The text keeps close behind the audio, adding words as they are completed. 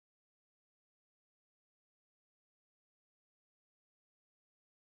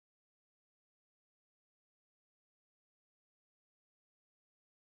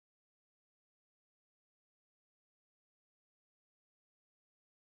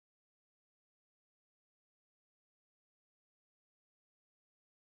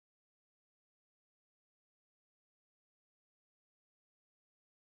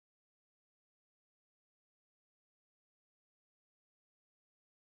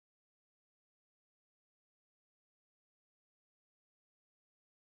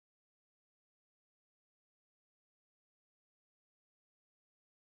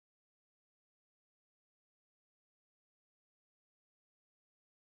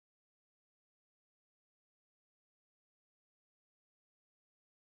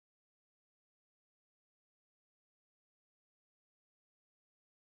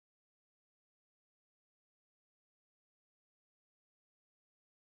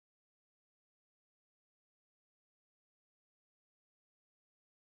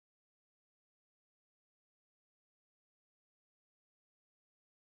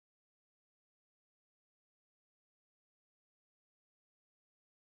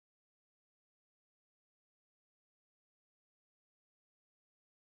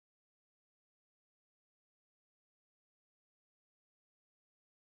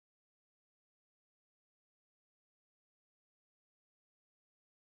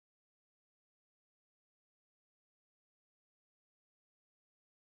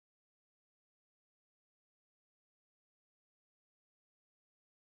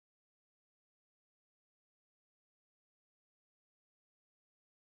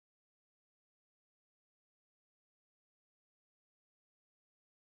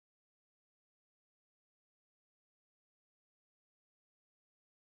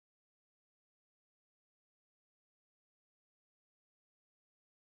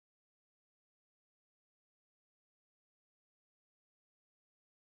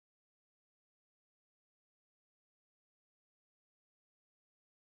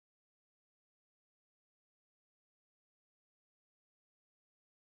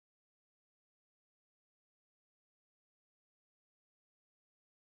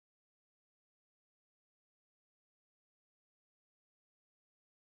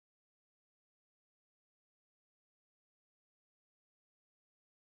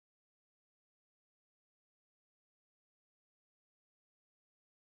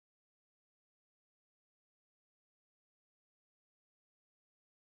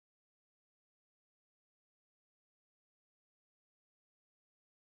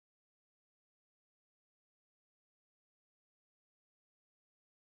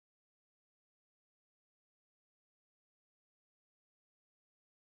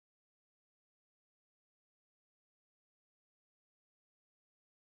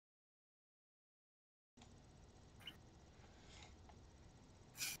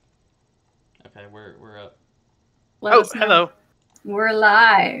Okay, we're up. Let us know. Hello. We're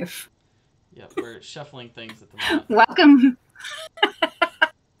live. Yep, we're shuffling things at the moment. Welcome.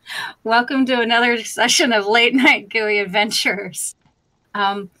 Welcome to another session of Late Night Gooey Adventures.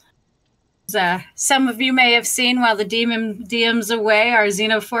 Some of you may have seen while the DM's away, our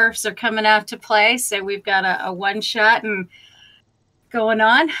Xenoforce are coming out to play. So we've got a one-shot and going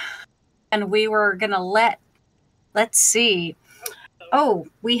on. And we were going to let's see. Oh,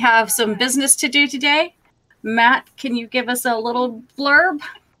 we have some business to do today. Matt, can you give us a little blurb?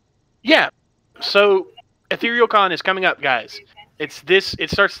 Yeah. So Ethereal Con is coming up, guys. It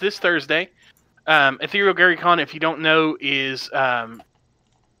starts this Thursday. Ethereal Gary Con, if you don't know, is a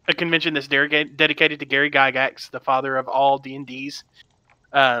convention that's dedicated to Gary Gygax, the father of all D&Ds.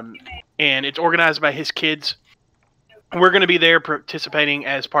 And it's organized by his kids. We're going to be there participating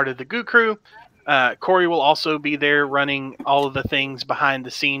as part of the Goo Crew. Corey will also be there running all of the things behind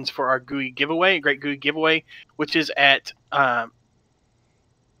the scenes for our Gooey giveaway, Great Gooey Giveaway, which is at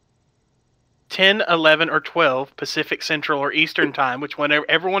 10, 11, or 12 Pacific Central or Eastern Time, which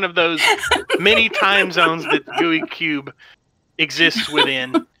every one of those many time zones that Gooey Cube exists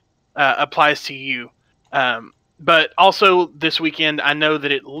within applies to you. But also this weekend, I know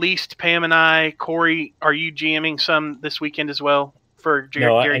that at least Pam and I, Corey, are you GMing some this weekend as well for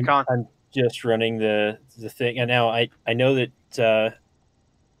Gary Con? I'm just running the thing, and now I know that I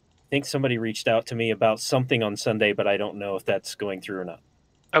think somebody reached out to me about something on Sunday, but I don't know if that's going through or not.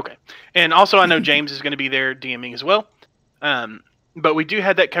 Okay, and also I know James is going to be there DMing as well. But we do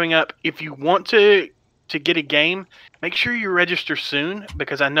have that coming up. If you want to get a game, make sure you register soon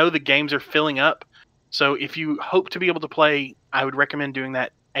because I know the games are filling up. So if you hope to be able to play, I would recommend doing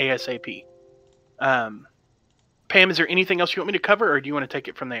that ASAP. Pam, is there anything else you want me to cover, or do you want to take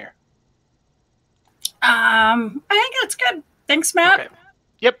it from there? I think that's good. Thanks, Matt. Okay.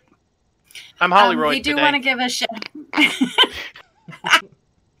 Yep. I'm Hollyroyd. We do want to give a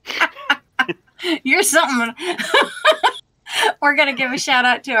You're something. We're going to give a shout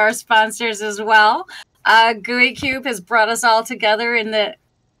out to our sponsors as well. Gooey Cube has brought us all together in the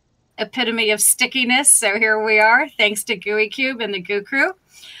epitome of stickiness. So here we are, thanks to Gooey Cube and the Goo Crew.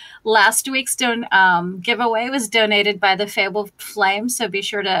 Last week's giveaway was donated by the Fabled Flame, so be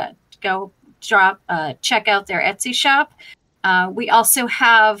sure to go check out their Etsy shop. We also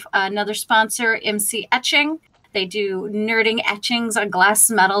have another sponsor, MC Etching. They do nerding etchings on glass,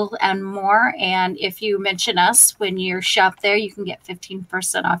 metal, and more. And if you mention us when you shop there, you can get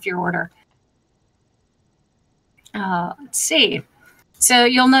 15% off your order. Let's see. So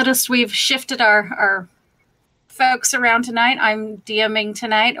you'll notice we've shifted our folks around tonight. I'm DMing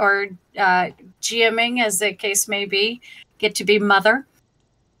tonight, or GMing, as the case may be. Get to be Mother,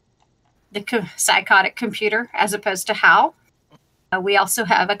 the psychotic computer, as opposed to Hal. We also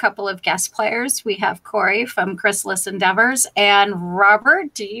have a couple of guest players. We have Corey from Chrysalis Endeavors, and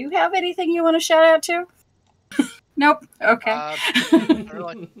Robert. Do you have anything you want to shout out to? Nope. Okay.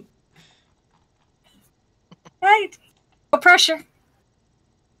 Right. No pressure.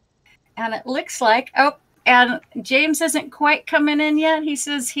 And it looks like, and James isn't quite coming in yet. He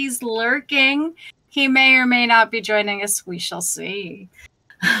says he's lurking. He may or may not be joining us. We shall see.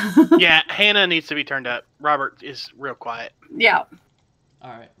 Yeah, Hannah needs to be turned up. Robert is real quiet. Yeah. All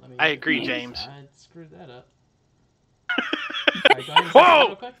right. I agree, James. I screwed that up. Right, go ahead and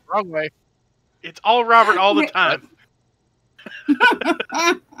Whoa! Wrong way. It's all Robert all the time.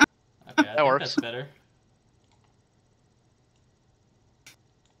 Okay, that works. That's better.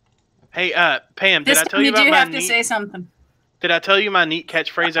 Hey, Pam, did This I tell time you you about do my have to neat? say something. Did I tell you my neat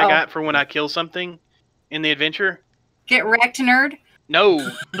catchphrase I got for when I kill something in the adventure? Get wrecked, nerd.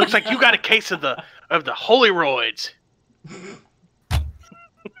 No, looks like you got a case of the holy roids. You got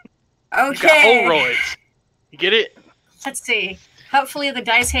Okay. Holroids. You get it? Let's see. Hopefully the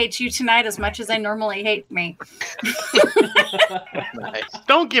dice hate you tonight as much as they normally hate me. Nice.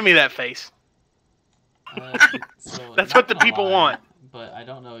 Don't give me that face. So, That's not what the gonna people lie, want. But I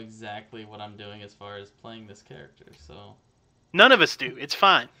don't know exactly what I'm doing as far as playing this character, so... None of us do. It's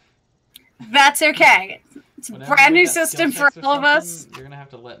fine. That's okay. It's a Whenever brand we new got skill system for checks or all of us. something, You're gonna have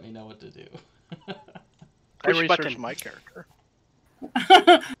to let me know what to do. I Push researched button. my character.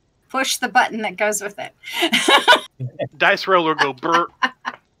 Push the button that goes with it. Dice roller go brr.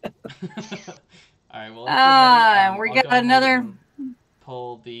 Alright, well... We I'll got go ahead another- and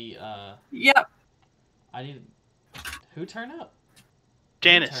pull the... Yep. I need... Who turn up?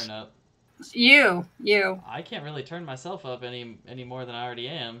 Janice. Turn up. You. I can't really turn myself up any more than I already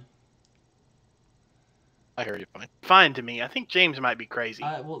am. I hear you fine. Fine to me. I think James might be crazy.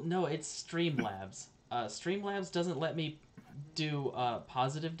 Well, no, it's Streamlabs. Streamlabs doesn't let me do a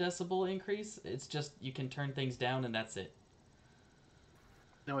positive decibel increase. It's just you can turn things down and that's it.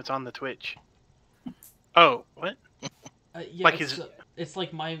 No, it's on the Twitch. Oh, what? Yeah, Like it's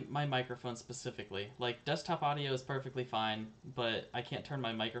like my microphone specifically. Like desktop audio is perfectly fine, but I can't turn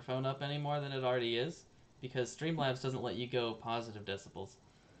my microphone up any more than it already is because Streamlabs doesn't let you go positive decibels.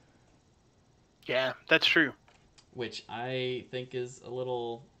 Yeah, that's true. Which I think is a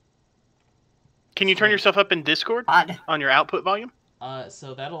little. Can you turn yourself up in Discord Odd. on your output volume?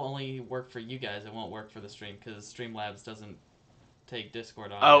 So that'll only work for you guys. It won't work for the stream because Streamlabs doesn't take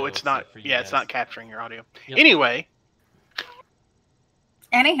Discord audio. Oh, it's not. For you Yeah, guys. it's not capturing your audio. Yep. Anyway.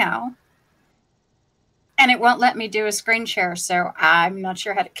 Anyhow. And it won't let me do a screen share, so I'm not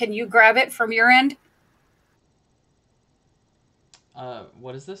sure how to. Can you grab it from your end?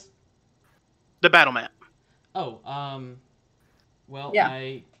 What is this? The battle map. Oh, well,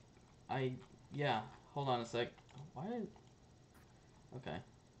 Yeah. yeah. Hold on a sec. Why did? Okay.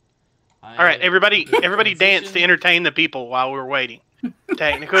 All right, everybody dance to entertain the people while we're waiting.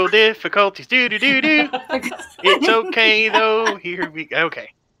 Technical difficulties. Do. It's okay though. Here we go.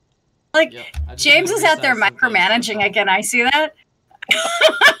 Okay. Like Yep, James is out there micromanaging again. I see that.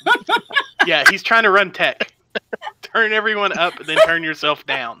 Yeah, he's trying to run tech. Turn everyone up, then turn yourself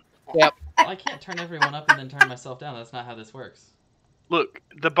down. Yep. Well, I can't turn everyone up and then turn myself down. That's not how this works. Look,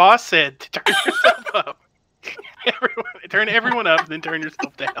 the boss said to turn yourself up. Turn everyone up, then turn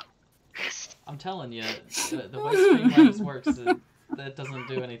yourself down. I'm telling you, the way Streamlabs works, that doesn't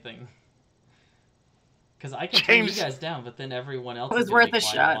do anything. Because I can turn you guys down, but then everyone else is going to be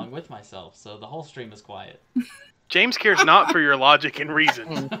quiet along with myself, so the whole stream is quiet. James cares not for your logic and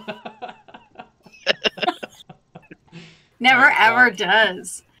reason. Never ever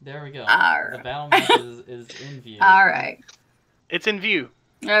does. There we go. Right. The battle map is in view. All right. It's in view.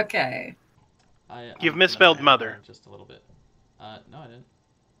 Okay. You've misspelled mother. Just a little bit. No, I didn't.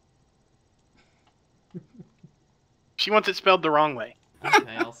 She wants it spelled the wrong way.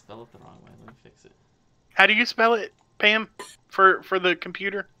 Okay, I'll spell it the wrong way. Let me fix it. How do you spell it, Pam, for the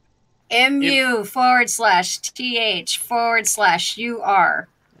computer? MU/TH/UR.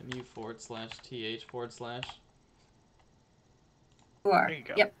 MU/TH/. There you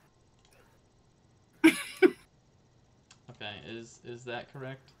go. Yep. Okay, is that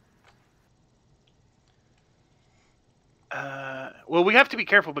correct? Well, we have to be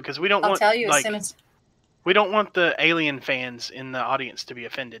careful because we don't I'll want tell you as soon as. we don't want the alien fans in the audience to be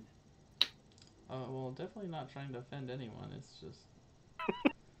offended. Well, definitely not trying to offend anyone. It's just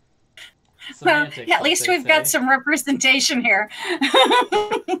Well, semantics. yeah, at least we've got some representation here.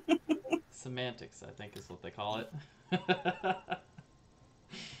 Semantics, I think, is what they call it.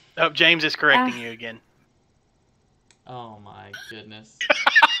 Oh, James is correcting you again. Oh my goodness.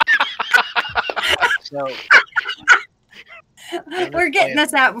 So We're getting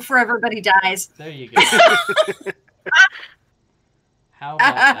this out before everybody dies. There you go. How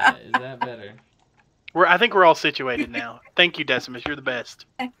about that? Is that better? I think we're all situated now. Thank you, Decimus. You're the best.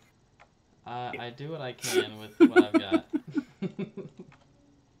 I do what I can with what I've got.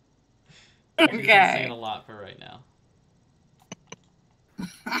 Okay. You've been saying a lot for right now.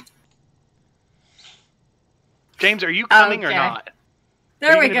 James, are you coming or not?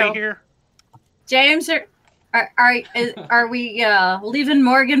 There we Are you gonna go. be here? James, are we leaving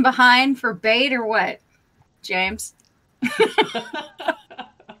Morgan behind for bait or what? James.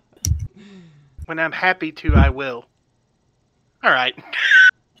 When I'm happy to, I will. All right.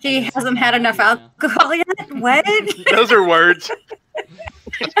 He hasn't had enough alcohol yet? What? Those are words.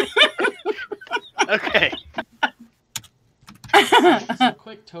 Okay. So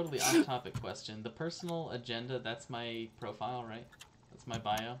quick, totally off-topic question. The personal agenda, that's my profile, right? That's my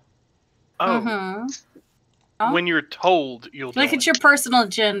bio? Oh. Mm-hmm. When you're told, you'll Look at your personal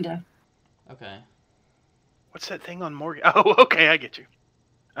agenda. Okay. What's that thing on Morgan? Oh, okay, I get you.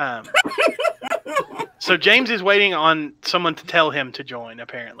 So James is waiting on someone to tell him to join,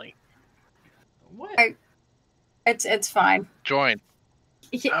 apparently. What? It's fine. join.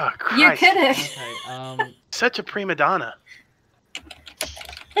 Oh, You Christ. could have. Okay, Such a prima donna.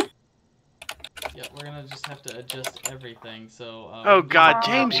 yeah, we're gonna just have to adjust everything, so... Oh, God, Oh,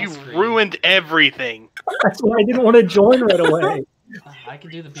 James, you screen. ruined everything. That's why I didn't want to join right away. I can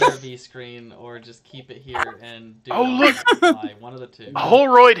do the BRB screen, or just keep it here and do Oh, it on look. the fly. One of the two.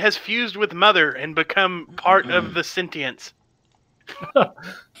 Holroyd has fused with Mother and become part of the sentience. So,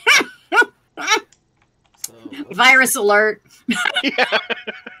 Virus alert. Yeah.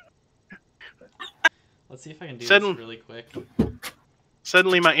 let's see if I can do Suddenly- this really quick.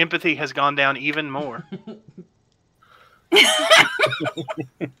 Suddenly my empathy has gone down even more.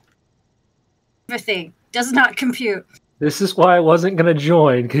 Empathy does not compute. This is why I wasn't going to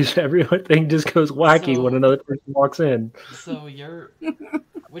join, because everything just goes wacky when another person walks in. So you're...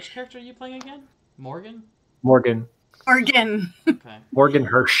 Which character are you playing again? Morgan? Morgan. Okay. Morgan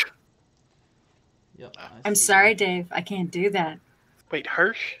Hirsch. Yep, I'm sorry, Dave. I can't do that. Wait,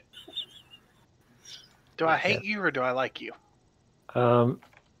 Hirsch? Do I hate you or do I like you?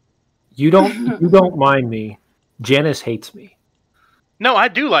 You don't mind me. Janice hates me. No, I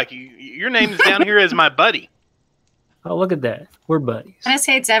do like you. Your name's down here as my buddy. Oh, look at that. We're buddies. Janice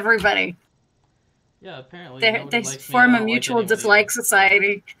hates everybody. Yeah, apparently they form a mutual dislike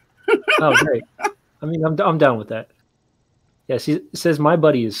society. Oh, great. I mean, I'm down with that. Yeah, she says my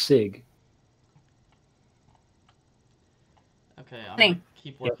buddy is Sig. Okay, I'm gonna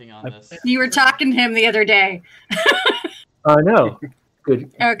keep working on this. You were talking to him the other day. No.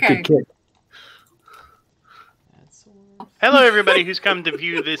 Good. Okay. Good kid. Hello, everybody who's come to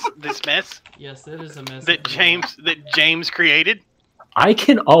view this mess. Yes, it is a mess that James created. I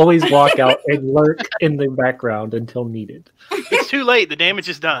can always walk out and lurk in the background until needed. It's too late. The damage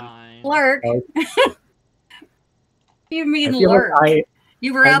is done. Lurk. You mean lurk? Like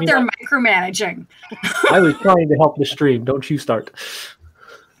you were out there micromanaging. I was trying to help the stream. Don't you start.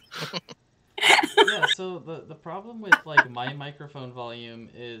 Yeah, so the problem with like my microphone volume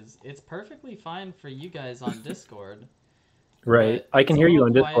is it's perfectly fine for you guys on Discord. Right. I can hear you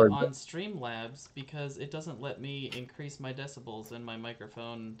on Discord. On Streamlabs because it doesn't let me increase my decibels and my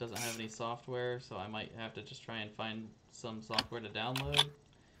microphone doesn't have any software, so I might have to just try and find some software to download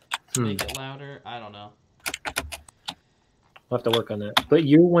to make it louder. I don't know. I'll have to work on that. But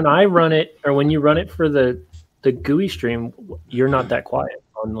when I run it, or when you run it for the Gooey stream, you're not that quiet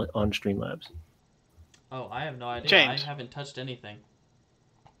on Streamlabs. Oh, I have no idea. James. I haven't touched anything.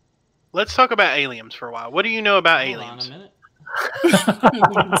 Let's talk about Aliems for a while. What do you know about Hold Aliems? on a minute.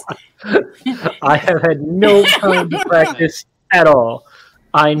 I have had no time to practice at all.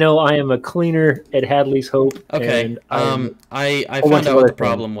 I know I am a cleaner at Hadley's Hope. Okay. And I found out what the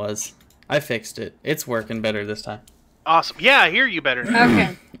problem was. I fixed it. It's working better this time. Awesome. Yeah, I hear you better now.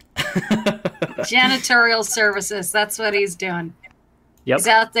 Okay. Janitorial services. That's what he's doing. Yep. He's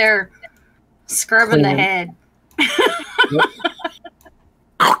out there scrubbing the head.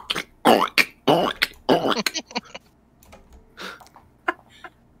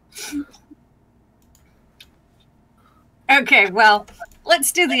 Okay, well,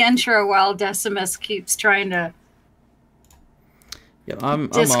 let's do the intro while Decimus keeps trying to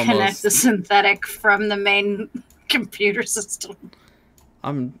disconnect the synthetic from the main computer system.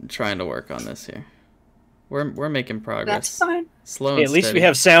 I'm trying to work on this here. We're making progress. That's fine. Slow and at least steady. we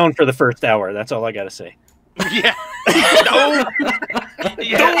have sound for the first hour. That's all I got to say. Yeah. No.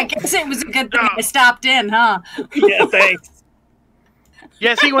 Yeah. I guess it was a good thing I stopped in, huh? Yeah, thanks.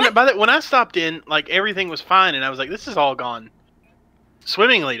 Yeah, see, when I stopped in, like, everything was fine, and I was like, this is all gone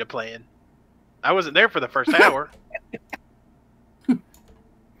swimmingly to play in. I wasn't there for the first hour.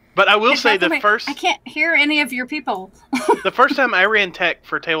 But I will say I can't hear any of your people. The first time I ran tech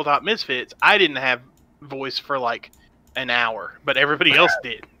for Tabletop Misfits, I didn't have voice for like an hour, but everybody else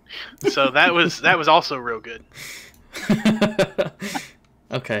did. So that was also real good.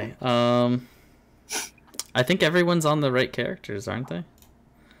 Okay. I think everyone's on the right characters, aren't they?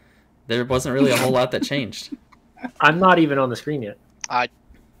 There wasn't really a whole lot that changed. I'm not even on the screen yet.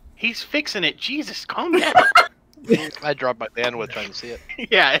 He's fixing it. Jesus, calm down. I dropped my bandwidth trying to see it.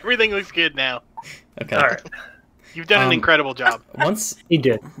 Yeah, everything looks good now. Okay. All right. You've done an incredible job. Once he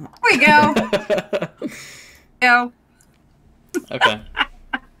did. Here we go. Go. Okay.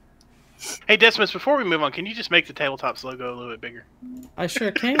 Hey, Decimus, before we move on, can you just make the Tabletop's logo a little bit bigger? I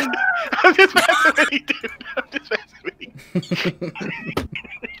sure can. I'm just messing with you, dude. I'm just messing with you.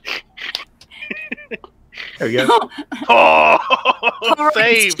 There we go. Oh,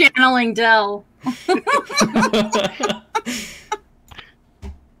 saved. Channeling Dell.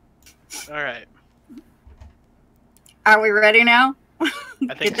 All right. Are we ready now? I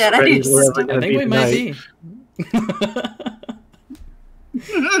think Get that so. out of your system. I think we might be.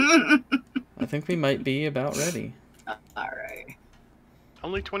 I think we might be about ready. All right.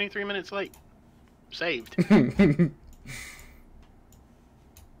 Only 23 minutes late. Saved.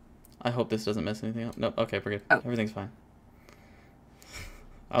 I hope this doesn't mess anything up. Nope. Okay, we're good. Oh. Everything's fine.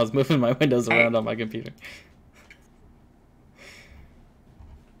 I was moving my windows around on my computer.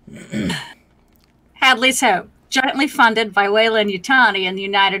 Hadley's Hope, jointly funded by Weyland-Yutani and the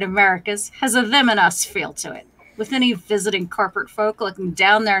United Americas, has a them and us feel to it, with any visiting corporate folk looking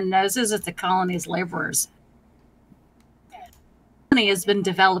down their noses at the colony's laborers. The colony has been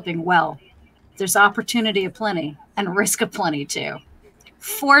developing well. There's opportunity aplenty, and risk aplenty too.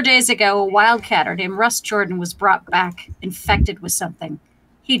 4 days ago, a wildcatter named Russ Jordan was brought back, infected with something.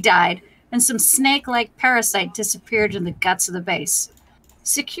 He died, and some snake-like parasite disappeared in the guts of the base.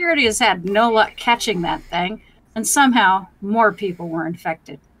 Security has had no luck catching that thing, and somehow more people were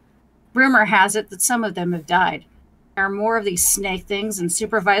infected. Rumor has it that some of them have died. There are more of these snake things than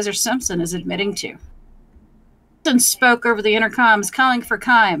Supervisor Simpson is admitting to. Simpson spoke over the intercoms, calling for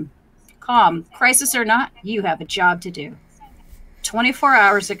calm. Crisis or not, you have a job to do. 24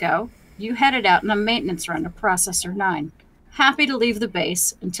 hours ago, you headed out on a maintenance run to Processor 9, happy to leave the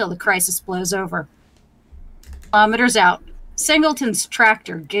base until the crisis blows over. Kilometers out, Singleton's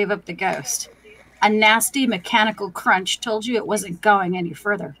tractor gave up the ghost. A nasty mechanical crunch told you it wasn't going any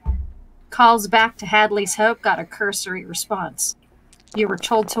further. Calls back to Hadley's Hope got a cursory response. You were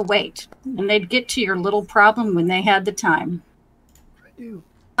told to wait, and they'd get to your little problem when they had the time.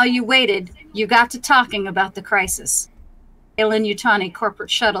 While you waited, you got to talking about the crisis. Weyland-Yutani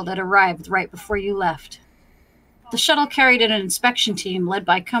corporate shuttle that arrived right before you left. The shuttle carried in an inspection team led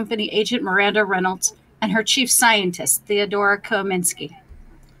by company agent Miranda Reynolds and her chief scientist, Theodora Kominski.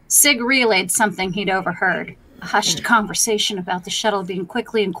 Sig relayed something he'd overheard, a hushed conversation about the shuttle being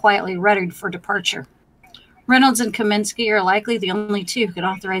quickly and quietly readied for departure. Reynolds and Kominski are likely the only two who can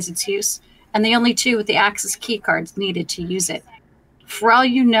authorize its use, and the only two with the access keycards needed to use it. For all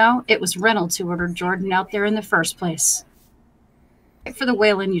you know, it was Reynolds who ordered Jordan out there in the first place. Wait for the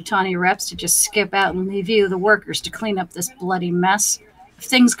Weyland-Yutani reps to just skip out and leave you, the workers, to clean up this bloody mess. If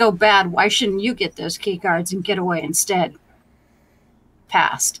things go bad, why shouldn't you get those keycards and get away instead?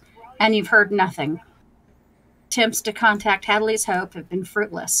 Passed, and you've heard nothing. Attempts to contact Hadley's Hope have been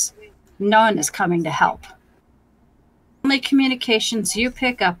fruitless. No one is coming to help. Only communications you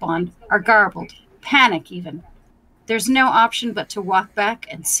pick up on are garbled, panic even. There's no option but to walk back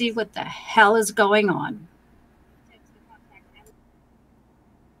and see what the hell is going on.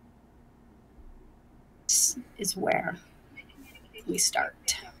 This is where we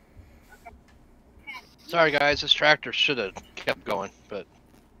start. Sorry, guys. This tractor should have kept going, but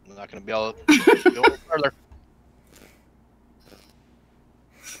I'm not going to be able to go further.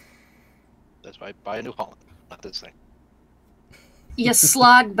 That's why I buy a new Holland, not this thing. You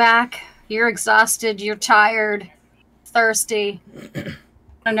slog back. You're exhausted. You're tired. Thirsty. I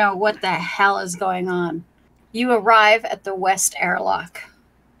don't know what the hell is going on. You arrive at the West Airlock.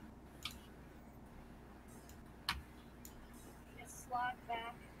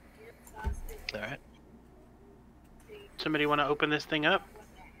 All right. Somebody want to open this thing up?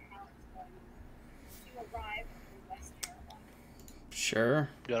 Sure.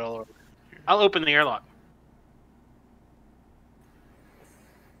 Got all over. I'll open the airlock.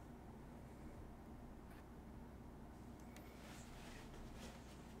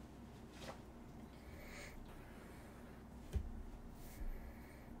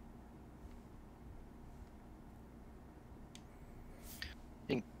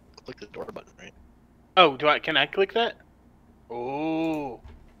 You can click the door button, right? Oh, can I click that? Oh.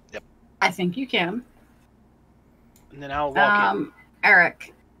 Yep. I think you can. And then I'll walk in.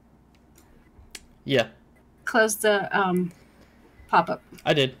 Eric, Yeah, close the pop-up.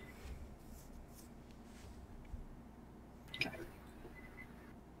 I did. Okay.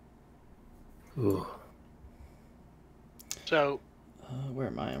 Ooh. So, Where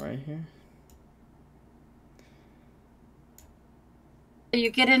am I? Right here? You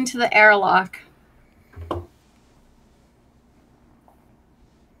get into the airlock.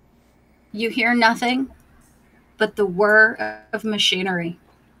 You hear nothing but the whir of machinery.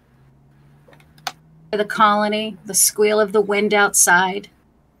 The colony, the squeal of the wind outside.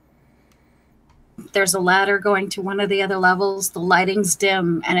 There's a ladder going to one of the other levels. The lighting's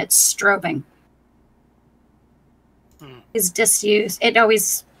dim and it's strobing. It's disused. It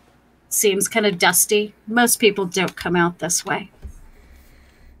always seems kind of dusty. Most people don't come out this way.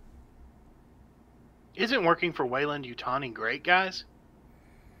 isn't working for Weyland-Yutani great, guys?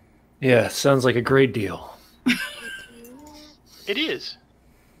 Yeah, sounds like a great deal. It is.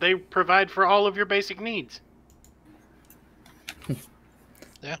 They provide for all of your basic needs.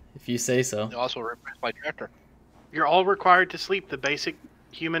 Yeah. If you say so. They also replace my tractor. You're all required to sleep the basic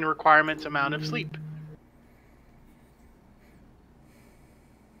human requirements amount of sleep.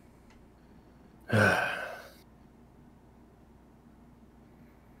 Yeah.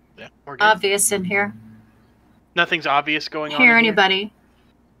 We're good. Obvious in here. Nothing's obvious going on. Hear in anybody.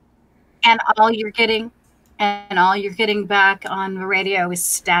 And all you're getting back on the radio is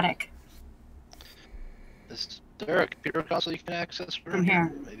static. Is there a computer console you can access From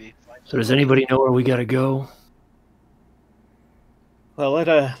here. Maybe. So does anybody know where we gotta go? Well,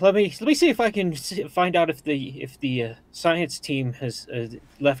 let me see if I can find out if the science team has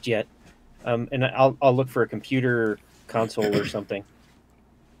left yet. And I'll look for a computer console or something.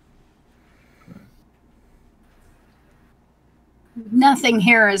 Nothing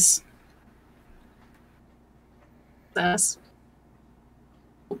here is this.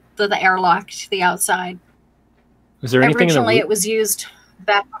 The airlock to the outside. Is there anything Originally, in the it was used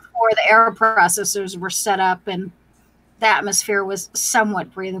back before the air processors were set up and the atmosphere was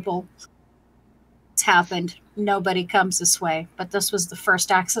somewhat breathable. It's happened. Nobody comes this way, but this was the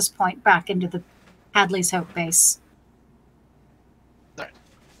first access point back into the Hadley's Hope base. All right.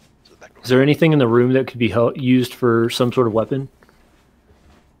 So that goes. Is there anything in the room that could be used for some sort of weapon?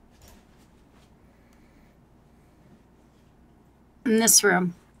 In this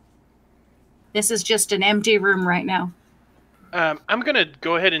room. This is just an empty room right now. I'm gonna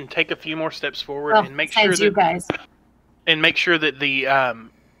go ahead and take a few more steps forward Well, and make sure you guys.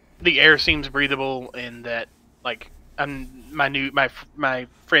 The air seems breathable and that like my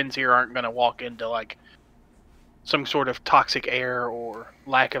friends here aren't gonna walk into like some sort of toxic air or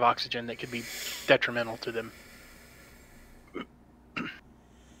lack of oxygen that could be detrimental to them.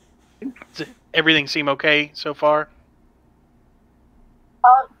 Does everything seem okay so far?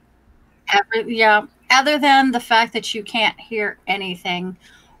 Yeah, other than the fact that you can't hear anything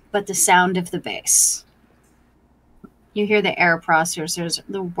but the sound of the bass. You hear the air processors,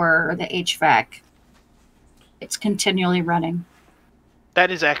 the whir, the HVAC. It's continually running.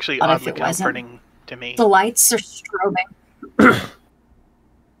 That is actually But if oddly it wasn't, comforting to me. the lights are strobing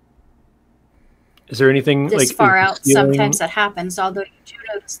Is there anything this like far in the out. ceiling? Sometimes that happens, although you do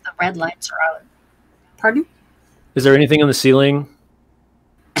notice the red lights are out. Pardon? Is there anything on the ceiling?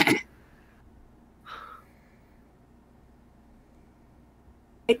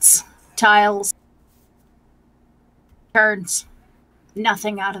 Lights, tiles, turns.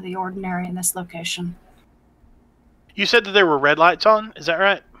 Nothing out of the ordinary in this location. You said that there were red lights on. Is that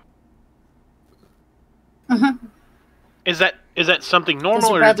right? Mm-hmm. Is that something There's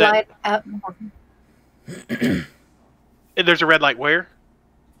normal, a or red is that light out. there's a red light where?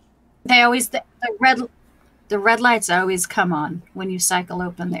 They always the red lights always come on when you cycle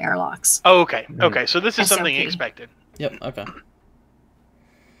open the airlocks. Oh, okay. Okay, so this is something SOP. expected. Yep. Okay.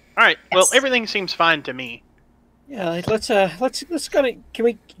 All right. Well, Yes. everything seems fine to me. Yeah, let's kind of can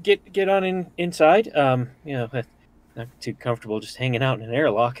we get on inside? Not too comfortable just hanging out in an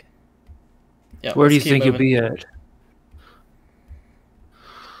airlock. Yeah. Where do you let's keep think you'll moving. be at?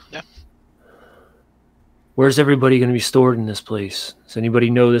 Yeah. Where's everybody going to be stored in this place? Does anybody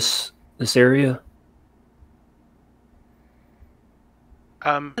know this area?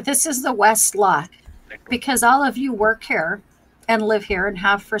 But this is the West Lock. Because all of you work here and live here and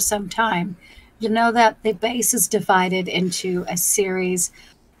have for some time, you know that the base is divided into a series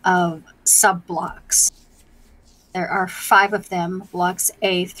of sub-blocks. There are 5 of them, blocks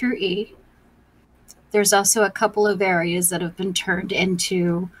A through E. There's also a couple of areas that have been turned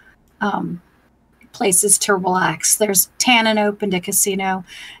into places to relax. There's Tannen opened a casino,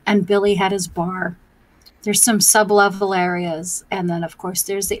 and Billy had his bar. There's some sub-level areas, and then, of course,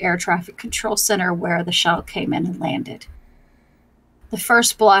 there's the air traffic control center where the shuttle came in and landed. The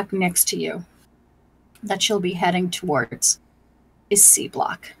first block next to you that you'll be heading towards is C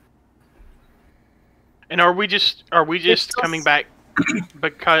block. And are we just coming back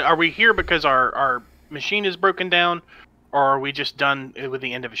because are we here because our machine is broken down, or are we just done with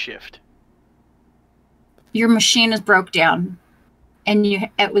the end of a shift? Your machine is broke down, and you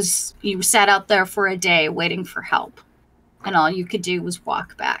sat out there for a day waiting for help, and all you could do was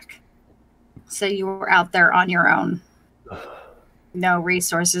walk back. So you were out there on your own. No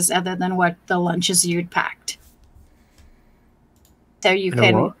resources other than what the lunches you'd packed. So you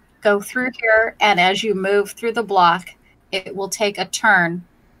can go through here, and as you move through the block, it will take a turn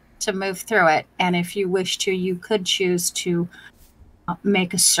to move through it. And if you wish to, you could choose to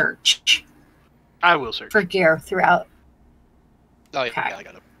make a search. I will search for gear throughout. Oh, yeah, Okay. yeah, I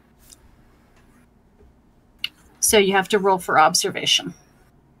got it. So you have to roll for observation.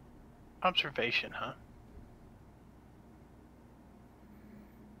 Observation, huh?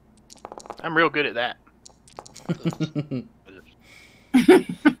 I'm real good at that.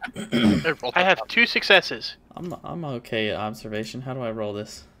 I have 2 successes. I'm okay at observation. How do I roll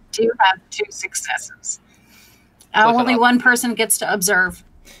this? You have 2 successes. Only one person gets to observe.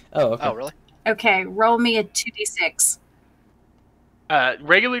 Oh, okay. Oh, really? Okay, roll me a 2d6.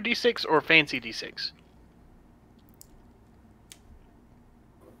 Regular D6 or fancy D6?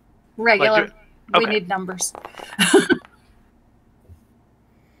 Regular. Like, We okay. need numbers.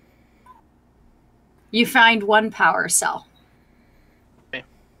 You find 1 power cell.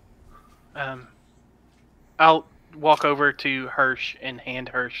 I'll walk over to Hirsch and hand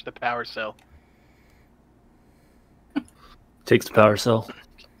Hirsch the power cell. Takes the power cell,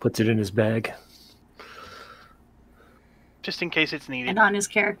 puts it in his bag. Just in case it's needed. And on his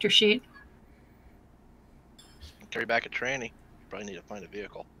character sheet. Carry back a tranny. Probably need to find a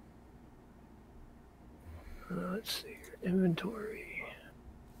vehicle. Let's see here. Inventory.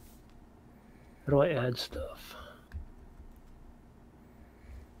 How do I add stuff?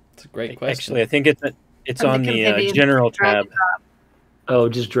 It's a great question. Actually, I think it's on the general tab. Oh,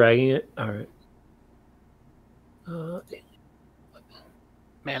 just dragging it? All right.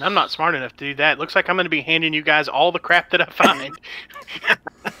 Man, I'm not smart enough to do that. Looks like I'm going to be handing you guys all the crap that I find.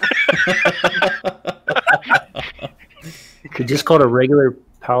 Could just call it a regular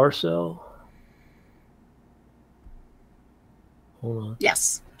power cell? Hold on.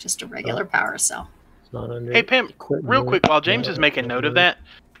 Yes, just a regular power cell. It's not under. Hey, Pim, equipment. real quick, while James is making note of that,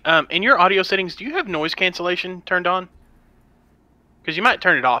 in your audio settings, do you have noise cancellation turned on? Because you might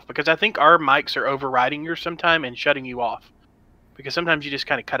turn it off, because I think our mics are overriding yours sometime and shutting you off. Because sometimes you just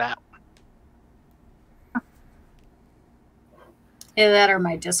kind of cut out. Either that or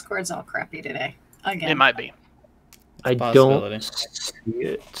my Discord's all crappy today. Again. It might be. I don't see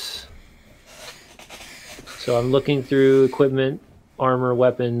it. So I'm looking through equipment, armor,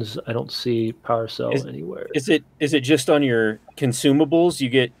 weapons. I don't see power cell anywhere. Is it just on your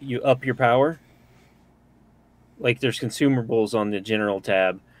consumables? You up your power? Like there's consumables on the general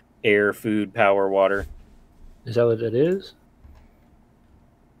tab: air, food, power, water. Is that what it is?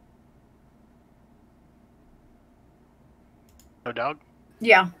 No dog?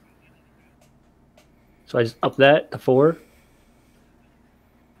 Yeah. So I just up that to 4.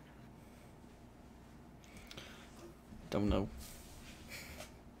 Don't know.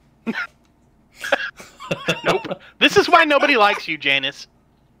 Nope. This is why nobody likes you, Janice.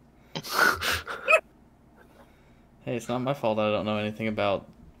 Hey, it's not my fault I don't know anything about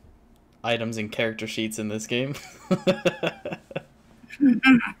items and character sheets in this game.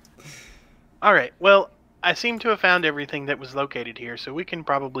 All right. Well, I seem to have found everything that was located here, so we can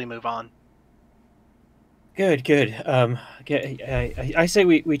probably move on. Good. I say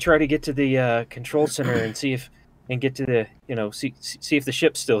we try to get to the control center and see if get to the see if the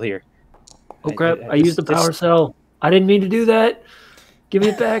ship's still here. Oh crap! I used the power cell. I didn't mean to do that. Give me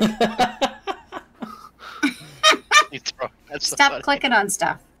it back. Stop clicking on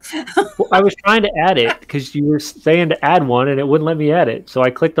stuff. Well, I was trying to add it because you were saying to add one and it wouldn't let me add it. So I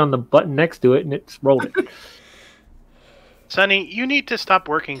clicked on the button next to it and it's rolled it. Sonny, you need to stop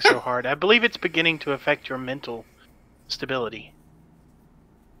working so hard. I believe it's beginning to affect your mental stability.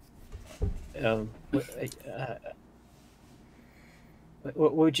 What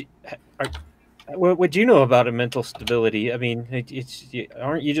would you know about a mental stability? I mean,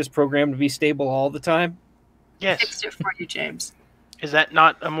 aren't you just programmed to be stable all the time? Yes. Fixed it for you, James. Is that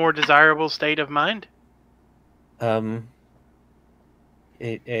not a more desirable state of mind? Yeah,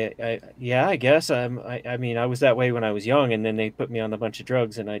 I guess. I mean, I was that way when I was young, and then they put me on a bunch of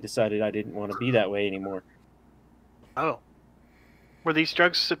drugs, and I decided I didn't want to be that way anymore. Oh. Were these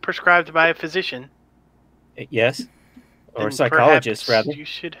drugs prescribed by a physician? Yes. Or a psychologist, rather. You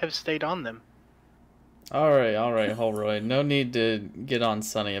should have stayed on them. All right, Holroyd. No need to get on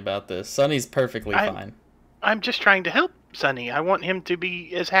Sonny about this. Sonny's perfectly fine. I'm just trying to help Sonny. I want him to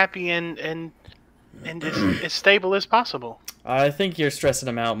be as happy and as stable as possible. I think you're stressing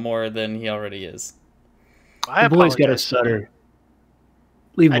him out more than he already is. The boy's got a stutter.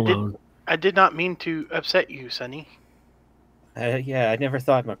 Leave him alone. I did not mean to upset you, Sonny. Yeah, I never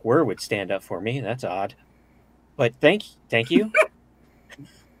thought McWhirr would stand up for me. That's odd. But thank you.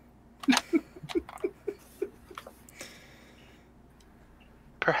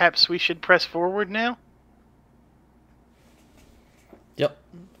 Perhaps we should press forward now? Yep,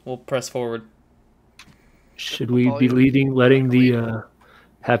 we'll press forward. Should we be letting the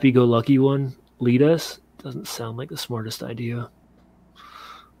happy-go-lucky one lead us? Doesn't sound like the smartest idea.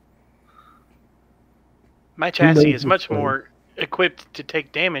 My chassis is much more equipped to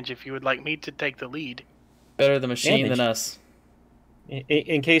take damage if you would like me to take the lead. Better the machine than us.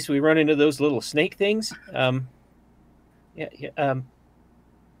 In case we run into those little snake things,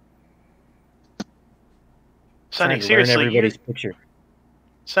 Sonny, seriously,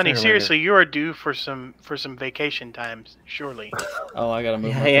 you are due for some vacation times, surely. Oh, I gotta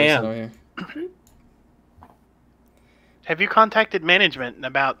move my person over here. Have you contacted management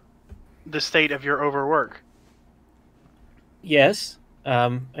about the state of your overwork? Yes.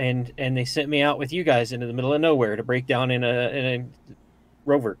 And they sent me out with you guys into the middle of nowhere to break down in a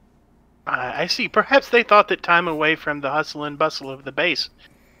rover. I see. Perhaps they thought that time away from the hustle and bustle of the base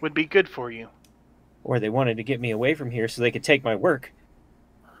would be good for you. Or they wanted to get me away from here so they could take my work.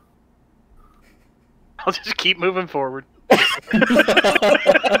 I'll just keep moving forward.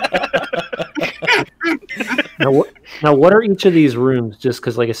 Now, what are each of these rooms? Just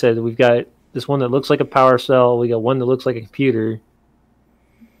because, like I said, we've got this one that looks like a power cell. We got one that looks like a computer.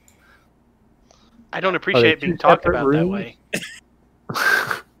 I don't appreciate being talked about rooms? That way.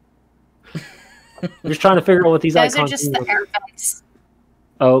 I'm just trying to figure out what these icons are just the air vents.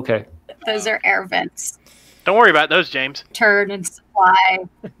 Oh, okay. Those are air vents. Don't worry about those, James. Turn and supply.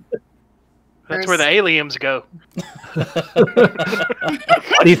 That's where the Aliems go.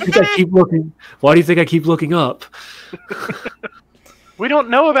 Why do you think I keep looking? Why do you think I keep looking up? We don't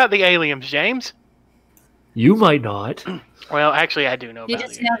know about the Aliems, James. You might not. Well, actually, I do know. You about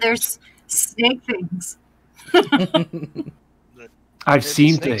just know there's snake things. I've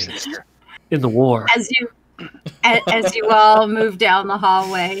seen things in the war. As you all move down the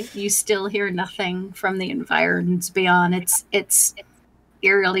hallway, you still hear nothing from the environs beyond. It's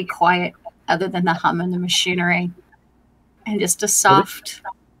eerily quiet, other than the hum of the machinery, and just a soft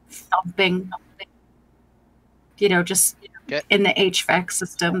thumping. Just in the HVAC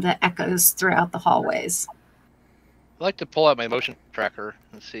system that echoes throughout the hallways. I'd like to pull out my motion tracker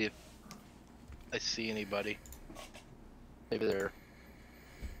and see if I see anybody. Maybe they're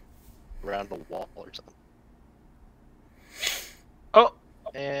around the wall or something. Oh.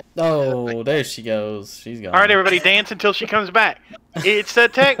 There she goes. She's gone. All right, everybody, dance until she comes back. It's a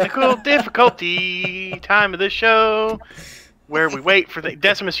technical difficulty time of the show where we wait for the...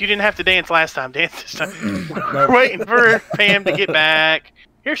 Decimus, you didn't have to dance last time. Dance this time. We're waiting for Pam to get back.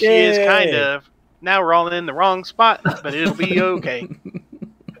 Here she is, kind of. Now we're all in the wrong spot, but it'll be okay.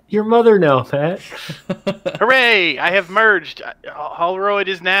 Your mother now, Pat. Hooray! I have merged. Holroyd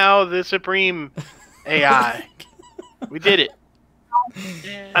is now the supreme AI. We did it.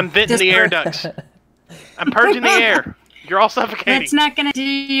 I'm venting the air ducts. I'm purging the air. You're all suffocating. That's not going to do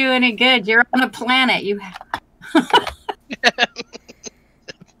you any good. You're on a planet.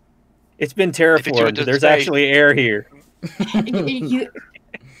 It's been terraformed. There's actually air here.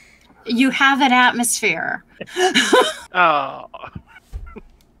 You have an atmosphere. Oh.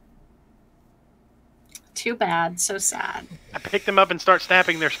 Too bad. So sad. I pick them up and start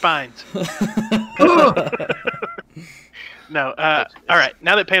snapping their spines. No. All right.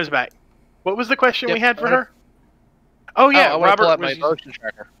 Now that Pam's back, what was the question we had for her? Oh yeah, I want to pull out was my motion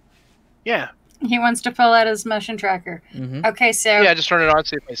tracker. Yeah. He wants to pull out his motion tracker. Mm-hmm. Okay, so yeah, just turn it on,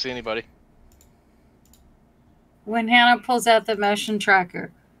 see if I see anybody. When Hannah pulls out the motion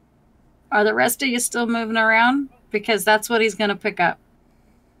tracker, are the rest of you still moving around? Because that's what he's going to pick up.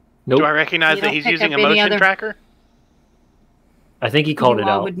 Nope. Do I recognize that he's using a motion tracker? I think he called it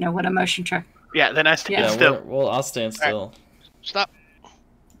out. You would know what a motion tracker. Yeah, then I stand still. Well, I'll stand still. Right. Stop.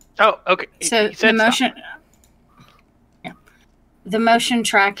 Oh, okay. So the motion, the motion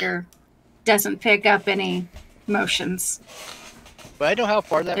tracker doesn't pick up any motions. But I know how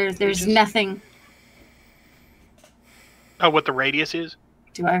far that. There's nothing. Oh, what the radius is?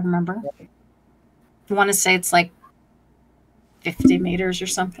 Do I remember? I want to say it's like 50 meters or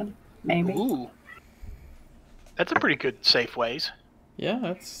something, maybe. Ooh. That's a pretty good safe ways. Yeah,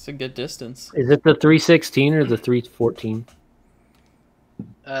 that's a good distance. Is it the 316 or the 314?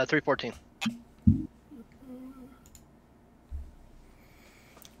 314.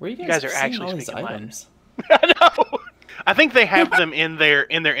 Where you guys are seeing actually all these speaking items? I know. I think they have them in their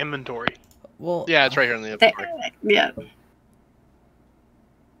inventory. Well, yeah, it's right here in the inventory. Yeah.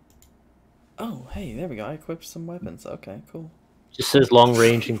 Oh, hey, there we go. I equipped some weapons. Okay, cool. Just says long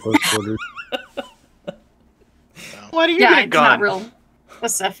range and close quarters. Why do you get a gun? It's not real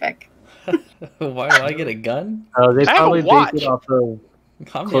specific. Why do I get a gun? Oh, they I have probably a watch. base it off of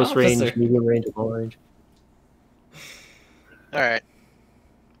I'm close range, officer. medium range, and long range. All right.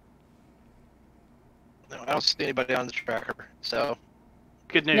 No, I don't see anybody on the tracker, so.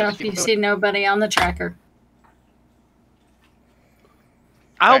 Good news. No, you see nobody on the tracker.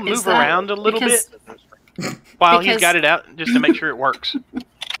 I'll move around a little bit while he's got it out, just to make sure it works.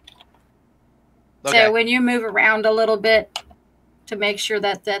 Okay. So when you move around a little bit to make sure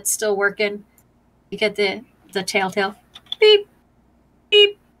that that's still working, you get the telltale beep,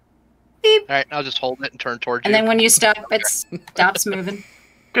 beep, beep. All right, I'll just hold it and turn towards you. And then when you stop, it stops moving.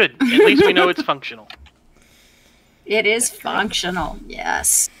 Good. At least we know it's functional. It is functional,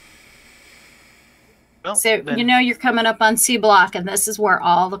 yes. Well, So, then- you know, you're coming up on C Block, and this is where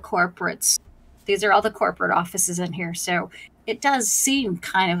all the corporates, these are all the corporate offices in here. So it does seem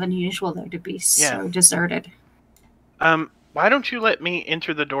kind of unusual, though, to be so deserted. Why don't you let me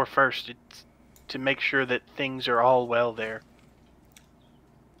enter the door first to make sure that things are all well there?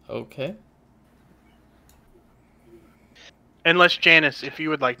 Okay. Unless Janice, if you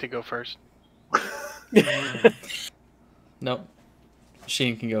would like to go first. Nope.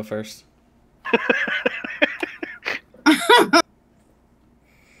 Sheen can go first.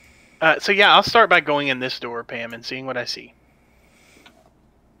 So yeah, I'll start by going in this door, Pam, and seeing what I see.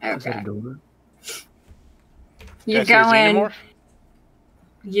 Okay. Do You I see a go in. xenomorph?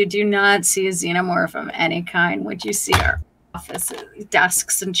 You do not see a xenomorph of any kind. What you see are offices,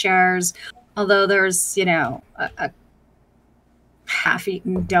 desks, and chairs. Although there's, a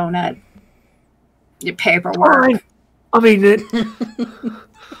half-eaten donut, your paperwork. I mean it.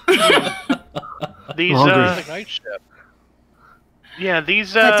 These night shift. Yeah,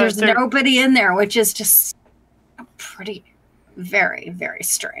 these But there's nobody in there, which is just pretty, very, very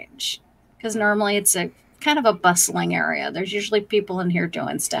strange. Because normally it's a kind of a bustling area. There's usually people in here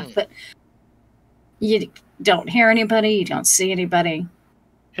doing stuff, but you don't hear anybody, you don't see anybody.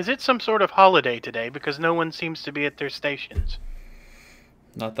 Is it some sort of holiday today? Because no one seems to be at their stations.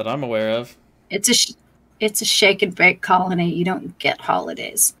 Not that I'm aware of. It's a shake and bake colony. You don't get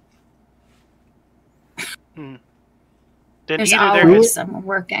holidays. Then There's either there always has, someone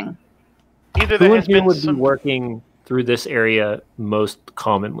working. either there Who in has here been would some. be working through this area most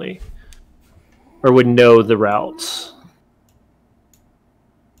commonly? Or would know the routes?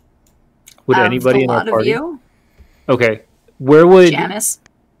 Would anybody in our party? You, Okay. Where would Janice?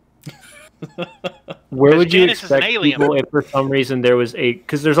 Where would you Janice is an expect alien. people if for some reason there was a...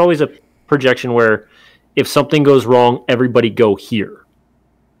 Because there's always a projection where if something goes wrong, everybody go here.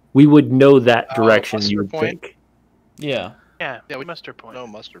 We would know that direction, muster you would point? think. Yeah. Yeah, we muster point. No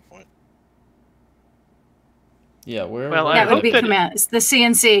muster point. Yeah, where... Well, I That would hope be that- command. It's the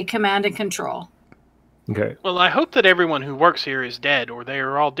CNC, command and control. Okay. Well, I hope that everyone who works here is dead, or they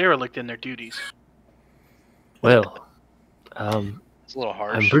are all derelict in their duties. Well, It's a little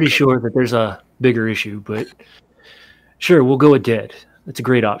harsh. I'm pretty but sure that there's a bigger issue, but sure, we'll go with dead. That's a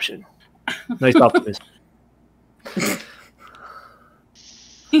great option. Nice optimism.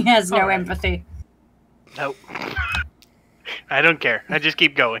 He has no All right. empathy. Nope. I don't care. I just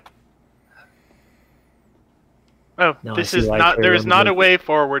keep going. Oh, No, I this see is why not. There is everyone's not a like- way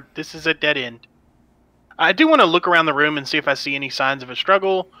forward. This is a dead end. I do want to look around the room and see if I see any signs of a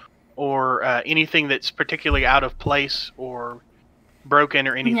struggle, or anything that's particularly out of place or broken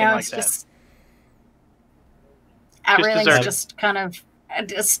or anything No, like it's that. just everything's deserted. just kind of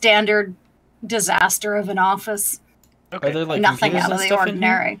a standard disaster of an office. Okay. Are there like Nothing computers out of and the stuff in here?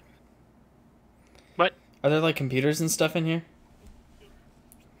 ordinary. What? Are there like computers and stuff in here?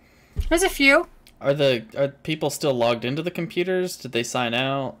 There's a few. Are people still logged into the computers? Did they sign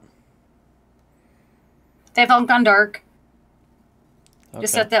out? They've all gone dark. Okay.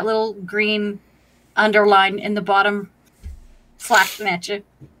 Just at that little green underline in the bottom, flashing at you.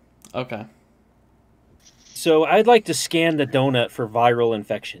 Okay. So I'd like to scan the donut for viral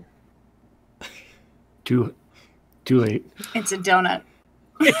infection. Too late. It's a donut.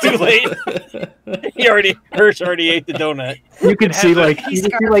 Too late. Hirsch already ate the donut. You can It see has a- like He you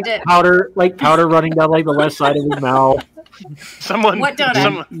can see scarfed it. powder running down like the left side of his mouth. Someone. What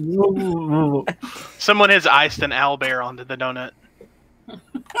donut? Someone has iced an owlbear onto the donut.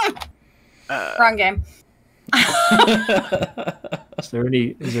 Wrong game. Is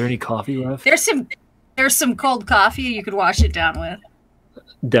there any coffee left? There's some cold coffee you could wash it down with.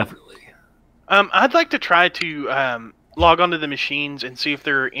 Definitely. I'd like to try to log onto the machines and see if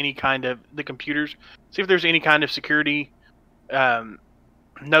there are any kind of the computers. See if there's any kind of security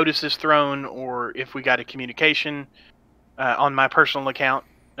notices thrown, or if we got a communication on my personal account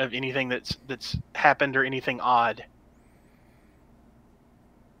of anything that's happened or anything odd.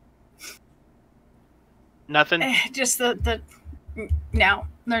 Nothing. Just no.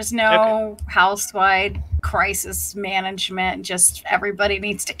 There's no house-wide crisis management. Just everybody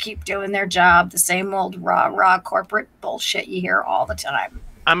needs to keep doing their job. The same old raw corporate bullshit you hear all the time.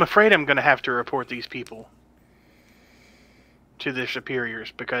 I'm afraid I'm going to have to report these people to their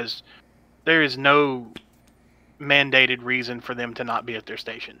superiors, because there is no mandated reason for them to not be at their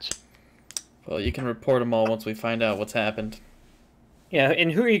stations. Well, you can report them all once we find out what's happened. Yeah,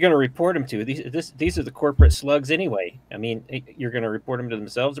 and who are you going to report them to? These are the corporate slugs anyway. I mean, you're going to report them to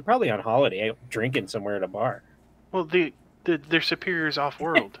themselves. They're probably on holiday, drinking somewhere at a bar. Well, their superiors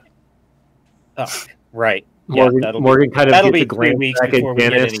off-world. Oh, right. Morgan kind of that'll gets be a 3 glance weeks back before at we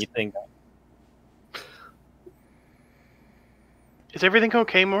get Janice. anything done. Is everything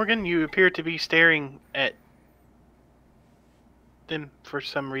okay, Morgan? You appear to be staring at them for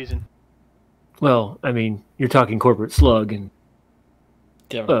some reason. Well, I mean, you're talking corporate slug, and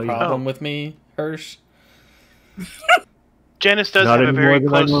Do you have a Oh, yeah. problem with me, Hirsch? Janice does Not have a any very more than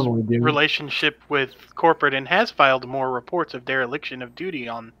I close normally do. relationship with corporate and has filed more reports of dereliction of duty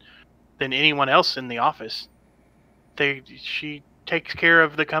on than anyone else in the office. She takes care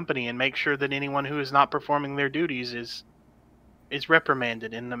of the company and makes sure that anyone who is not performing their duties is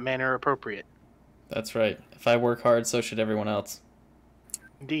reprimanded in the manner appropriate. That's right. If I work hard, so should everyone else.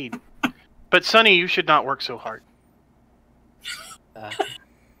 Indeed. But Sonny, you should not work so hard.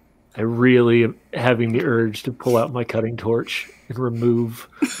 I really am having the urge to pull out my cutting torch and remove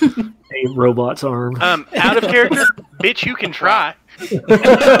a robot's arm. Out of character, bitch, you can try.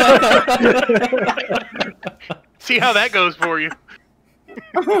 See how that goes for you.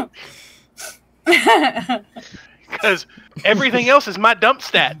 Because everything else is my dump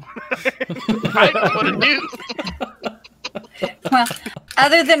stat. I know what to do. Well,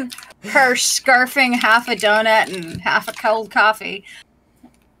 other than her scarfing half a donut and half a cold coffee,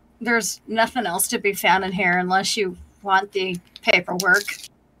 there's nothing else to be found in here unless you want the paperwork.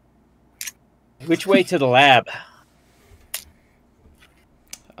 Which way to the lab?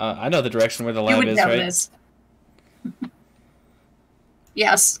 I know the direction where the You lab would is, know right? this.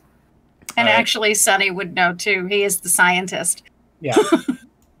 Yes. And All right. actually, Sonny would know too. He is the scientist. Yeah.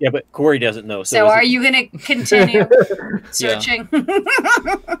 Yeah, but Corey doesn't know. So is are it- you going to continue searching?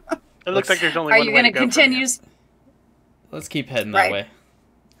 It looks like there's only Are one you way going to to go from continue? here. Let's keep heading Right. that way.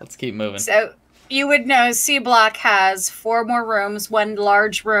 Let's keep moving. So you would know C block has 4 more rooms, one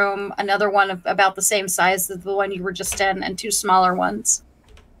large room, another one of about the same size as the one you were just in, and 2 smaller ones.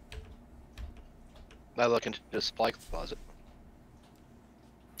 I look into the supply closet.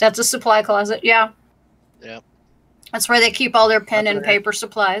 That's a supply closet, yeah. Yeah. That's where they keep all their pen and Okay. paper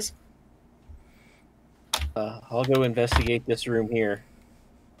supplies. I'll go investigate this room here,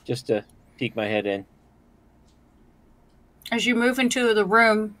 just to peek my head in. As you move into the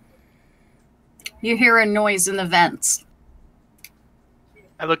room, you hear a noise in the vents.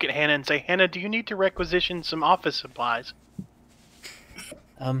 I look at Hannah and say, Hannah, do you need to requisition some office supplies?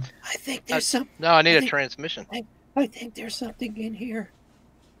 I think there's some. No, I need a think- transmission. I think there's something in here.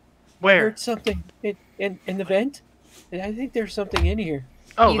 I Where? heard something in the vent. And I think there's something in here.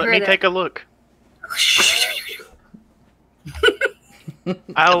 Oh, You let heard me it. take a look.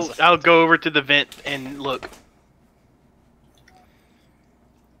 I'll go over to the vent and look.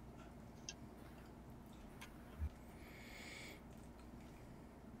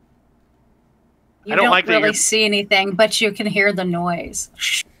 You I don't don't like that really you're- see anything, but you can hear the noise.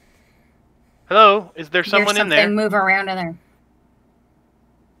 Hello, is there There's someone in something there? move around in there.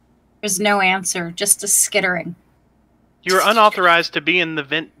 There's no answer, just a skittering. You are unauthorized to be in the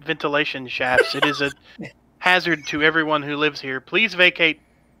ventilation shafts. It is a hazard to everyone who lives here. Please vacate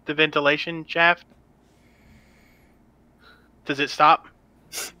the ventilation shaft. Does it stop?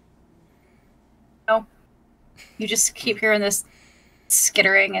 You just keep hearing this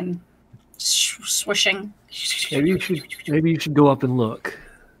skittering and swishing. Maybe you should go up and look.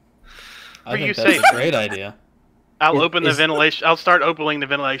 I What do think you that's say? a great idea. I'll Is- open the is- ventilation. I'll start opening the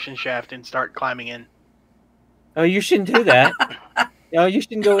ventilation shaft and start climbing in. Oh, you shouldn't do that. No, you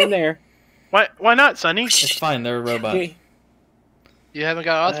shouldn't go in there. Why? Why not, Sonny? It's fine. They're a robot. Hey, You haven't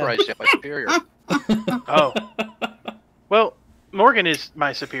got authorized yet by Superior. Oh, well, Morgan is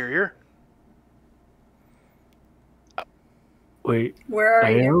my superior. Wait, Where are I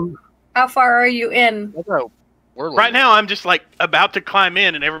you? am? How far are you in? We're Right now, I'm just like about to climb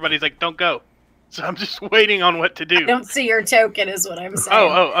in, and everybody's like, "Don't go." So I'm just waiting on what to I do. don't see your token, is what I'm saying.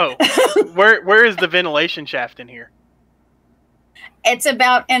 Oh. Where is the ventilation shaft in here? It's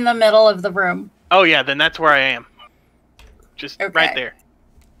about in the middle of the room. Oh yeah, then that's where I am. Just Okay. right there.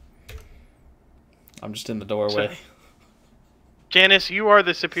 I'm just in the doorway. Janice, you are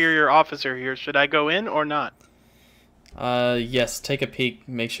the superior officer here. Should I go in or not? Yes. Take a peek.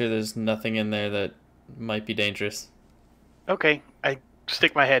 Make sure there's nothing in there that might be dangerous. Okay, I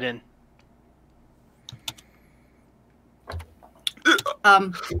stick my head in.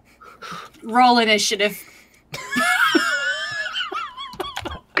 Roll initiative.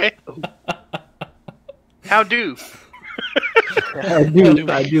 Okay. How do? I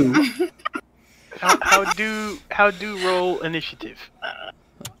do. How do roll initiative?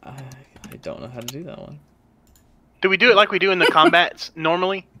 I don't know how to do that one. Do we do it like we do in the combats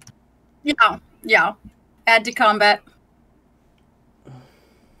normally? Yeah. Add to combat.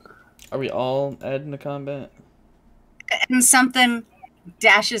 Are we all adding to combat? And something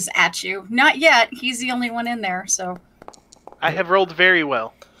dashes at you. Not yet. He's the only one in there, so. I have rolled very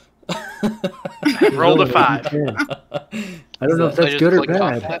well. Rolled a 5. I don't know if I that's just good or clicked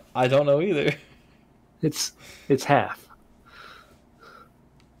off bad. that. I don't know either. It's half.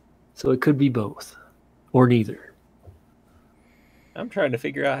 So it could be both. Or neither. I'm trying to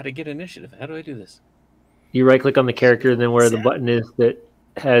figure out how to get initiative. How do I do this? You right-click on the character, and then where the button is that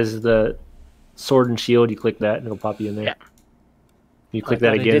has the sword and shield, you click that, and it'll pop you in there. Yeah. You click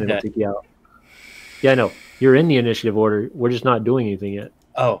that again, and it'll take you out. Yeah, no, you're in the initiative order. We're just not doing anything yet.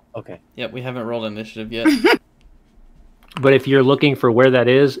 Oh, okay. Yep, we haven't rolled initiative yet. But if you're looking for where that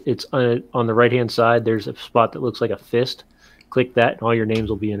is, it's on the right-hand side. There's a spot that looks like a fist. Click that, and all your names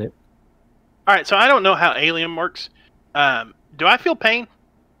will be in it. All right, so I don't know how Aliem works. Do I feel pain?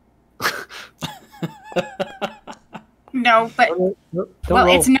 No, but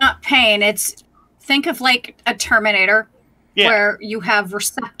it's not pain. Think of like a Terminator, where you have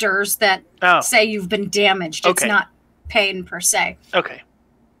receptors that say you've been damaged. It's not pain per se. Okay.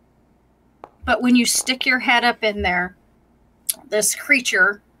 But when you stick your head up in there, this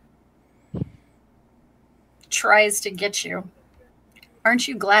creature tries to get you. Aren't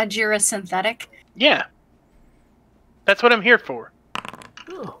you glad you're a synthetic? Yeah. That's what I'm here for.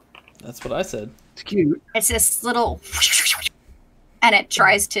 Oh, that's what I said. It's cute. It's this little... And it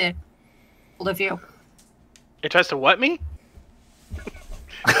tries to live you. It tries to what me?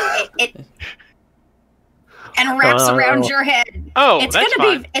 It and wraps around your head. Oh, it's that's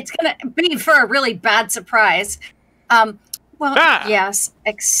fine. It's gonna be for a really bad surprise. Yes,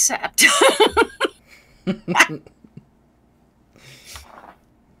 except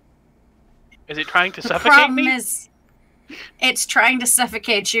Is it trying to the suffocate problem me? is it's trying to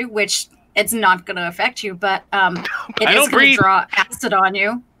suffocate you, which it's not going to affect you, but it is going to draw acid on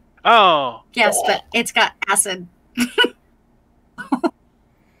you. Oh. Yes, but it's got acid.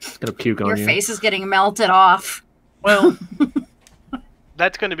 It's gonna puke on you. Your face is getting melted off. Well,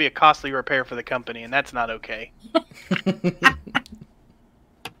 that's going to be a costly repair for the company, and that's not okay.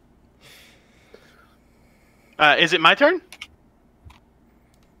 Is it my turn?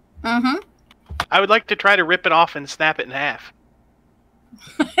 Mm-hmm. I would like to try to rip it off and snap it in half.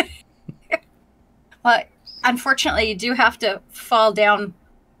 Well, unfortunately, you do have to fall down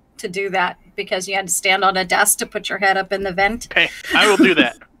to do that because you had to stand on a desk to put your head up in the vent. Okay, I will do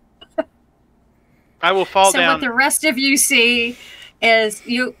that. I will fall down. So what the rest of you see is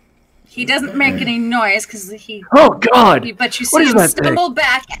he doesn't make any noise because he... Oh, God! But you see him stumble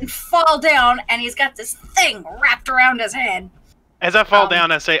back and fall down, and he's got this thing wrapped around his head. As I fall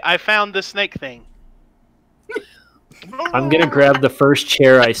down, I say, I found the snake thing. I'm going to grab the first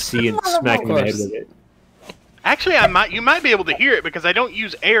chair I see and smack him in the head with it. Actually, you might be able to hear it because I don't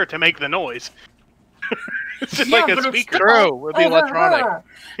use air to make the noise. It's just like a speaker. True, with the electronic.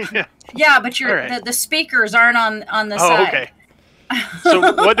 Yeah, but the speakers aren't on the side. Oh, okay.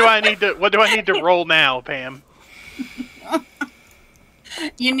 So what do I need to roll now, Pam?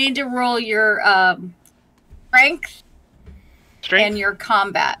 You need to roll your strength and your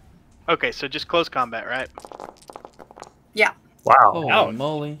combat. Okay, so just close combat, right? Yeah. Wow. Holy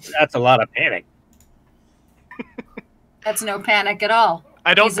moly. That's a lot of panic. That's no panic at all.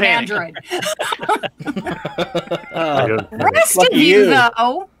 I don't He's panic. an android. Rest of Lucky you,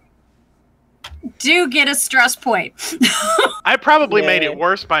 though, do get a stress point. I probably made it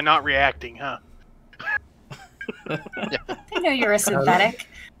worse by not reacting, huh? I know you're a synthetic.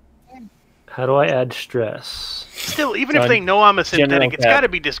 How do I add stress? Still, even if they know I'm a synthetic, it's got to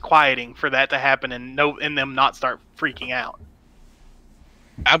be disquieting for that to happen and them not start freaking out.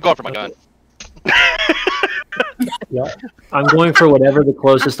 I'm going for my gun. Yeah, I'm going for whatever the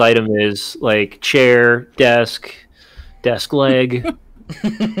closest item is, like chair, desk leg.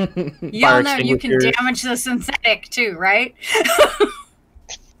 You all know you can damage the synthetic too, right?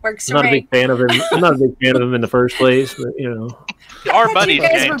 Works for me. I'm not a big fan of him in the first place, but you know. We are buddies, you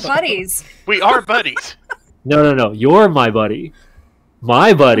guys James. were buddies. We are buddies. No. You're my buddy.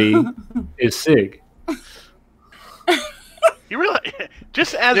 My buddy is Sig. You realize,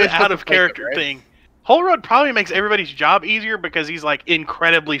 just as an out of character thing, Whole Road probably makes everybody's job easier because he's like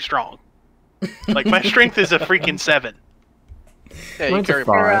incredibly strong. Like my strength is a freaking 7. Yeah, you carry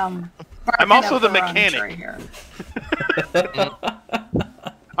I'm also the mechanic.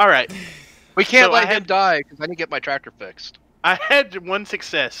 All right. We can't let him die because I need to get my tractor fixed. I had 1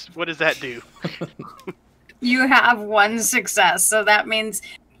 success. What does that do? You have 1 success, so that means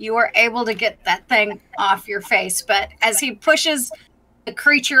you were able to get that thing off your face. But as he pushes the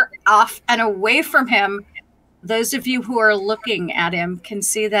creature off and away from him, those of you who are looking at him can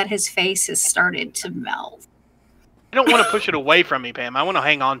see that his face has started to melt. I don't want to push it away from me, Pam. I want to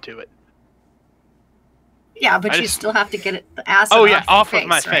hang on to it. Yeah, but you still have to get the acid off of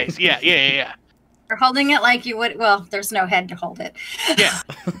my face. Yeah. You're holding it like you would. Well, there's no head to hold it. Yeah,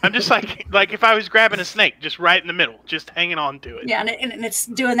 I'm just like if I was grabbing a snake, just right in the middle, just hanging on to it. Yeah, and it's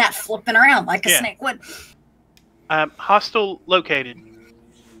doing that flipping around like a snake would. Hostile located.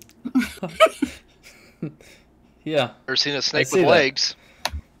 Yeah. Ever seen a snake with legs?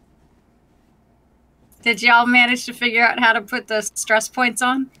 Did y'all manage to figure out how to put the stress points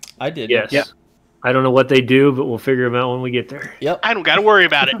on? I did. Yes. Yep. I don't know what they do, but we'll figure them out when we get there. Yep. I don't got to worry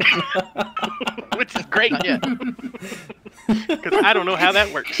about it. Which is great. Not yet. Because I don't know how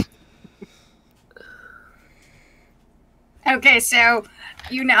that works. Okay, so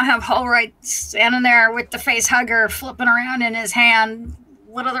you now have Holroyd standing there with the face hugger flipping around in his hand.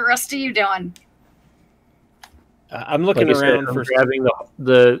 What are the rest of you doing? I'm looking Like I said, around I'm for grabbing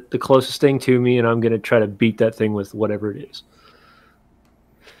the closest thing to me, and I'm going to try to beat that thing with whatever it is.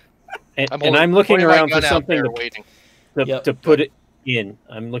 and I'm looking around for something waiting. to put it in.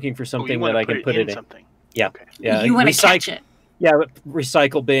 I'm looking for something that I can put it in. Something. Yeah, Okay. yeah. You want to catch it. Yeah,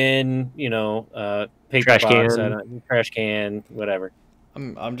 recycle bin. Paper Trash box, can. trash can, whatever.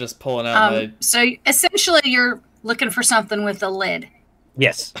 I'm just pulling out my. So essentially, you're looking for something with a lid.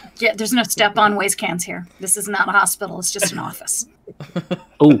 Yes. Yeah, there's no step-on waste cans here. This is not a hospital. It's just an office.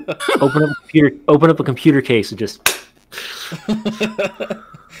 Oh, open up a computer case and just.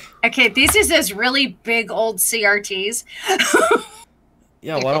 Okay, these is those really big old CRTs.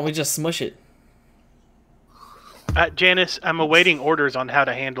 Yeah, why don't we just smush it? Janice, I'm awaiting orders on how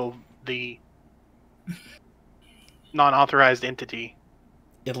to handle the non-authorized entity.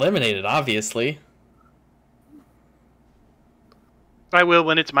 Eliminate it, obviously. I will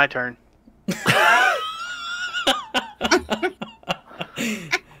when it's my turn.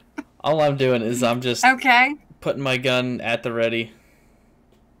 All I'm doing is I'm just Okay. putting my gun at the ready.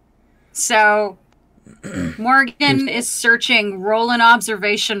 So Morgan is searching. Roll an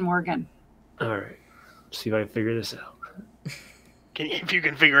observation, Morgan. All right. See if I can figure this out. If you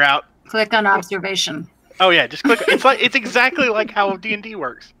can figure out. Click on observation. Oh yeah, just click. It's exactly like how D&D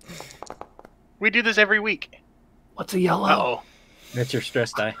works. We do this every week. What's a yellow? Uh-oh. That's your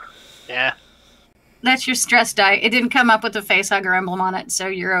stress die. Yeah. That's your stress die. It didn't come up with a face hugger emblem on it, so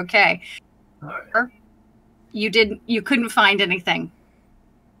you're okay. Right. You couldn't find anything.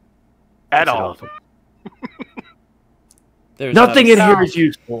 At That's all. awful. There's Nothing in So- here is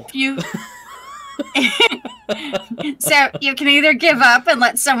useful. You So you can either give up and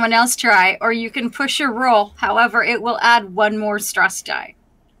let someone else try, or you can push your roll. However, it will add one more stress die.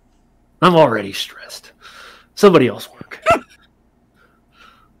 I'm already stressed. Somebody else work.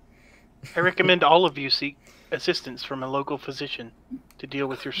 I recommend all of you seek assistance from a local physician to deal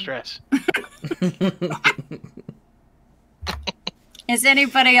with your stress. Is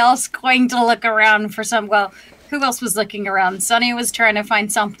anybody else going to look around for some? Well, who else was looking around? Sonny was trying to find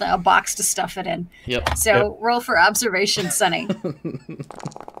something, a box to stuff it in. Yep. So roll for observation, Sonny.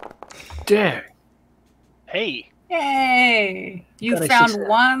 Dang. Hey. Yay! You God, I found should say.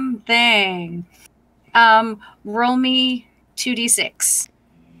 one thing. Roll me 2d6.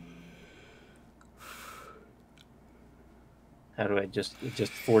 How do I just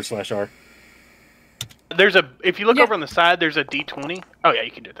 /R? If you look Yep. over on the side, there's a D20. Oh yeah,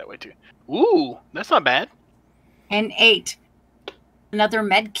 you can do it that way too. Ooh, that's not bad. And 8. Another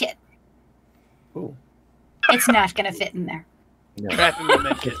med kit. Ooh. It's not going to fit in there. No. Trap in the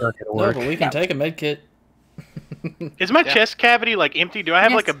med kit. It's not gonna No, work. but we can No. take a med kit. Is my Yeah. chest cavity like empty? Do I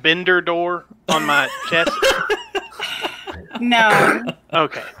have Yes. like a bender door on my chest? No,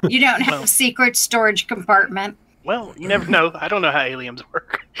 Okay. you don't have Well. a secret storage compartment. Well, you never know. I don't know how Aliems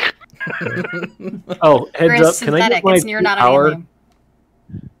work. Oh, You're heads a up! Can I synthetic. get my You're 2 not an power? alien.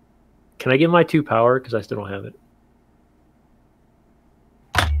 Can I get my 2 power? Because I still don't have it.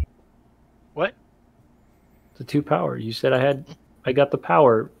 What? The 2 power. You said I got the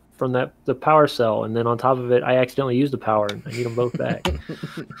power from the power cell, and then on top of it, I accidentally used the power, and I need them both back.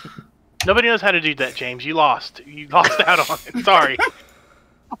 Nobody knows how to do that, James. You lost. You lost out on it. Sorry.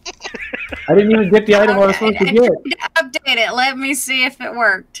 I didn't even get the item I was supposed to get. Update it. Let me see if it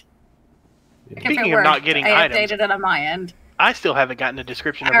worked. If it Speaking of worked, not getting I items, updated it on my end. I still haven't gotten a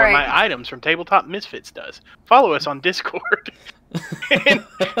description of All what right. my items from Tabletop Misfits does. Follow us on Discord.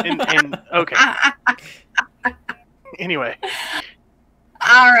 and okay. Anyway,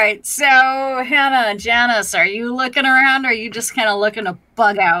 All right. So, Hannah, Janice, are you looking around, or are you just kind of looking to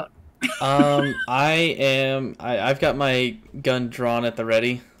bug out? I've got my gun drawn at the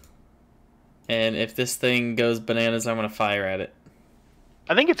ready. And if this thing goes bananas, I'm going to fire at it.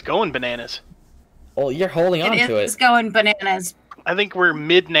 I think it's going bananas. Well, you're holding on to It's it. going bananas. I think we're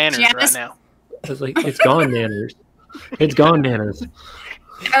mid-nanners right Janice? now. It's like it's gone, nanners. It's gone, nanners.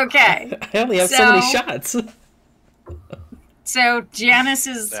 Okay. I only have so many So- shots. So, Janice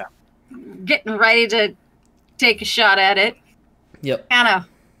is Yeah. getting ready to take a shot at it. Yep.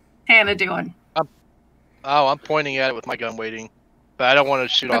 Hannah doing? Oh, I'm pointing at it with my gun, waiting, but I don't want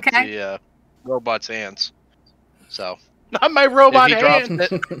to shoot off the robot's hands. So not my robot if he hand.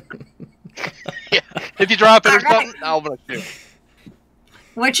 drops it, yeah, if you drop it or something, I'm gonna shoot.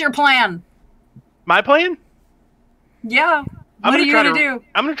 What's your plan? My plan? Yeah. What are you gonna do?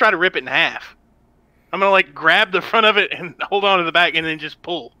 I'm gonna try to rip it in half. I'm gonna like grab the front of it and hold on to the back and then just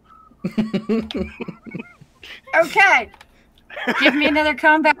pull. Okay. Give me another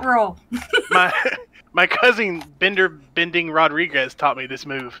combat roll. My cousin Bending Rodriguez taught me this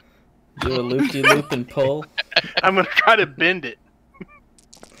move. Do a loop-de-loop and pull. I'm gonna try to bend it.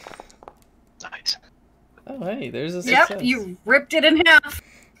 Nice. Oh, hey, there's a success. Yep, you ripped it in half.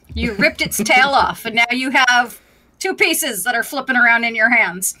 You ripped its tail off, and now you have 2 pieces that are flipping around in your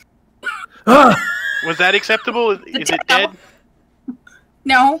hands. Was that acceptable? Is it dead?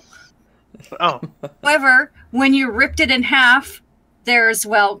 No. Oh. However, when you ripped it in half, there's,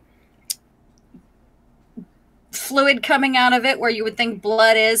 well, fluid coming out of it where you would think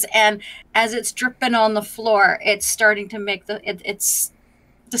blood is, and as it's dripping on the floor, it's starting to make it's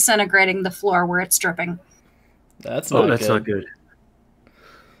disintegrating the floor where it's dripping. That's not not good.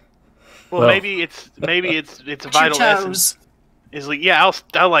 Well, maybe it's a vital essence. Is like, yeah,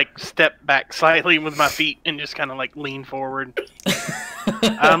 I'll like step back slightly with my feet and just kind of like lean forward.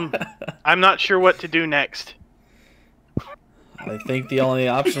 I'm not sure what to do next. I think the only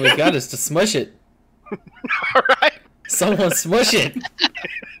option we've got is to smush it. All right. Someone smush it.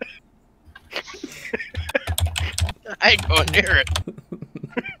 I ain't going near it.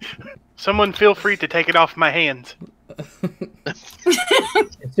 Someone feel free to take it off my hands. As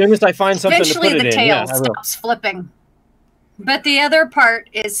soon as I find something to put it in, eventually the tail stops flipping. But the other part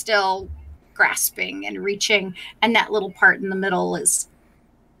is still grasping and reaching, and that little part in the middle is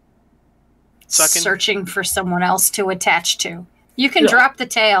sucking, searching for someone else to attach to. You can drop the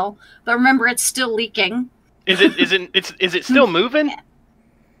tail, but remember it's still leaking. Is it still moving?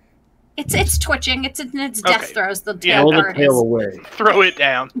 It's twitching. It's in its death throes. The tail roll the part tail is. away. Throw it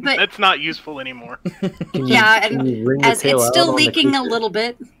down. But, that's not useful anymore. And as it's still leaking a little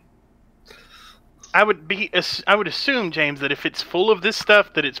bit. I would assume, James, that if it's full of this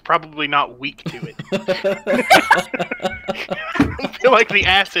stuff, that it's probably not weak to it. I feel like the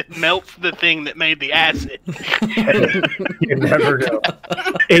acid melts the thing that made the acid. You never know.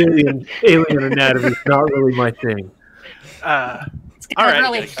 Alien anatomy is not really my thing. It's got a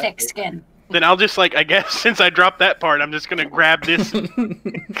really thick skin. Then I'll just I guess since I dropped that part, I'm just gonna grab this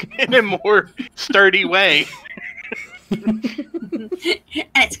in a more sturdy way.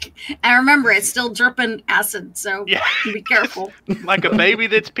 And remember, it's still dripping acid, so be careful. Like a baby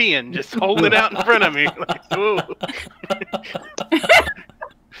that's peeing, just hold it out in front of me.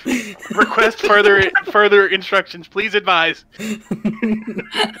 Request further instructions. Please advise.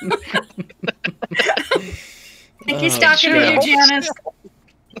 Think he's talking to you, Janice.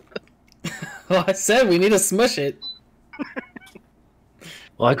 Well, I said we need to smush it.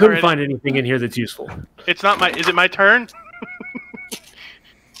 Well, I couldn't find anything in here that's useful. It's not my. Is it my turn?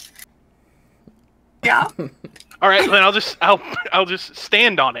 Yeah. All right, then I'll just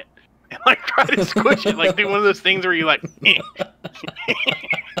stand on it and try to squish it, do one of those things where you like a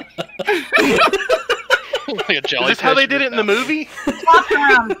Is this how they did it in the movie? Flopping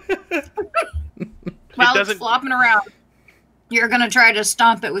around. While it's flopping around, you're gonna try to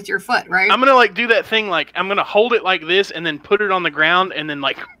stomp it with your foot, right? I'm gonna do that thing I'm gonna hold it like this and then put it on the ground and then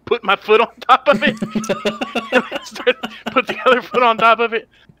put my foot on top of it and then put the other foot on top of it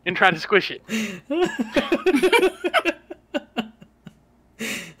and try to squish it.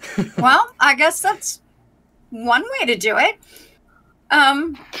 Well, I guess that's one way to do it.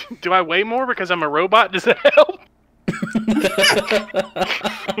 Do I weigh more because I'm a robot? Does that help?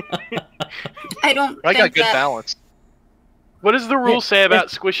 I got good balance. What does the rule say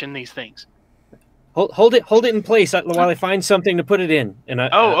about squishing these things? Hold it in place while I find something to put it in. And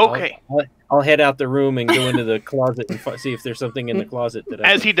okay. I'll head out the room and go into the closet and see if there's something in the closet that.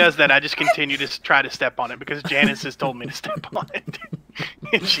 As he does that, I just continue to try to step on it because Janice has told me to step on it,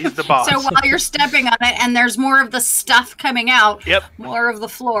 and she's the boss. So while you're stepping on it, and there's more of the stuff coming out, more of the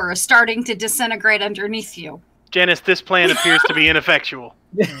floor is starting to disintegrate underneath you. Janice, this plan appears to be ineffectual.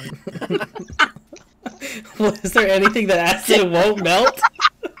 Well, is there anything that acid won't melt?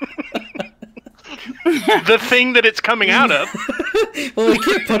 The thing that it's coming out of. Well, we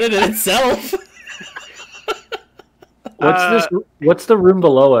can't put it in itself. What's the room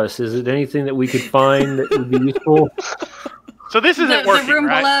below us? Is it anything that we could find that would be useful? So this isn't working, the room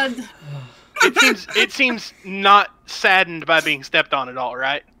right? below. It seems not saddened by being stepped on at all,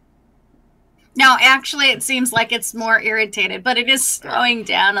 right? No, actually, it seems like it's more irritated, but it is slowing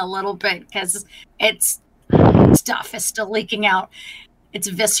down a little bit because it's stuff is still leaking out. It's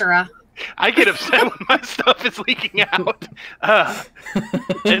viscera. I get upset when my stuff is leaking out.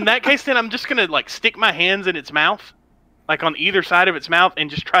 In that case, then I'm just gonna like stick my hands in its mouth, like on either side of its mouth, and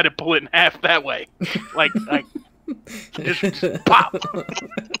just try to pull it in half that way. Like just pop.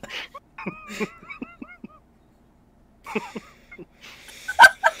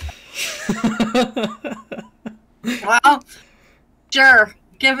 Well, sure.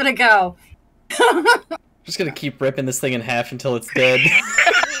 Give it a go. Just gonna keep ripping this thing in half until it's dead.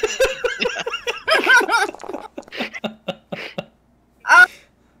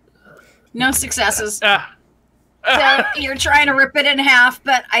 No successes. So you're trying to rip it in half,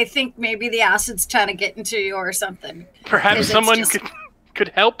 but I think maybe the acid's trying to get into you or something. Perhaps someone could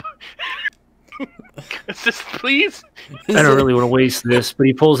help. Assist, please. I don't really want to waste this, but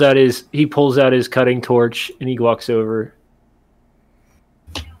he pulls out his cutting torch and he walks over.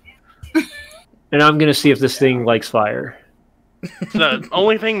 And I'm gonna see if this thing likes fire. It's the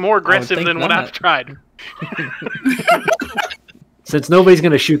only thing more aggressive than what I've tried. Since nobody's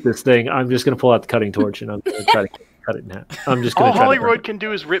gonna shoot this thing, I'm just gonna pull out the cutting torch and I'm gonna try to cut it in half. I'm just gonna. All Hollywood can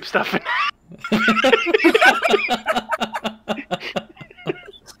do is rip stuff in half.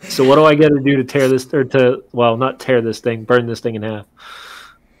 So what do I got to do to tear this, not tear this thing, burn this thing in half?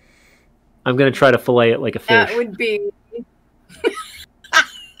 I'm gonna try to fillet it like a fish. That would be.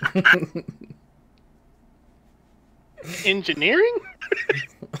 Engineering?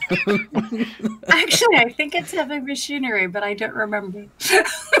 Actually, I think it's heavy machinery, but I don't remember. I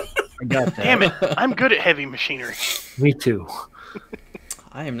got that. Damn it! I'm good at heavy machinery. Me too.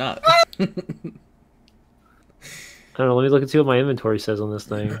 I am not. I don't know, let me look and see what my inventory says on this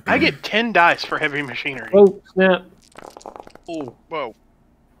thing. I get 10 dice for heavy machinery. Oh, snap. Oh, whoa.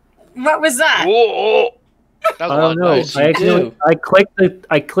 What was that? Whoa! That was I a lot don't of know. dice.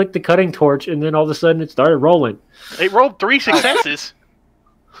 I clicked the cutting torch, and then all of a sudden it started rolling. It rolled 3 successes.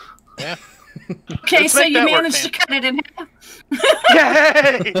 Yeah. Okay, Let's so make you that work, managed to cut it in half.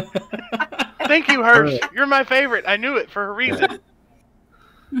 Yay! Thank you, Hirsch. You're my favorite. I knew it for a reason.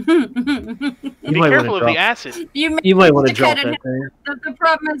 Be careful of the acid. You might want to drop that thing. The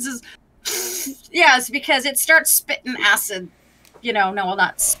problem is yeah, it's because it starts spitting acid. You know, no, well,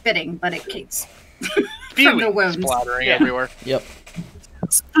 not spitting, but it keeps from the wounds. Splattering everywhere. Yep.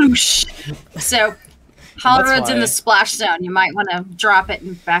 Sploosh. So, Hollywood's in the splash zone. You might want to drop it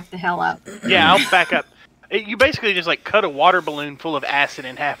and back the hell up. Yeah, I'll back up. You basically just like cut a water balloon full of acid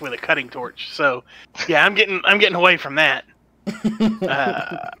in half with a cutting torch. So, yeah, I'm getting away from that.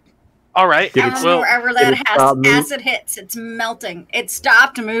 All right. Wherever that acid hits, it's melting. It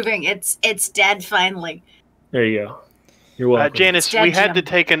stopped moving. It's dead finally. There you go. You're welcome. Janice, we had to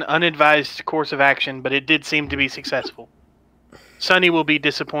take an unadvised course of action, but it did seem to be successful. Sonny will be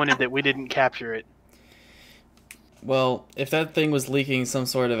disappointed that we didn't capture it. Well, if that thing was leaking some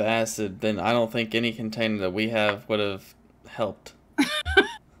sort of acid, then I don't think any container that we have would have helped.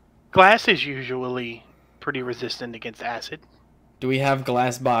 Glass is usually pretty resistant against acid. Do we have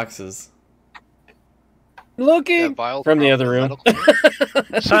glass boxes? Looking from the other room.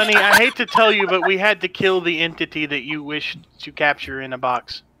 Sonny, I hate to tell you, but we had to kill the entity that you wished to capture in a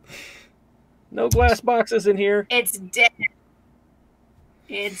box. No glass boxes in here. It's dead.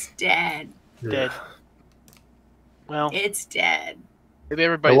 It's dead. Dead. Well, it's dead. Maybe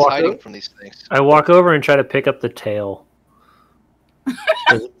everybody's hiding from these things. I walk over and try to pick up the tail.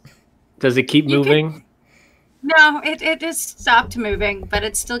 Does it keep moving? No, it just stopped moving, but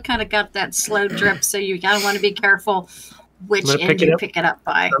it's still kind of got that slow drip, so you gotta want to be careful which end you pick it up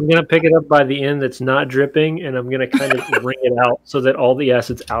by. I'm gonna pick it up by the end that's not dripping, and I'm gonna kind of wring it out so that all the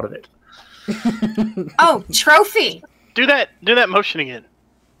acid's out of it. Oh, trophy! Do that motion again.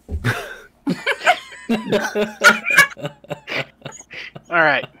 All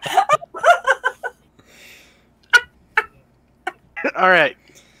right. All right.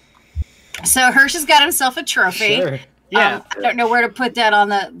 So Hirsch has got himself a trophy. Sure. Yeah. I don't know where to put that on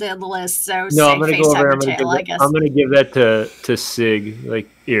the list. So no, I'm gonna go over. I'm gonna give that to Sig. Like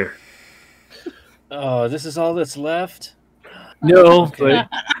here. Oh, this is all that's left. No, but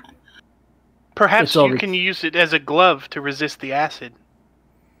perhaps you can use it as a glove to resist the acid.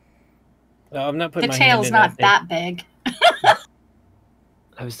 No, I'm not putting the my hand tail's in not that big.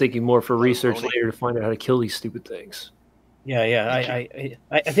 I was thinking more for research later to find out how to kill these stupid things. Yeah.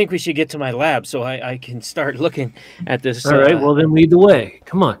 I think we should get to my lab so I can start looking at this. All right, well then lead the way.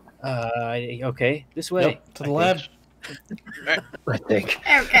 Come on. Okay, this way. Yep, to the lab. I think.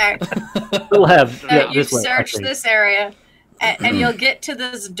 Okay. The lab. You search this area, and you'll get to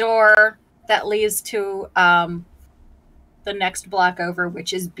this door that leads to the next block over,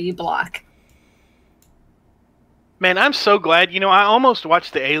 which is B block. Man, I'm so glad. I almost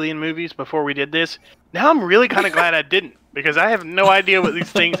watched the Alien movies before we did this. Now I'm really kind of glad I didn't, because I have no idea what these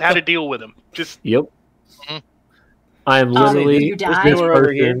things, how to deal with them. Just Yep. I am literally you died? this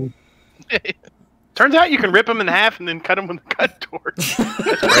person. turns out you can rip them in half and then cut them with a cut torch.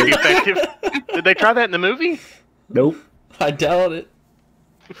 That's pretty effective. Did they try that in the movie? Nope. I doubt it.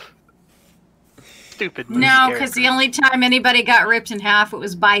 Stupid movie No, because characters. the only time anybody got ripped in half, it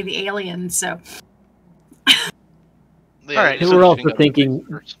was by the aliens. So All right, And so we're also thinking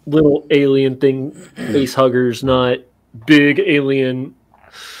little alien thing, face huggers, not big alien.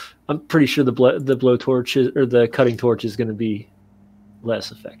 I'm pretty sure the blowtorch or the cutting torch is going to be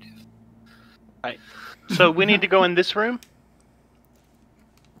less effective. So we need to go in this room?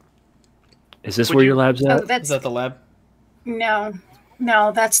 Is this Would where you- your lab's oh, at? Is that's that the lab? no,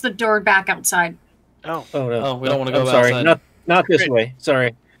 that's the door back outside. Oh. Oh no! Oh, we don't wanna go I'm sorry. outside. Not this way.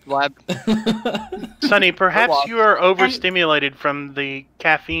 Sorry. Lab. Sonny, perhaps Go on. you are overstimulated from the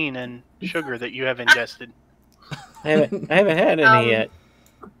caffeine and sugar that you have ingested. I haven't had any yet.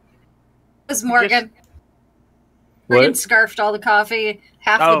 It was Morgan. What? Morgan scarfed all the coffee,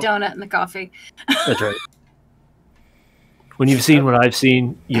 half Oh. the donut and the coffee. That's right. When you've seen what I've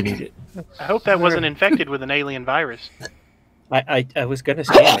seen, you need it. I hope that wasn't infected with an alien virus. I was gonna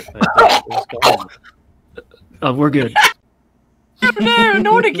scan it, but it was gone. Oh, we're good. No,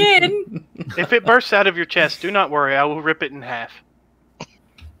 not again. If it bursts out of your chest, do not worry. I will rip it in half.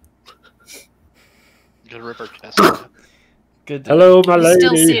 Just rip her chest. Good. Hello, my You lady.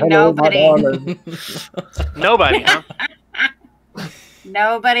 still see Hello, my nobody. darling. Nobody, huh?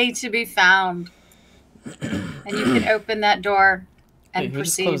 Nobody to be found. And you can open that door Hey, and who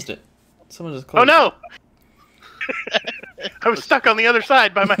just proceed. closed it? Someone just closed Oh no! I was stuck on the other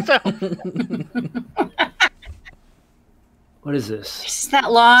side by myself. What is this? It's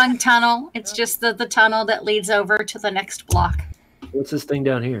that long tunnel. It's just the tunnel that leads over to the next block. What's this thing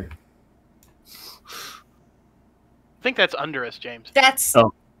down here? I think that's under us, James. That's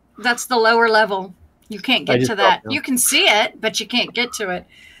Oh. that's the lower level. You can't I get just to that. thought so. You can see it, but you can't get to it.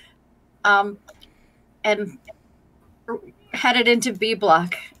 And headed into B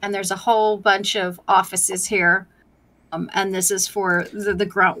block, and there's a whole bunch of offices here. And this is for the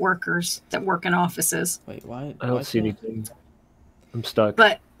grunt workers that work in offices. Wait, why? I don't why see can't- anything. I'm stuck.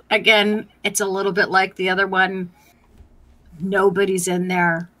 But again, it's a little bit like the other one. Nobody's in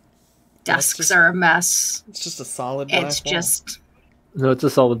there. That's Desks just- are a mess. It's just a solid black It's wall. just No, it's a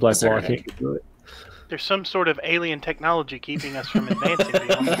solid black wall. I Deserted. can't get through it. There's some sort of alien technology keeping us from advancing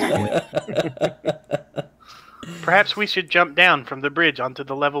beyond this point. Perhaps we should jump down from the bridge onto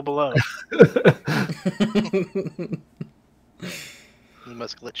the level below. We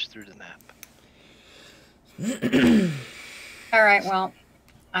must glitch through the map. all right. Well,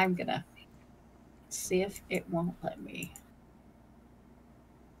 I'm gonna see if it won't let me.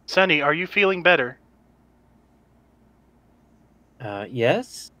 Sonny, are you feeling better?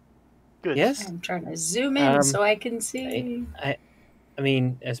 Yes. Good. Yes. I'm trying to zoom in so I can I, see. I, I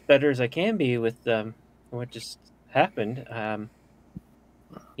mean, as better as I can be with what just happened. I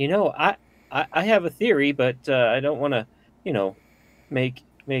have a theory, but I don't want to,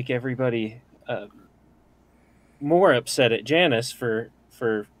 make everybody more upset at Janice for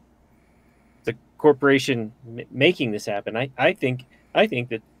the corporation making this happen. I think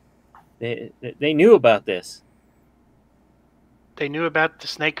that they knew about this. They knew about the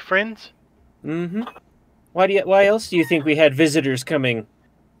snake friends? Mm-hmm. Why else do you think we had visitors coming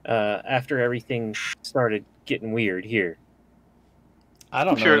after everything started getting weird here? I I'm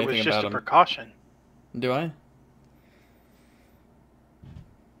don't know sure it anything was just about a him. precaution. Do I?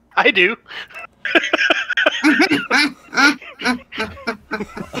 I do.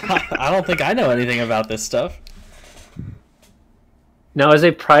 I don't think I know anything about this stuff. Now, as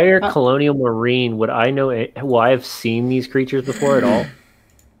a prior colonial marine, would I know? Will I have seen these creatures before at all?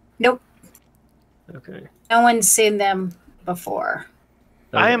 Nope. Okay. No one's seen them before.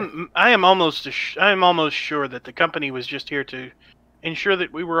 I Okay. am almost sure that the company was just here to ensure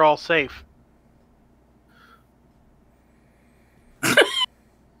that we were all safe.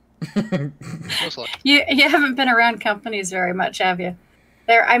 Most likely. You haven't been around companies very much, have you?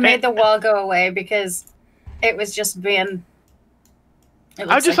 I made the wall go away because it was just being.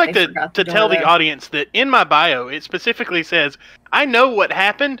 I'd just like to tell the audience that in my bio, it specifically says, I know what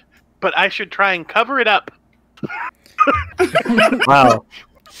happened, but I should try and cover it up. Wow.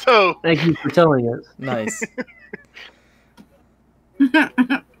 So, Thank you for telling us. Nice.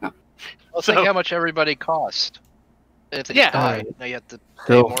 Well, think So- how much everybody cost. If they Yeah. died, now you have to pay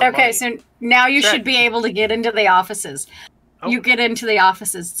So- more Okay, money. so now you Sure. should be able to get into the offices. Oh. You get into the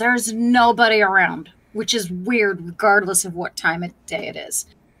offices. There's nobody around. which is weird regardless of what time of day it is.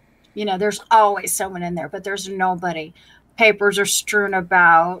 You know, there's always someone in there, but there's nobody. Papers are strewn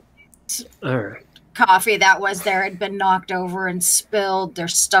about. All right. Coffee that was there had been knocked over and spilled.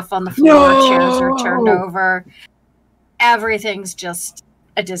 There's stuff on the floor. No! Chairs are turned over. Everything's just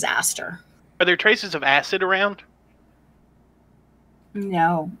a disaster. Are there traces of acid around?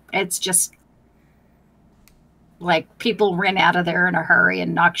 No, it's just like people ran out of there in a hurry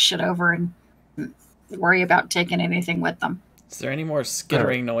and knocked shit over and worry about taking anything with them. Is there any more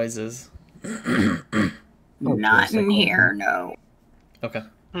skittering noises? Not in here, no. Okay.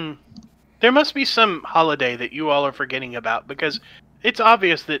 There must be some holiday that you all are forgetting about, because it's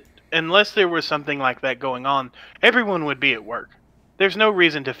obvious that unless there was something like that going on, everyone would be at work. There's no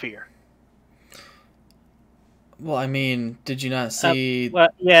reason to fear. Well, I mean, did you not see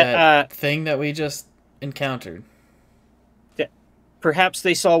that thing that we just encountered? Perhaps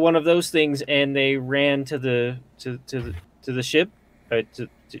they saw one of those things and they ran to the ship to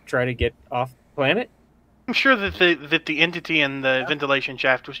try to get off planet. I'm sure that the entity in the ventilation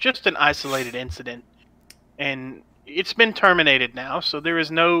shaft was just an isolated incident, and it's been terminated now, so there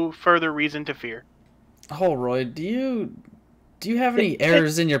is no further reason to fear. Holroyd, do you have any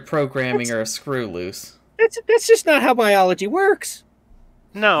errors in your programming or a screw loose? That's just not how biology works.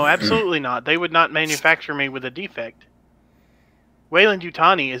 No, absolutely not. They would not manufacture me with a defect.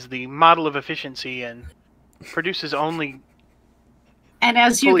 Weyland-Yutani is the model of efficiency and produces only... And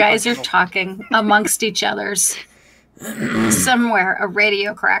as you guys are talking amongst each others, somewhere a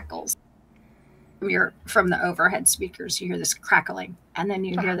radio crackles from the overhead speakers. You hear this crackling, and then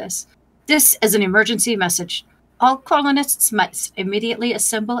you hear this. This is an emergency message. All colonists must immediately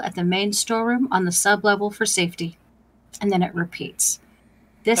assemble at the main storeroom on the sub-level for safety. And then it repeats.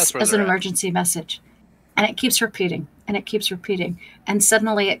 This is an emergency message. And it keeps repeating, and it keeps repeating. And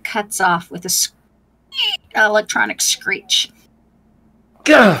suddenly it cuts off with a electronic screech.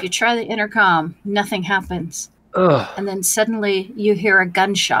 If you try the intercom, nothing happens. And then suddenly you hear a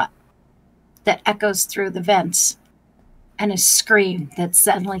gunshot that echoes through the vents and a scream that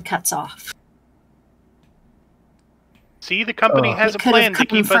suddenly cuts off. See, the company has a plan to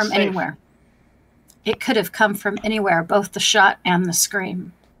keep us safe. Anywhere. It could have come from anywhere, both the shot and the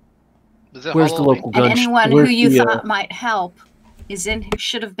scream. Where's the local gun? And anyone who you thought might help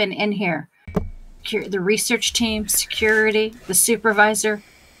should have been in here. The research team, security, the supervisor.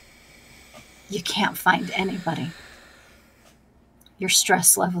 You can't find anybody. Your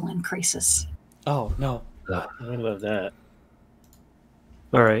stress level increases. Oh, no. I love that.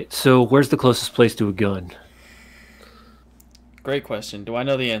 All right, so where's the closest place to a gun? Great question. Do I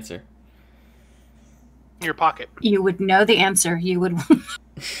know the answer? In your pocket. You would know the answer. You would...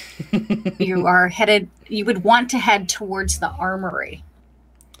 You would want to head towards the armory.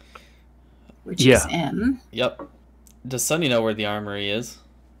 Which is in... Yep. Does Sunny know where the armory is?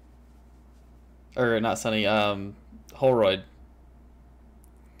 Or not Sunny, Holroyd.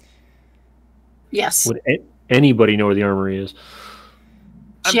 Yes. Would anybody know where the armory is?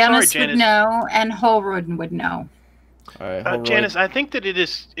 Janice would know, and Holroyd would know. All right, Janice, I think that it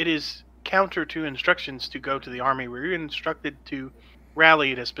is counter to instructions to go to the army. We're instructed to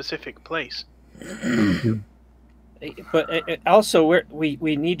rally at a specific place. But also, we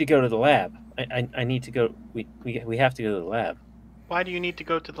need to go to the lab. I need to go. We have to go to the lab. Why do you need to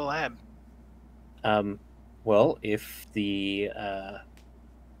go to the lab? Well, if the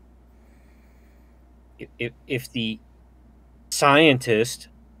if the scientist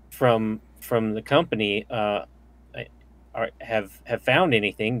from the company have found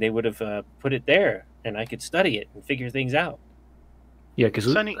anything, they would have put it there, and I could study it and figure things out. Yeah,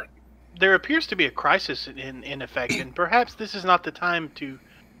 because Sunny, there appears to be a crisis in effect, and perhaps this is not the time to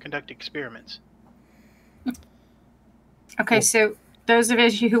conduct experiments. Okay, so those of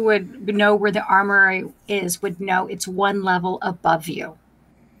us who would know where the armory is would know it's one level above you.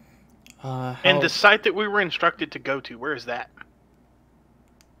 And the site that we were instructed to go to, where is that?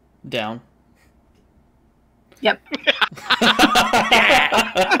 Down. Yep.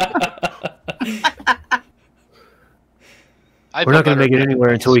 We're not going to make it anywhere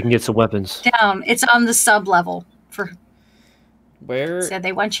until we can get some weapons. Down. It's on the sub-level. Where? So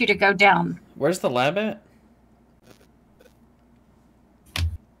they want you to go down. Where's the lab at?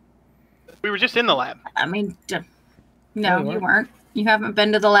 We were just in the lab. I mean, no, you weren't. You haven't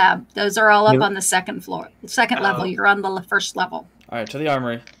been to the lab. Those are all up on the second floor. The second level. You're on the first level. All right, to the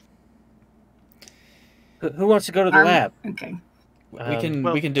armory. Who wants to go to the lab? Okay.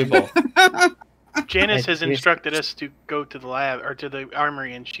 We can do both. Janice has instructed us to go to the lab or to the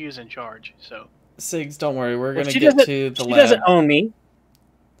armory, and she is in charge. So, Sigs, don't worry. We're gonna get to the lab. She doesn't own me.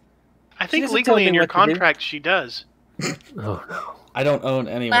 I think legally in your contract she does. Oh no. I don't own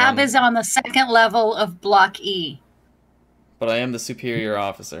anyone. Lab is on the second level of Block E. But I am the superior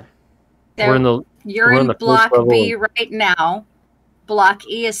officer. So you're in Block B right now. Block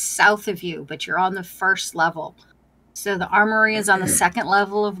E is south of you, but you're on the first level. So the armory is on the second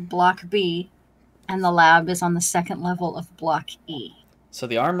level of Block B, and the lab is on the second level of Block E. So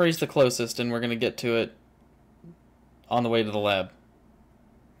the armory's the closest, and we're going to get to it on the way to the lab.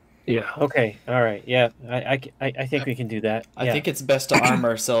 Yeah. Okay. All right. Yeah. I think we can do that. I think it's best to arm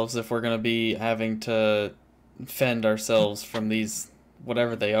ourselves if we're going to be having to fend ourselves from these,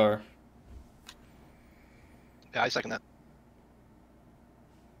 whatever they are. Yeah, I second that.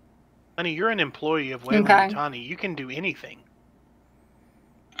 Honey, you're an employee of Weyland-Yutani. You can do anything.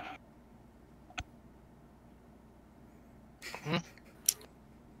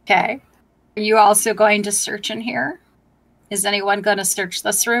 Okay. Are you also going to search in here? Is anyone going to search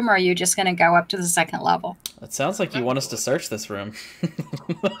this room, or are you just going to go up to the second level? It sounds like you want us to search this room.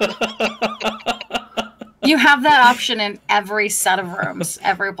 You have that option in every set of rooms,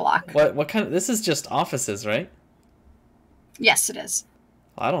 every block. What kind of... This is just offices, right? Yes, it is.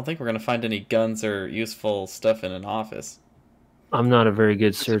 I don't think we're going to find any guns or useful stuff in an office. I'm not a very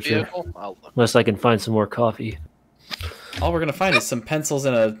good searcher. Unless I can find some more coffee. All we're going to find is some pencils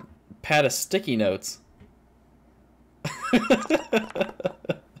and a pad of sticky notes.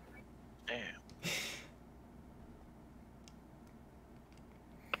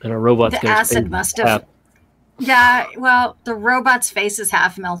 And a robot's the acid must have... Yeah, well, the robot's face is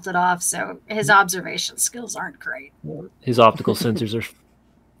half melted off, so his observation skills aren't great. His optical sensors are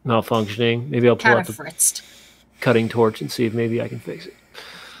malfunctioning. Maybe I'll pull out the fritzed. cutting torch and see if maybe I can fix it.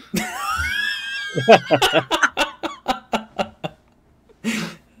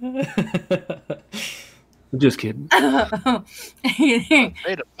 I'm just kidding. Yeah,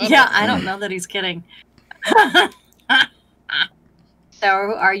 I don't know that he's kidding. So,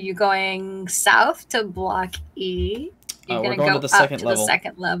 are you going south to Block E? You're we're going to go go to the up second to level. the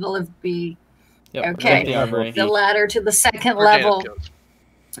second level of B. Yep, okay. The ladder to the second level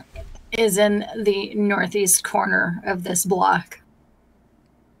is in the northeast corner of this block.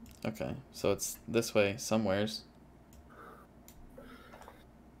 Okay, so it's this way somewheres.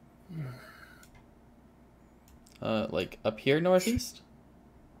 Like up here northeast?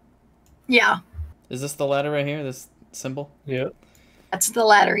 Yeah. Is this the ladder right here, this symbol? Yeah. That's the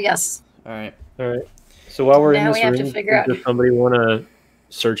ladder, yes. Alright. Alright. So while we're now in this room, does somebody want to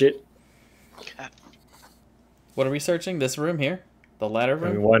search it? What are we searching? This room here? The ladder room?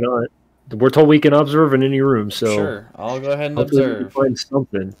 I mean, why not? We're told we can observe in any room, so... Sure, I'll go ahead and hopefully observe. we can find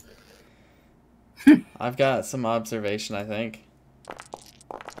something. I've got some observation, I think.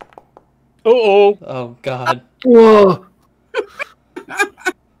 Uh-oh! Oh, God. Whoa!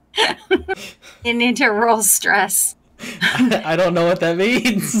 You need to roll stress. I don't know what that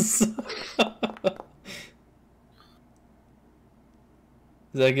means. Is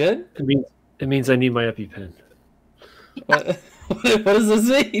that good? It means I need my EpiPen. What does this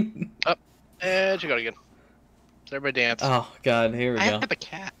mean? Oh, and you got again. So everybody dance. Oh, God, here we go. I have a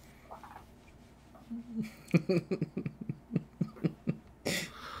cat.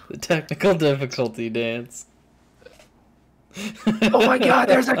 The technical difficulty dance. Oh my God,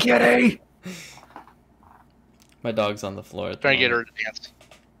 there's a kitty! My dog's on the floor. At the Trying to get her to dance.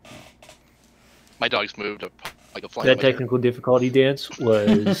 My dog's moved up like a fly. That technical difficulty dance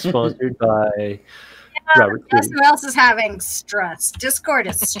was sponsored by Robert. Guess who else is having stress? Discord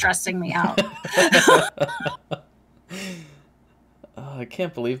is stressing me out. I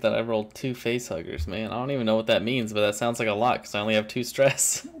can't believe that I rolled 2 face huggers, man. I don't even know what that means, but that sounds like a lot because I only have 2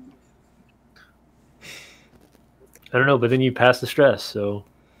 stress. I don't know, but then you pass the stress, so...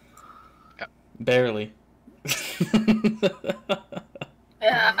 Yeah. Barely.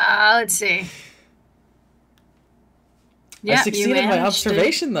 Let's see. I succeeded in my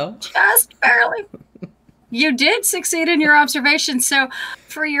observation, though. Just barely. You did succeed in your observation, so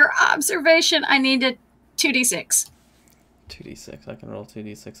for your observation, I need a 2d6. 2d6. I can roll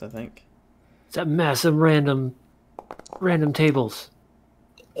 2d6, I think. It's that massive random tables.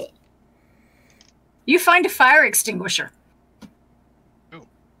 You find a fire extinguisher.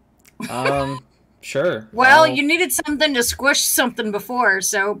 Sure. Well, you needed something to squish something before,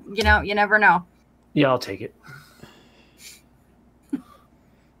 so, you know, you never know. Yeah, I'll take it.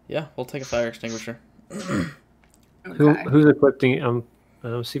 Yeah, we'll take a fire extinguisher. Okay. Who's equipping?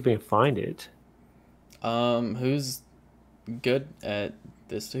 Let's see if we can find it. Who's good at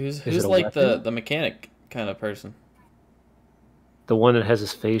this? Who's it a like weapon? the mechanic kind of person? The one that has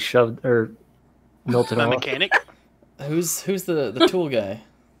his face shoved or melted The off. mechanic? Who's the tool guy?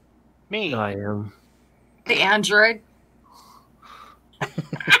 Me. I am. The android.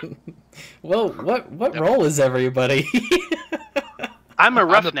 Well, what role is everybody? I'm a I'm the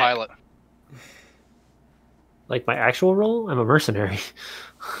roughneck. pilot. Like my actual role? I'm a mercenary.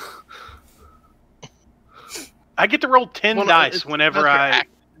 I get to roll 10 Well, no, dice it's whenever not your I act.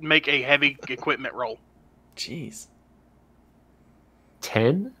 make a heavy equipment roll. Jeez.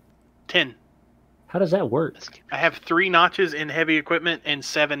 10? 10. How does that work? I have 3 notches in heavy equipment and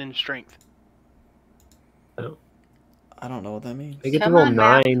 7 in strength. I don't know what that means. I get to Come roll on,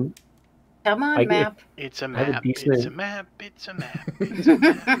 Map. 9. Come on, I get- map. It's a I have a map. decent- It's a map. It's a map. It's a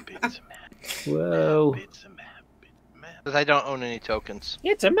map. It's a map. Whoa. It's a map. It's a map. Because I don't own any tokens.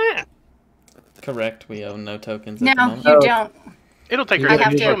 It's a map. Correct. We own no tokens No, at the moment. you don't. It'll take her I a have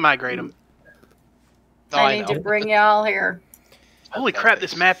second. to- She'll migrate them. Oh, I I need know. to bring y'all here. Holy crap,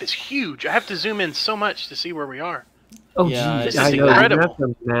 this map is huge. I have to zoom in so much to see where we are. Oh, Yeah, geez. this I is know. incredible.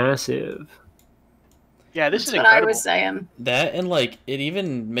 That's massive. Yeah, this That's is what I incredible. was saying. That and like it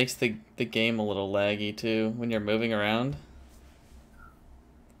even makes the game a little laggy too when you're moving around.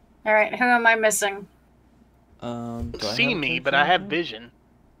 All right, who am I missing? Do I See have a me, character but I have here? vision.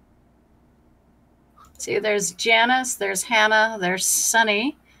 See, there's Janice, there's Hannah, there's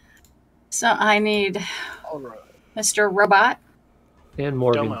Sunny. So I need All right. Mr. Robot And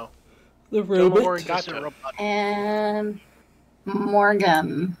Morgan. Domo. The Domo robot. Arigato. and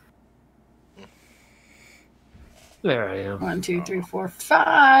Morgan. There I am. 1, 2, 3, 4,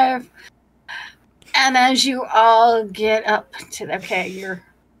 5. And as you all get up to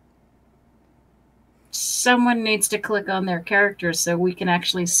someone needs to click on their character so we can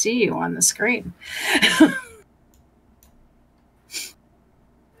actually see you on the screen.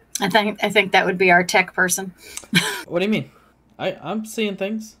 I think that would be our tech person. What do you mean? I'm seeing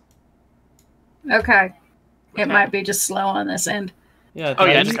things. Okay. It Okay. might be just slow on this end. Yeah, Oh,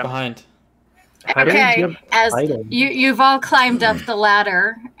 yeah, I'm it's just coming. behind. How do we Okay, jump as items? you've all climbed up the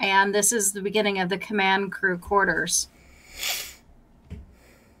ladder, and this is the beginning of the command crew quarters.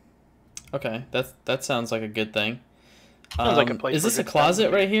 Okay, that sounds like a good thing. Sounds like a place Is for this a good closet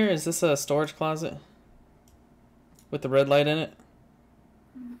stuff. right here? Is this a storage closet with the red light in it?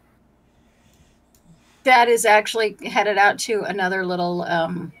 That is actually headed out to another little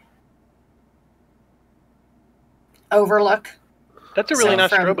overlook. That's a really So nice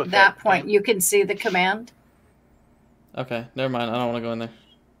from strobe effect. that point, you can see the command. Okay, never mind. I don't want to go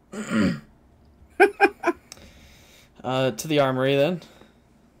in there. To the armory then.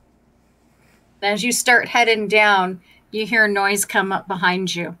 As you start heading down, you hear a noise come up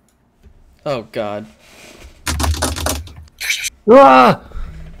behind you. Oh God. Ah!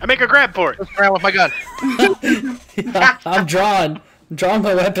 I make a grab for it. Let's around with my gun. I'm drawing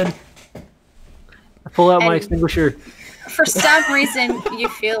my weapon. I pull out my And- extinguisher. For some reason, you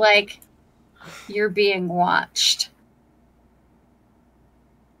feel like you're being watched,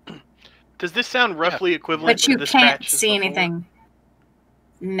 Does this sound roughly equivalent but to you the can't scratches see before? anything.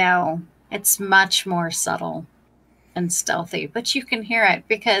 No, it's much more subtle and stealthy, but you can hear it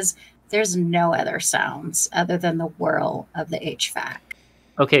because there's no other sounds other than the whirl of the HVAC.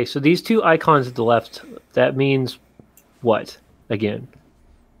 Okay, so these two icons at the left, that means what again?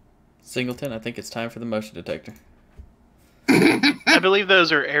 Singleton, I think it's time for the motion detector. I believe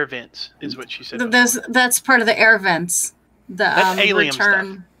those are air vents, is what she said. That's part of the air vents. That's Aliem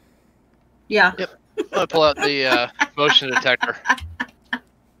return. stuff. Yeah. I'll pull out the motion detector.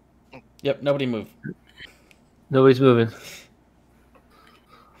 Yep, nobody move. Nobody's moving.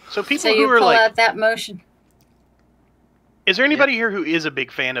 So people So you who are pull like, out that motion. is there anybody here who is a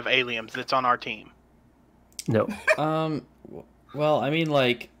big fan of Aliems that's on our team? No. Well, I mean,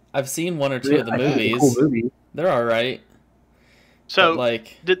 like, I've seen one or two of the I think it's a movies. cool movie. They're all right. So, But,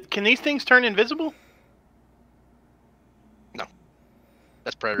 like, can these things turn invisible?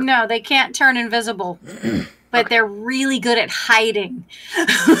 That's Predator. No, they can't turn invisible, but they're really good at hiding.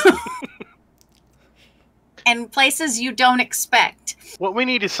 And places you don't expect. What we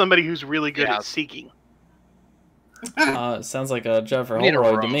need is somebody who's really good Yeah. at seeking. sounds like a Jennifer We need a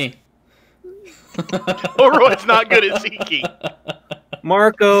Holroyd to room. me. Or it's not good at seeking.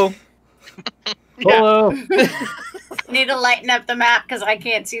 Marco. Yeah. Hello. Need to lighten up the map because I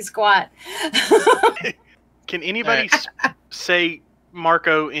can't see squat. Can anybody say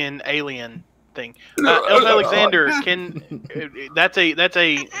Marco in Alien thing? Elf Alexander, that's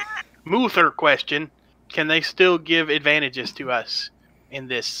a Muther question. Can they still give advantages to us in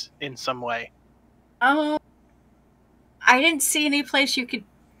this in some way? Oh, I didn't see any place you could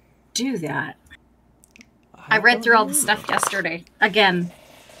do that. I read through all the stuff yesterday. Again.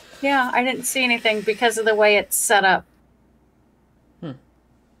 Yeah, I didn't see anything because of the way it's set up.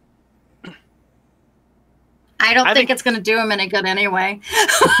 I don't think it's going to do him any good anyway.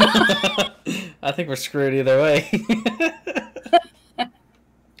 I think we're screwed either way. I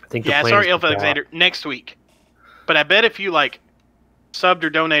think sorry, Elf Alexander. Next week. But I bet if you like subbed or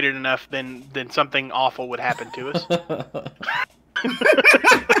donated enough, then something awful would happen to us.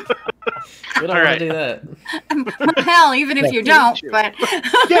 We don't want to do that. Well, hell, even if you don't, but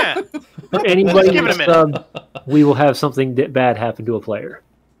yeah. For anybody who's subbed, we will have something bad happen to a player.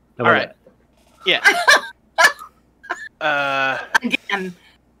 All right. Yeah. Again.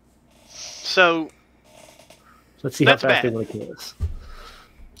 So let's see how fast they want to kill us.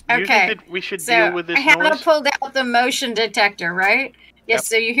 Okay. We should deal with this I have noise? pulled out the motion detector, right? Yes. Yep.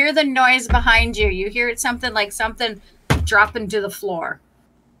 So you hear the noise behind you. You hear it something like something dropping to the floor.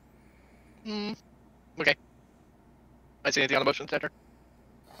 Okay. I see anything on the motion detector?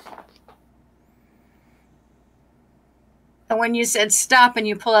 And when you said stop and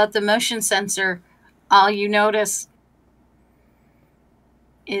you pull out the motion sensor, all you notice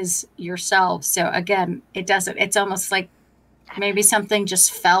is yourself. So again, it doesn't. It's almost like maybe something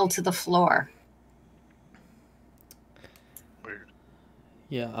just fell to the floor. Weird.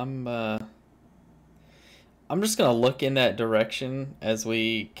 Yeah, I'm just gonna look in that direction as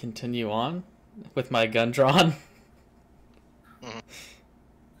we continue on with my gun drawn.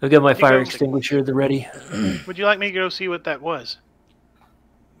 I've got my fire extinguisher at the ready. Would you like me to go see what that was?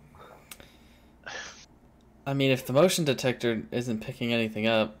 I mean, if the motion detector isn't picking anything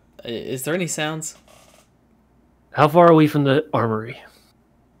up, is there any sounds? How far are we from the armory?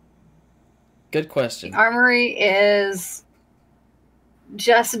 Good question. The armory is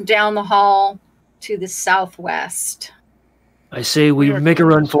just down the hall to the southwest. I say we make a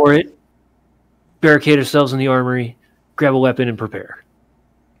run for it, barricade ourselves in the armory, grab a weapon, and prepare.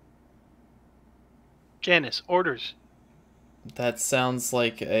 Janice, orders. That sounds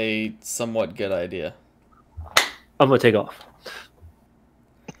like a somewhat good idea. I'm going to take off.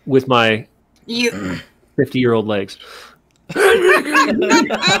 With my 50-year-old legs.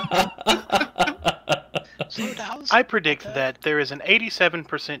 I predict that there is an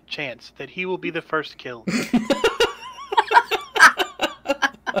 87% chance that he will be the first killed.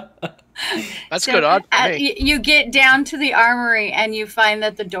 That's good odds for me. You get down to the armory and you find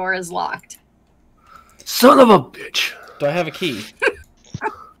that the door is locked. Son of a bitch. Do I have a key?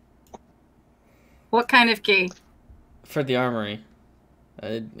 What kind of key? For the armory.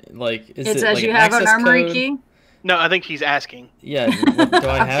 Is it says like you have an armory code? key? No, I think he's asking. Yeah, do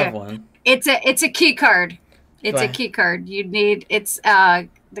I have one? It's a key card. It's a key card. You need it's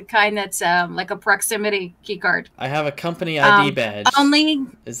the kind that's like a proximity key card. I have a company ID badge. Only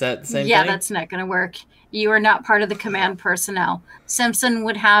is that the same thing? Yeah, that's not going to work. You are not part of the command personnel. Simpson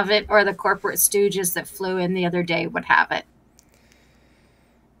would have it, or the corporate stooges that flew in the other day would have it.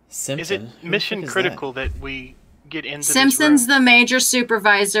 Simpson? Is it mission critical that we get into Simpson's this room? the major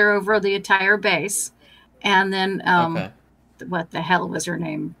supervisor over the entire base. And then, what the hell was her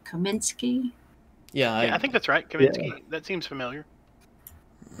name? Kaminsky? Yeah, I think that's right. Kaminsky. Yeah. That seems familiar.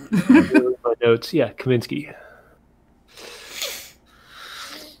 My notes. Yeah, Kaminsky.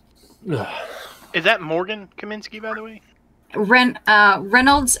 Is that Morgan Kaminsky, by the way?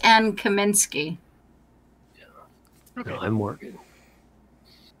 Reynolds and Kaminsky. Okay. No, I'm Morgan.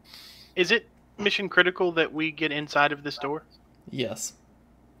 Is it mission critical that we get inside of this door? Yes.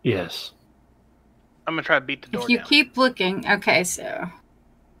 Yes. I'm going to try to beat the door If you down. keep looking, okay, so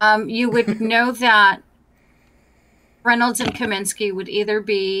you would know that Reynolds and Kaminsky would either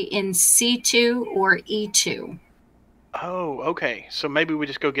be in C2 or E2. Oh, okay. So maybe we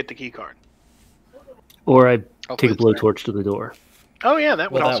just go get the key card. Or I take a blowtorch to the door. Oh, yeah,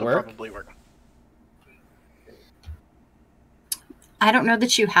 that would also work? probably work. I don't know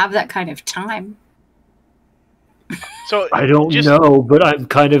that you have that kind of time. So I don't know, but I'm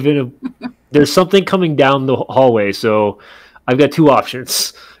kind of in a... There's something coming down the hallway, so I've got two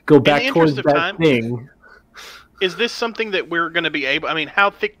options. Go back towards that thing. Is this something that we're going to be able... I mean, how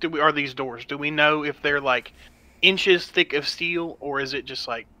thick are these doors? Do we know if they're like inches thick of steel, or is it just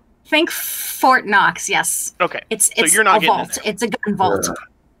like... Think Fort Knox, yes. Okay. It's so you're not a vault. It's a gun vault.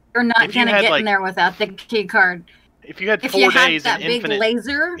 You're not going to get in there without the key card. If you had 4 days that and infinite... big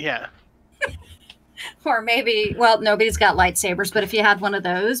laser... Yeah. Or maybe... Well, nobody's got lightsabers, but if you had one of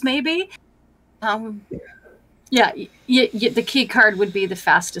those, maybe... Yeah, the key card would be the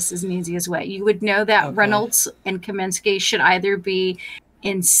fastest and easiest way. You would know that Reynolds and Kaminsky should either be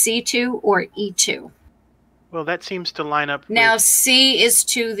in C2 or E2. Well, that seems to line up. Now, C is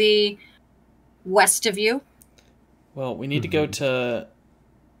to the west of you. Well, we need to go to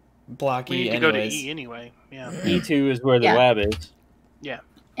Block E We need to anyways. go to E anyway. Yeah. E2 is where the lab is. Yeah.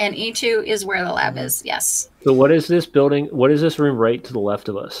 And E2 is where the lab is, yes. So what is this building? What is this room right to the left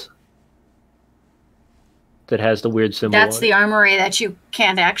of us? That has the weird symbol. That's the armory that you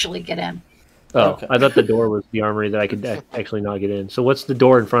can't actually get in. Oh, Okay. I thought the door was the armory that I could actually not get in. So what's the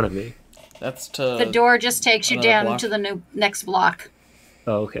door in front of me? That's to... The door just takes you another down block? to the next block.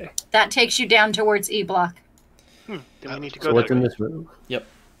 Oh, okay. That takes you down towards E block. Then we need to go So what's that in way. this room? Yep.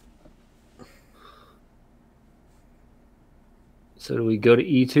 So do we go to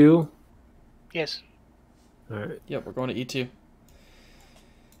E2? Yes. All right. Yep, we're going to E2.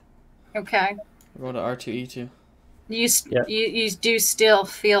 Okay. We're going to R2, E2. You do still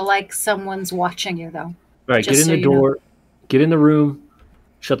feel like someone's watching you, though. All right, Just get in so the you know. door. Get in the room.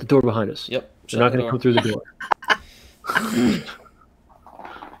 Shut the door behind us. Yep. They're not going to come through the door.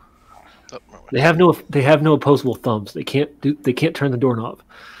 Oh, wrong way. They have no opposable thumbs. They can't turn the doorknob.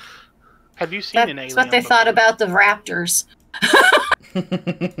 Have you seen an alien? That's what they thought about the raptors.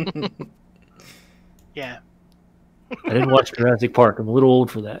 Yeah. I didn't watch Jurassic Park. I'm a little old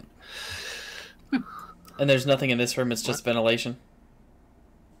for that. And there's nothing in this room, it's just ventilation?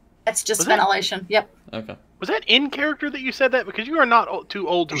 That's just Was that- ventilation. Yep. Okay. Was that in character that you said that? Because you are not too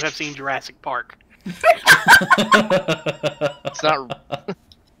old to have seen Jurassic Park. It's not.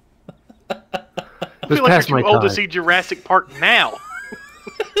 I feel like you're too old to see Jurassic Park now.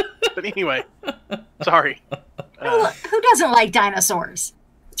 But anyway, sorry. Who doesn't like dinosaurs?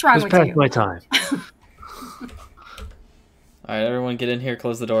 What's wrong It's with past you? my time. Alright, everyone get in here,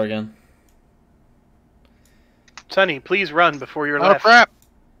 close the door again. Sonny, please run before you're Oh left. crap!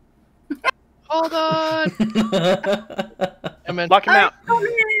 Hold on. I'm in. Lock him out.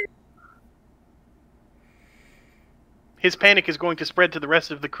 His panic is going to spread to the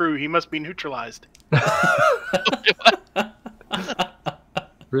rest of the crew. He must be neutralized.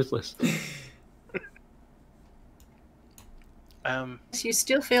 Ruthless. You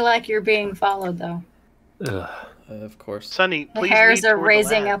still feel like you're being followed, though. Of course. Sonny, The please hairs lead are toward the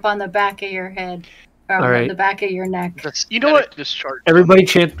raising lab. up on the back of your head. Or All on right. the back of your neck. That's You know what? Discharge. Everybody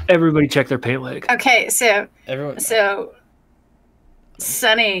check their pant leg. Okay, so Everyone.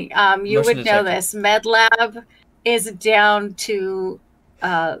 Sunny, you Motion would to know check. this. Med Lab is down to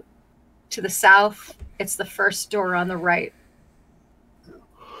the south. It's the first door on the right.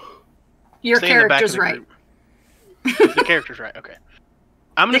 Your Stay in the back of character's the right. group. The character's right. Okay.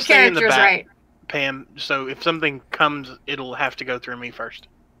 I'm The gonna stay in the character's back, right. Pam. So if something comes, it'll have to go through me first.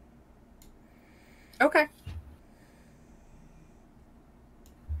 Okay.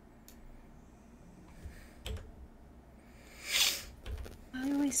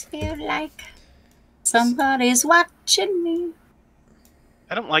 I always feel like somebody's watching me.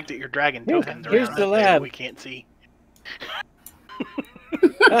 I don't like that you're dragging Here's- tokens here's around the up there that lab. we can't see.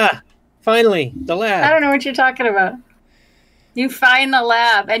 Finally, the lab. I don't know what you're talking about. You find the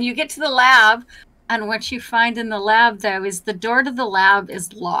lab, and you get to the lab, and what you find in the lab, though, is the door to the lab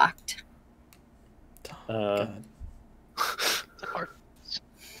is locked. God.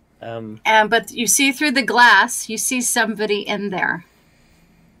 But you see through the glass, you see somebody in there.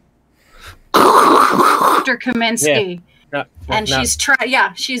 Dr. Kaminsky. And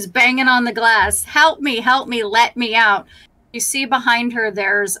she's banging on the glass. Help me, let me out. You see behind her,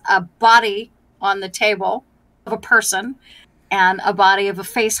 there's a body on the table of a person and a body of a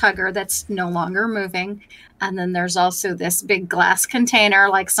face hugger that's no longer moving. And then there's also this big glass container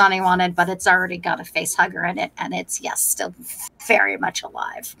like Sonny wanted, but it's already got a face hugger in it. And it's, yes, still very much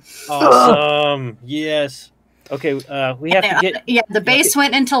alive. Awesome. Yes. Okay, we have to get... Yeah, the base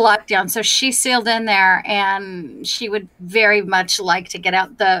went into lockdown, so she's sealed in there, and she would very much like to get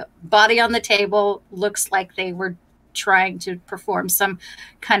out. The body on the table looks like they were trying to perform some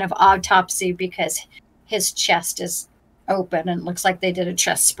kind of autopsy because his chest is open, and it looks like they did a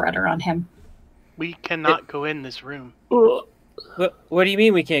chest spreader on him. We cannot go in this room. What do you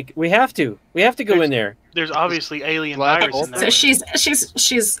mean we can't? We have to. We have to go in there. There's obviously alien Black virus hole. in there. So she's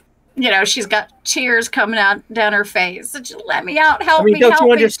she's got tears coming out down her face. So just let me out, help me, don't help you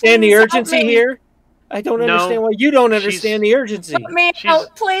me, understand the please, help urgency me. here? I don't No, understand why you don't she's- understand the urgency. Help me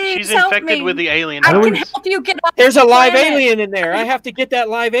out, please. She's help infected me. with the alien I can virus. help you get off There's the a live planet. alien in there. I have to get that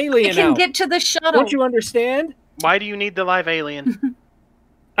live I alien can out. get to the shuttle. Don't you understand? Why do you need the live alien?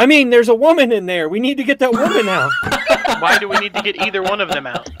 I mean, there's a woman in there. We need to get that woman out. Why do we need to get either one of them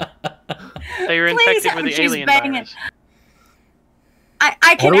out? They are Please, infected with the she's alien banging. virus.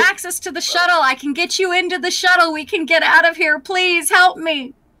 I can How do- access to the shuttle. I can get you into the shuttle. We can get out of here. Please help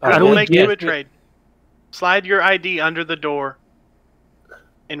me. How I do will we make get- you a trade. Slide your ID under the door,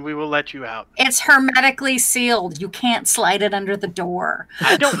 and we will let you out. It's hermetically sealed. You can't slide it under the door.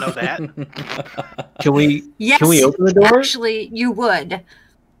 I don't know that. Can we Yes, open the door? actually, you would.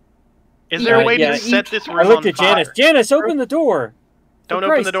 Is there a way to set this room on fire? I looked at Janice. Janice, open the door. Don't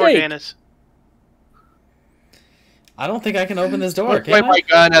open the door, Janice. I don't think I can open this door. Point my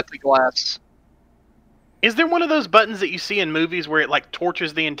gun at the glass. Is there one of those buttons that you see in movies where it like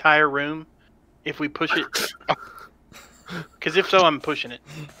torches the entire room if we push it? Because if so, I'm pushing it.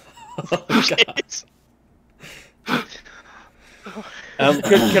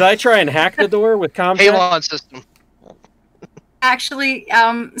 Could I try and hack the door with Comtech? Halon system. Actually,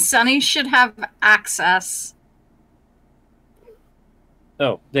 Sunny should have access.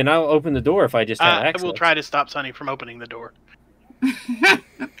 Oh, then I'll open the door if I just have access. I will try to stop Sunny from opening the door.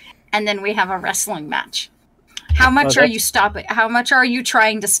 And then we have a wrestling match. How much are you stopping? How much are you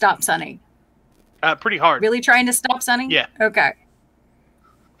trying to stop Sunny? Pretty hard. Really trying to stop Sunny? Yeah. Okay.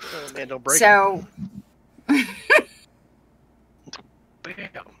 Oh, man, don't break so.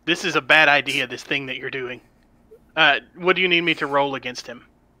 This is a bad idea, this thing that you're doing. What do you need me to roll against him?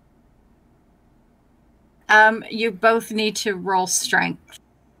 You both need to roll strength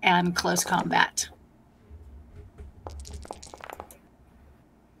and close combat.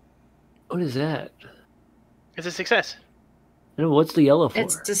 What is that? It's a success. No, what's the yellow for?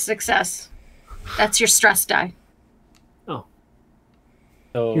 It's a success. That's your stress die. Oh.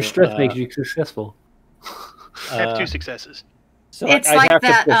 So, your stress makes you successful. I have 2 successes. So it's like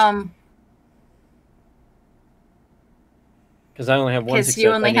that, because I only have 1 success. Because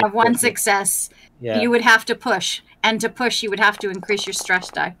you only have 1 success. Yeah. You would have to push. And to push, you would have to increase your stress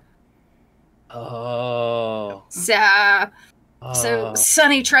die. Oh. So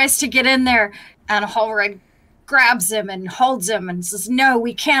Sunny tries to get in there, and Holroyd grabs him and holds him and says, "No,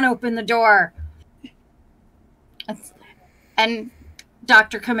 we can't open the door." And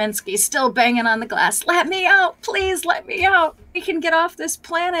Dr. Kaminsky's still banging on the glass. "Let me out, please, let me out. We can get off this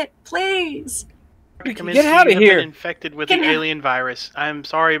planet, please." Get out of here! Been infected with the alien virus. I'm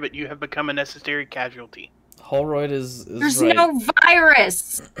sorry, but you have become a necessary casualty. Holroyd is There's right. no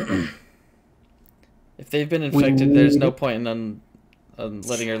virus. If they've been infected, there's no point in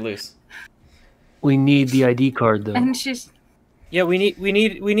letting her loose. We need the ID card, though. And she's. Yeah, we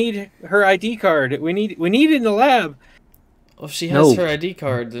need her ID card. We need it in the lab. Well, if she has her ID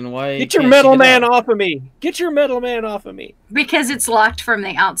card, then why? Get your metal man off of me! Get your metal man off of me! Because it's locked from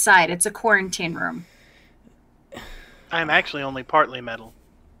the outside. It's a quarantine room. I'm actually only partly metal.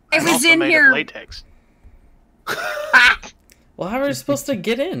 It was in here. Of latex. Well, how are we supposed to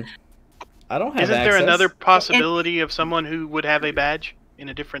get in? I don't have Isn't access. there another possibility of someone who would have a badge in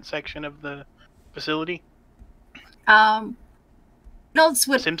a different section of the facility? Reynolds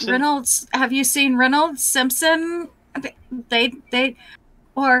would. Simpson? Reynolds. Have you seen Reynolds? Simpson? They,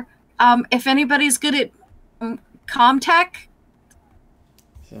 or if anybody's good at Comtech.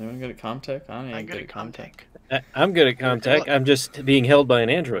 Is anyone good at Comtech? I'm good at Comtech. I'm good at Comtech. I'm just being held by an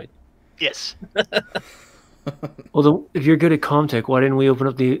android. Yes. Well, if you're good at Comtech, why didn't we open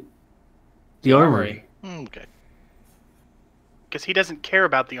up the armory? Okay. Because he doesn't care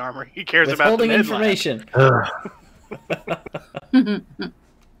about the armory. He cares about holding the information.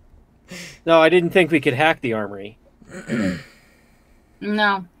 No, I didn't think we could hack the armory.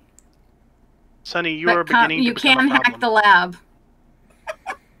 No. Sonny, you are beginning to become a problem. You can hack the lab.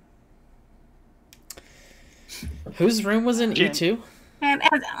 Whose room was in E2?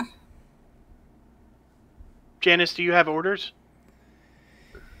 Janice, do you have orders?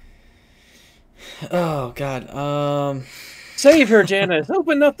 Oh, God. Save her, Janice.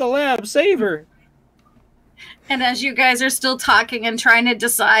 Open up the lab. Save her. And as you guys are still talking and trying to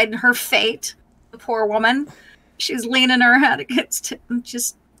decide her fate, the poor woman, she's leaning her head against it and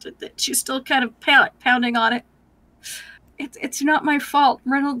she's still kind of pounding on it. It's not my fault.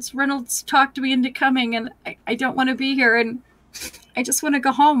 Reynolds talked me into coming, and I don't want to be here, and I just want to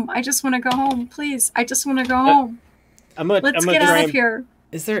go home. I just want to go home, please. I just want to go home. Let's get out of here.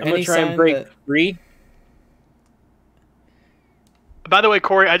 Is there any sign try and break free? By the way,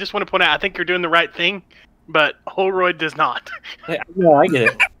 Corey, I just want to point out, I think you're doing the right thing, but Holroyd does not. No, I get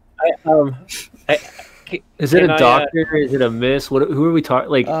it. Is it a doctor? Is it a miss? Who are we talking?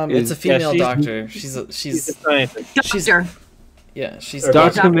 Like, it's a female doctor. She's a scientist. Doctor. She's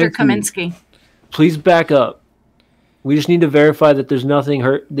Dr. Kaminsky. Please back up. We just need to verify that there's nothing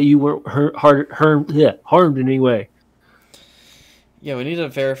that you weren't harmed in any way. Yeah, we need to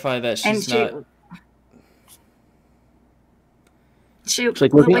verify that she's not. It's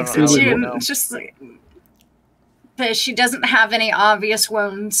just like that she doesn't have any obvious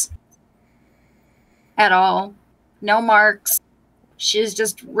wounds at all. No marks. She's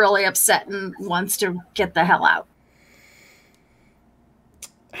just really upset and wants to get the hell out.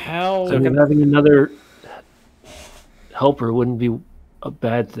 How? So having another helper wouldn't be a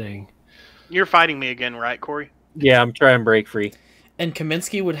bad thing. You're fighting me again, right, Corey? Yeah, I'm trying to break free. And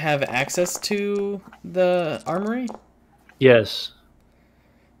Kaminsky would have access to the armory? Yes.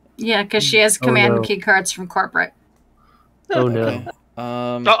 Yeah, because she has command key cards from corporate. Oh no. Okay.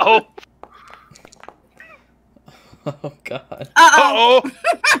 Uh-oh. Oh god. Uh-oh.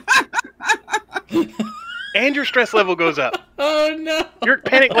 Uh-oh. And your stress level goes up. Oh no. You're at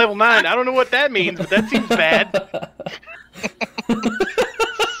panic level 9. I don't know what that means, but that seems bad.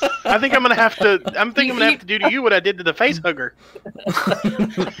 I think I'm gonna have to do to you what I did to the face hugger.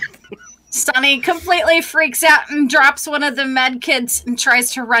 Sonny completely freaks out and drops one of the med kits and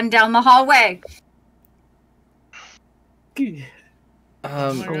tries to run down the hallway. He's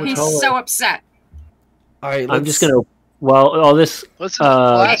so upset. All right, I'm just gonna. Well, all this. What's the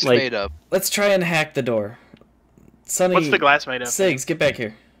glass like, made of? Let's try and hack the door. Sonny, What's the glass made of? Sigs, get back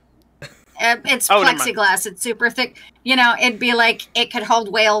here. It's plexiglass. It's super thick. You know, it'd be like it could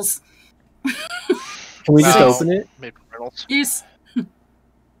hold whales. Can we just open it? Made from Reynolds.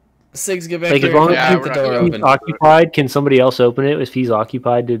 Sigs, get back Like, here. as long Keep as the door he's open. occupied, can somebody else open it if he's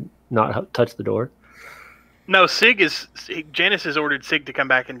occupied to not touch the door? No, Janice has ordered Sig to come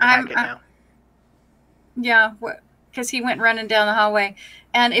back and hack it now. Yeah, because he went running down the hallway.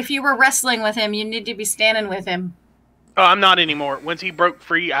 And if you were wrestling with him, you need to be standing with him. Oh, I'm not anymore. Once he broke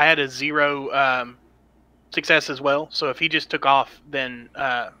free, I had a 0 success as well. So if he just took off, then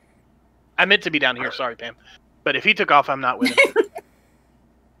I meant to be down here. Sorry, Pam. But if he took off, I'm not with him.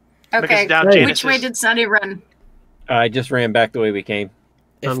 Okay, Janice which way did Sonny run? I just ran back the way we came.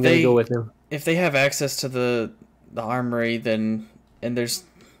 I'm gonna go with him. If they have access to the armory, then and there's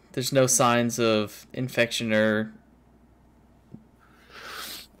no signs of infection or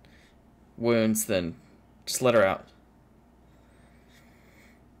wounds, then just let her out.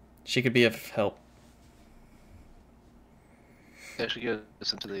 She could be of help. Yeah, she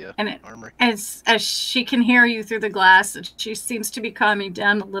gets into the armory. As she can hear you through the glass, she seems to be calming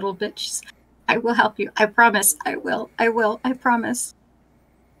down a little bit. I will help you. I promise. I will. I promise.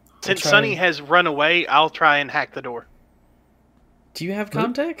 Since Sonny has run away, I'll try and hack the door. Do you have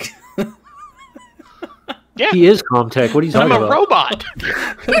Comtech? Yeah. He is Comtech. What are you talking about? I'm a robot.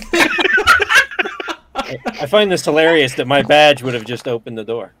 I find this hilarious that my badge would have just opened the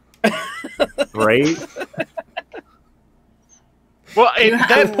door. Right? Well, at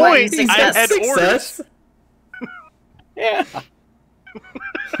that point, I had orders. Yeah.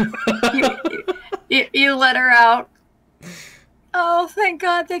 You let her out. Oh, thank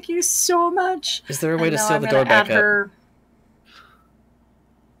God. Thank you so much. Is there a way to seal the door back up?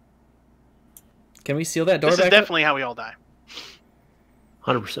 Can we seal that door back up? This is definitely how we all die.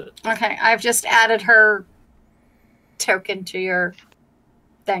 100%. Okay, I've just added her token to your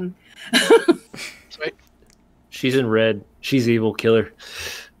thing. Sweet. She's in red. She's evil. Killer.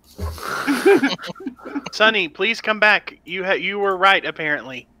 Sonny, please come back. You were right,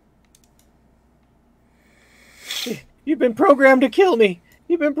 apparently. You've been programmed to kill me.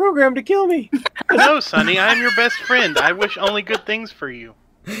 You've been programmed to kill me. No, Sonny, I am your best friend. I wish only good things for you.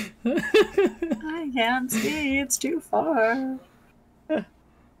 I can't see. It's too far.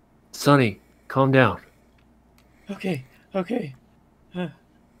 Sonny, calm down. Okay. You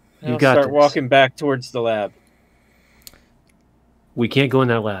I'll got start this. walking back towards the lab. We can't go in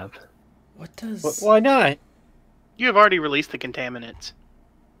that lab. What does... Why not? You have already released the contaminants.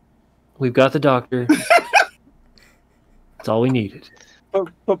 We've got the doctor. That's all we needed. But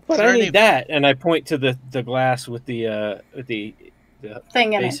I need that, and I point to the glass with the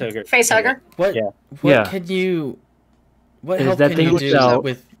Thing in face it. hugger. Face hugger? What? Yeah. What can you... What And help if that can thing you gets do out,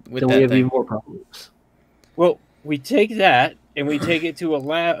 with then that we have thing? even more problems. Well, we take that and we take it to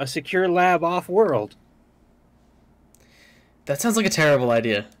a secure lab off-world. That sounds like a terrible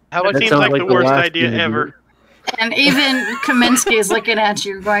idea. How it That seems sounds like like the the worst last idea thing to do. ever. And even Kaminsky is looking at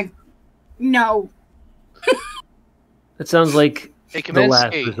you going, no. That sounds like Hey, the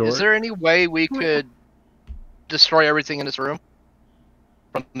last Kaminsky, resort. is there any way we could destroy everything in this room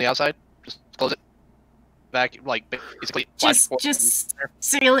from the outside? Just close it back, like basically. Just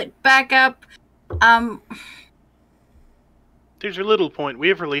seal it back up. There's your little point. We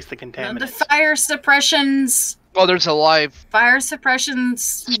have released the The contaminants. fire suppressions. Oh, there's a live. Fire suppressions.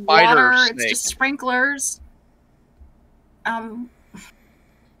 Spider Water. snake. It's just sprinklers. You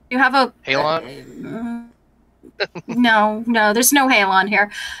have a Halon? No, there's no halon here.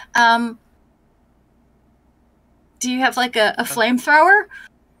 Do you have like a flamethrower?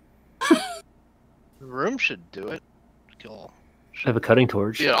 The room should do it. Kill. I have a cutting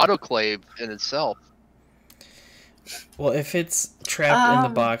torch. Yeah, autoclave in itself. Well, if it's trapped in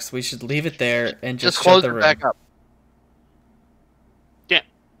the box, we should leave it there and just close shut the it room. back up.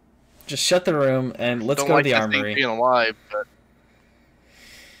 Just shut the room and let's go to the armory. Being alive, but...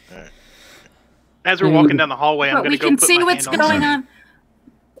 All right. As we're walking down the hallway, I'm going to go put my hand on going on.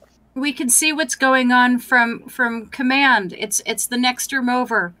 We can see what's going on from command. It's the next room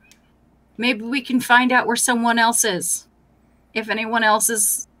over. Maybe we can find out where someone else is. If anyone else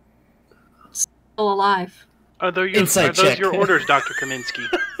is still alive. Are those your orders, Dr. Kaminsky?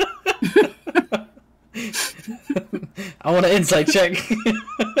 I want an insight check.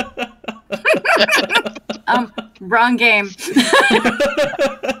 Wrong game.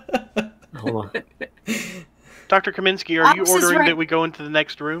 Hold on. Dr. Kaminsky, are you ordering that we go into the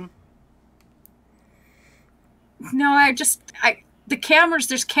next room? No, the cameras,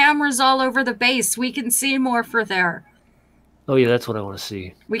 there's cameras all over the base. We can see more for there. Oh yeah, that's what I want to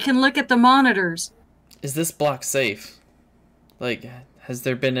see. We can look at the monitors. Is this block safe? Like, has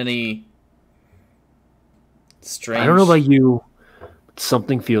there been any strange... I don't know about you, but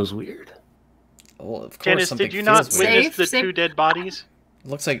something feels weird. Well, of course, Janice, did you not witness the two dead bodies?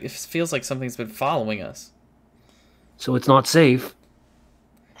 Looks like, it feels like something's been following us. So it's not safe.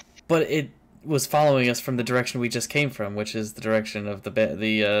 But it was following us from the direction we just came from, which is the direction of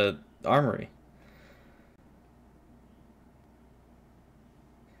the armory.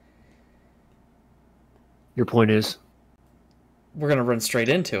 Your point is? We're going to run straight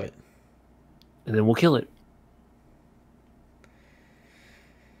into it. And then we'll kill it.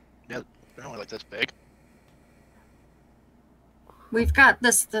 Yeah, they're only like this big. We've got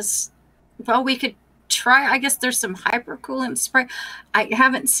this... Well, we could try... I guess there's some hypercoolant spray. I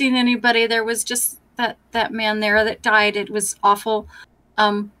haven't seen anybody. There was just that man there that died. It was awful.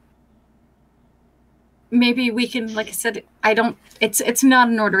 Maybe we can, like I said, it's not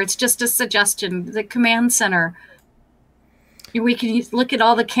an order. It's just a suggestion. The command center. We can look at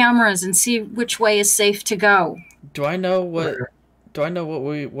all the cameras and see which way is safe to go. Do I know what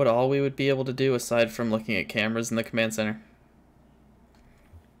all we would be able to do aside from looking at cameras in the command center?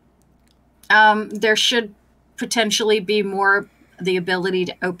 There should potentially be the ability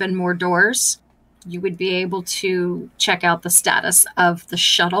to open more doors. You would be able to check out the status of the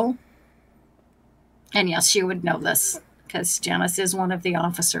shuttle. And yes, you would know this because Janice is one of the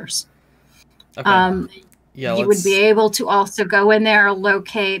officers. Okay. You would be able to also go in there and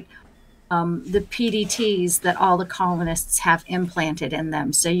locate the PDTs that all the colonists have implanted in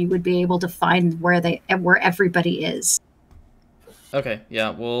them. So you would be able to find where everybody is. Okay, yeah,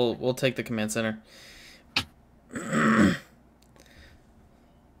 we'll take the command center. The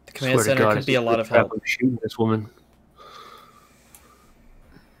command center could be a lot of help. Shooting this woman.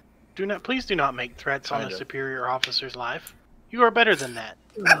 Please do not make threats on a superior officer's life. You are better than that.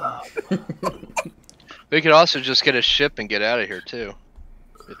 We could also just get a ship and get out of here too.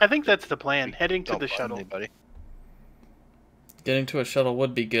 I think that's the plan. Heading to the shuttle. Anybody. Getting to a shuttle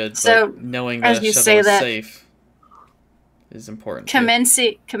would be good, so, but knowing that a shuttle is safe is important.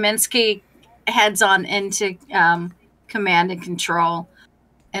 Kaminsky heads on into command and control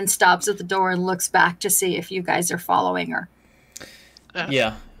and stops at the door and looks back to see if you guys are following her.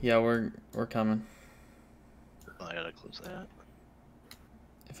 Yeah, we're coming. I gotta close that.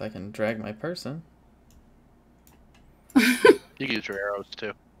 If I can drag my person. You can use your arrows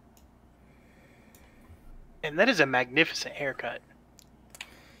too. And that is a magnificent haircut.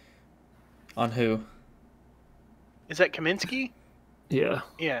 On who? Is that Kaminsky? Yeah.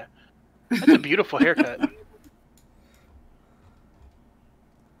 Yeah. That's a beautiful haircut.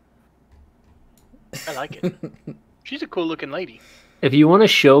 I like it. She's a cool looking lady. If you want to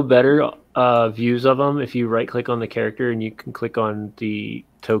show better views of them, if you right-click on the character and you can click on the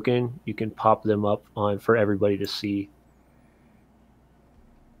token, you can pop them up for everybody to see.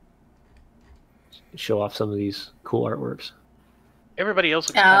 Show off some of these cool artworks. Everybody else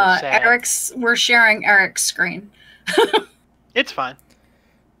looks kind of sad. We're sharing Eric's screen. It's fine.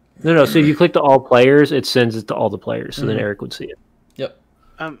 No. So if you click to all players, it sends it to all the players. So then Eric would see it. Yep.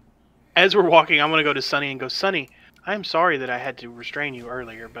 As we're walking, I'm going to go to Sunny and go, Sunny, I'm sorry that I had to restrain you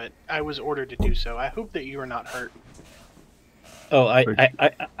earlier, but I was ordered to do so. I hope that you are not hurt. Oh,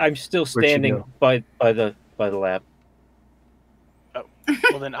 I'm still standing by the lab. Oh,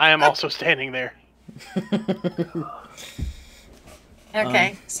 well then I am also standing there.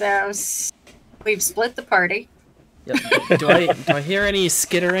 Okay, so we've split the party. Yep. Do I hear any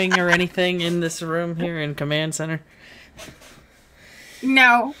skittering or anything in this room here in command center?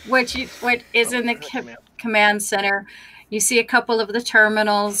 No, what is in the command center? You see a couple of the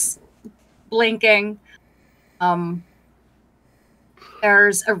terminals blinking.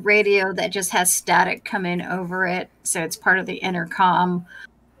 There's a radio that just has static coming over it, so it's part of the intercom.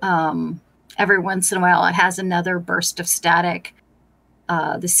 Every once in a while, it has another burst of static.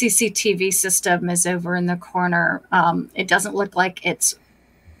 The CCTV system is over in the corner. It doesn't look like its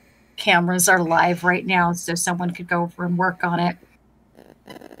cameras are live right now, so someone could go over and work on it.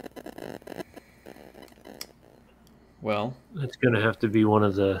 Well, it's going to have to be one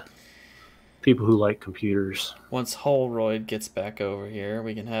of the people who like computers. Once Holroyd gets back over here,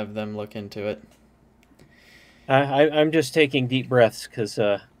 we can have them look into it. I'm just taking deep breaths because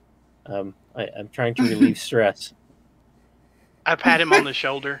I'm trying to relieve stress. I pat him on the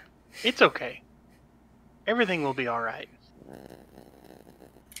shoulder. It's okay. Everything will be all right.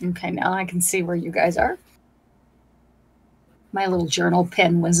 Okay, now I can see where you guys are. My little journal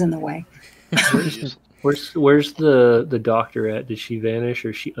pen was in the way. Where's the doctor at? Did she vanish,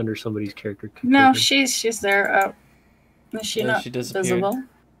 or is she under somebody's character? No, she's there. Is she not visible?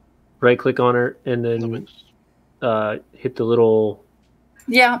 Right click on her and then hit the little.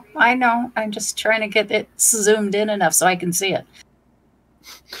 Yeah, I know. I'm just trying to get it zoomed in enough so I can see it.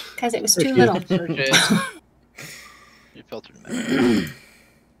 Because it was too little. You filtered it.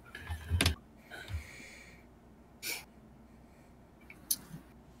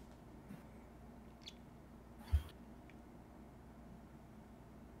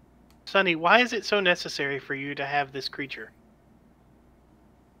 Sonny, why is it so necessary for you to have this creature?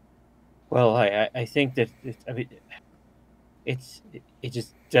 Well, I think that it's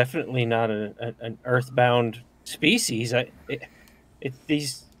just definitely not an earthbound species.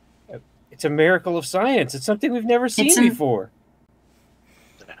 It's a miracle of science. It's something we've never seen before.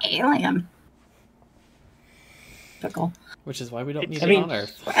 Alien. Pickle. Which is why we don't need it on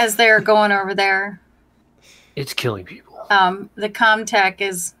Earth. As they're going over there, it's killing people. The Comtech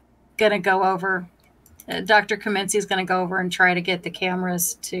is going to go over. Dr. Kaminsky is going to go over and try to get the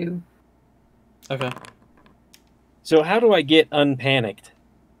cameras to. Okay. So how do I get unpanicked?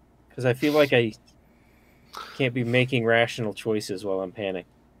 Because I feel like I can't be making rational choices while I'm panicked.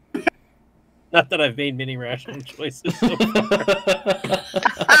 Not that I've made many rational choices so far.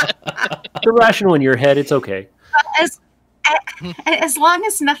 They're rational in your head. It's okay. As long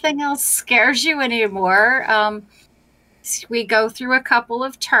as nothing else scares you anymore, we go through a couple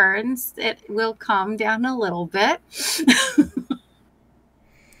of turns. It will calm down a little bit.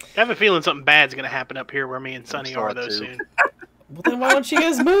 I have a feeling something bad's going to happen up here where me and Sonny are, though, soon. Well, then why don't you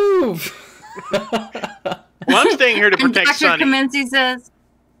guys move? Well, I'm staying here to protect Sonny. Kaminsky says,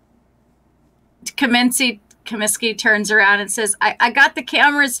 Kaminsky turns around and says, I got the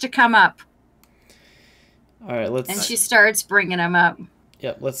cameras to come up. All right, let's. And she starts bringing them up.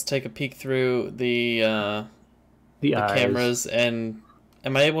 Yep, let's take a peek through the cameras. And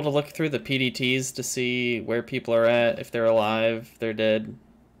am I able to look through the PDTs to see where people are at, if they're alive, if they're dead,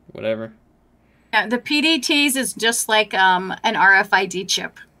 whatever? Yeah, the PDTs is just like an RFID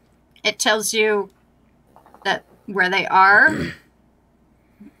chip. It tells you that where they are,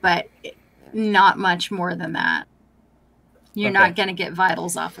 but not much more than that. You're not going to get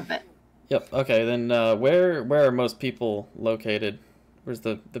vitals off of it. Yep. Okay. Then where are most people located? Where's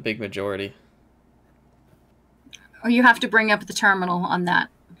the big majority? Oh, you have to bring up the terminal on that.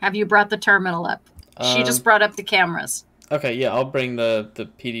 Have you brought the terminal up? She just brought up the cameras. Okay. Yeah, I'll bring the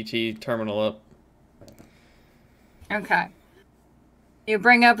PDT terminal up. Okay. You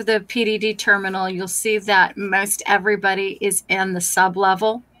bring up the PDD terminal, you'll see that most everybody is in the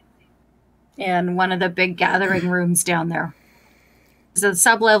sub-level in one of the big gathering rooms down there. So the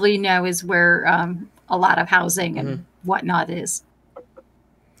sub-level, you know, is where a lot of housing and whatnot is.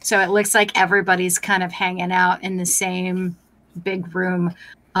 So it looks like everybody's kind of hanging out in the same big room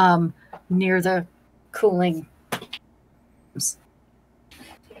near the cooling.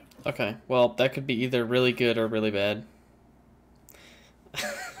 Okay, well, that could be either really good or really bad.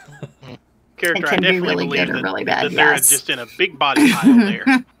 Character, it can I definitely be really believe good or that, really bad, that they're just in a big body pile there.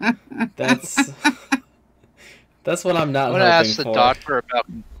 That's what I'm not I'm gonna hoping ask the for. doctor about.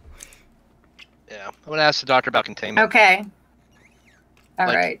 Yeah, I'm gonna ask the doctor about containment. Okay. All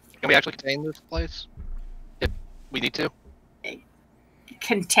right. Can we actually contain this place? If we need to.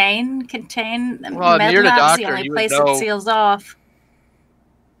 Contain. Well, near the doctor, the only you place would know. it seals off.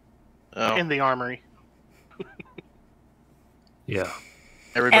 Oh. In the armory. Yeah.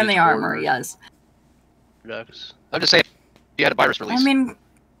 And the armory, yes. I'm just saying, if you had a virus release. I mean,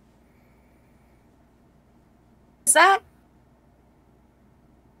 is that?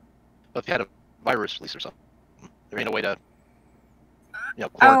 But if you had a virus release or something, there ain't a way to.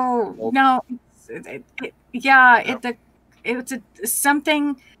 Oh no!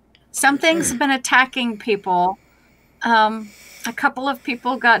 Something's been attacking people. A couple of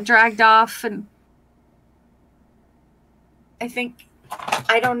people got dragged off, and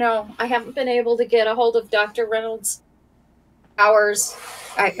I don't know. I haven't been able to get a hold of Dr. Reynolds. hours.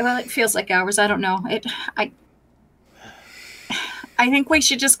 Well, it feels like hours. I don't know. I think we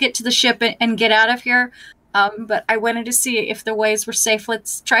should just get to the ship and get out of here. But I wanted to see if the ways were safe.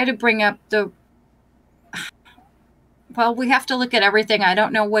 Let's try to bring up the... Well, we have to look at everything. I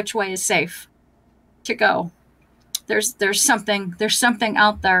don't know which way is safe to go. There's something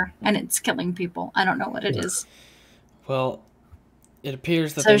out there, and it's killing people. I don't know what it is. Well, it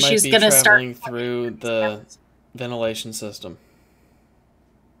appears that they might be traveling through the ventilation system.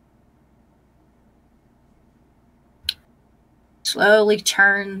 Slowly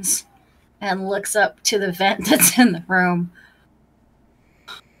turns and looks up to the vent that's in the room.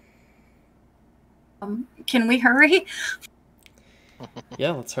 Can we hurry?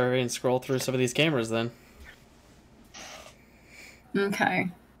 Yeah, let's hurry and scroll through some of these cameras then. Okay.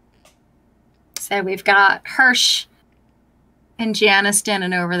 So we've got Hirsch and Gianna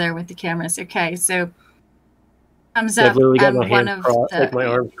standing over there with the cameras. Okay, so comes up. I've literally got my one hands of crossed, the, like my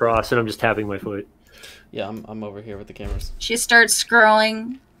arms crossed, and I'm just tapping my foot. Yeah, I'm over here with the cameras. She starts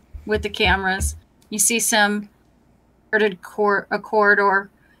scrolling with the cameras. You see some a corridor,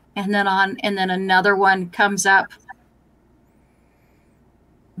 and then another one comes up,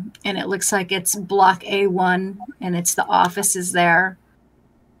 and it looks like it's block A1, and it's the offices there.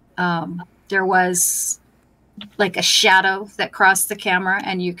 There was like a shadow that crossed the camera,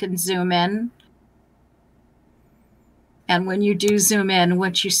 and you can zoom in. And when you do zoom in,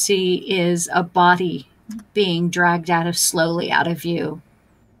 what you see is a body being dragged slowly out of view,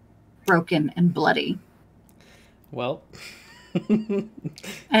 broken and bloody. Well. And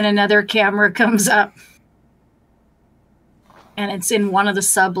another camera comes up, and it's in one of the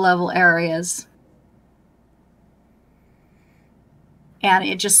sub-level areas. And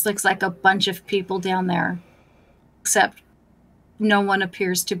it just looks like a bunch of people down there, except no one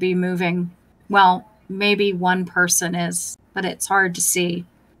appears to be moving. Well, maybe one person is, but it's hard to see.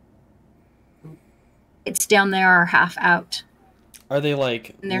 It's down there or half out. Are they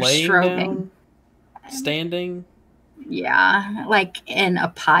like laying down? Standing? Yeah, like in a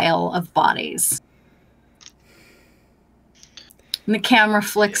pile of bodies. And the camera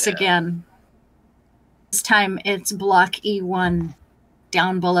flicks again. This time it's block E1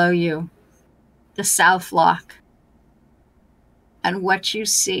 down below you. The south lock. And what you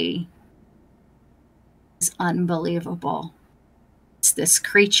see is unbelievable. It's this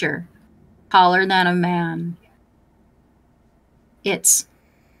creature, taller than a man. Its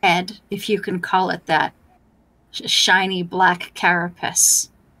head, if you can call it that, a shiny black carapace.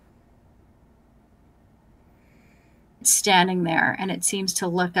 It's standing there, and it seems to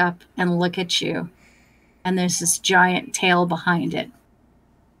look up and look at you. And there's this giant tail behind it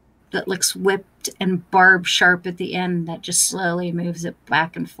that looks whipped and barb sharp at the end that just slowly moves it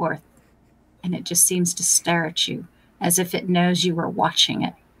back and forth. And it just seems to stare at you as if it knows you were watching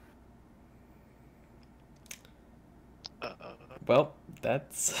it. Well,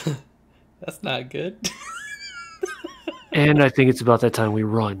 that's not good. And I think it's about that time we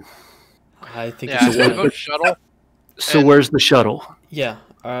run. I think Yeah, it's vote shuttle. So where's the shuttle? Yeah.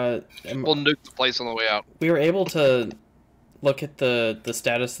 We'll nuke the place on the way out. We were able to look at the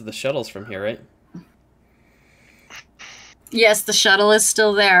status of the shuttles from here, right? Yes, the shuttle is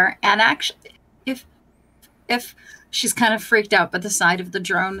still there. And actually, if she's kind of freaked out by the side of the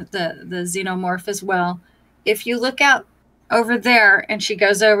drone, the xenomorph as well. If you look out over there, and she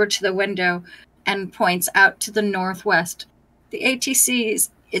goes over to the window and points out to the northwest, the ATCs,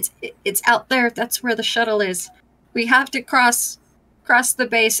 it's out there. That's where the shuttle is. We have to cross the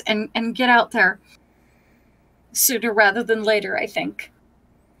base and get out there sooner rather than later, I think.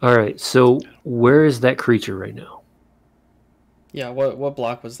 All right, so where is that creature right now? Yeah, what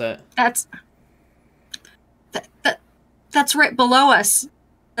block was that? That's right below us.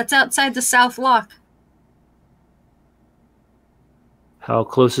 That's outside the south lock. How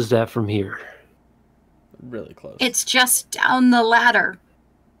close is that from here? Really close. It's just down the ladder.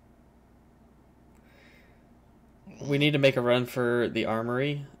 We need to make a run for the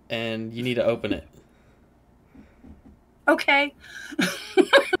armory, and you need to open it. Okay.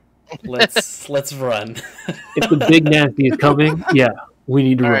 Let's run. If the big nasty is coming, yeah, we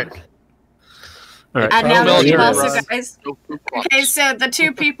need to run. Right. All right. And now Probably also, run. guys. Okay, so the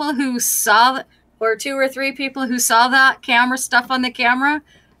two people who saw, or 2 or 3 people who saw that camera stuff on the camera,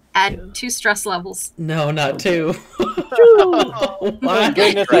 add 2 stress levels. No, not 2. Oh, my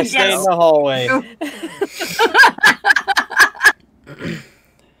goodness, I stay in the hallway.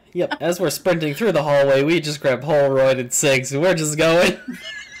 Yep, as we're sprinting through the hallway, we just grab Holroyd and Sigs, and we're just going.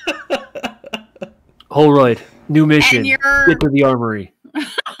 Holroyd, new mission. And you're... Get to the armory.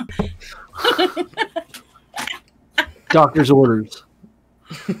 Doctor's orders.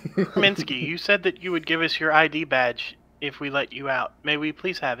 Minsky, you said that you would give us your ID badge if we let you out. May we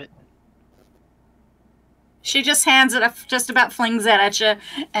please have it? She just hands it up, just about flings it at you,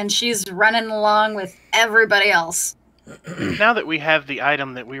 and she's running along with everybody else. Now that we have the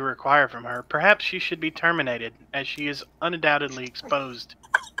item that we require from her, perhaps she should be terminated, as she is undoubtedly exposed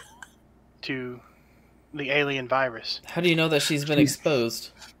to the alien virus. How do you know that she's been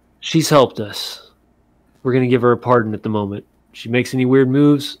exposed? She's helped us. We're going to give her a pardon at the moment. She makes any weird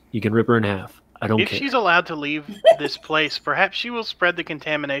moves, you can rip her in half. I don't care. If she's allowed to leave this place, perhaps she will spread the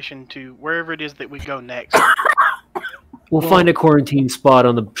contamination to wherever it is that we go next. We'll find a quarantine spot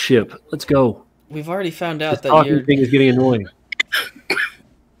on the ship. Let's go. We've already found out This that your thing is getting annoying.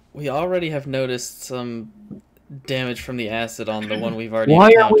 We already have noticed some damage from the acid on the one we've already Why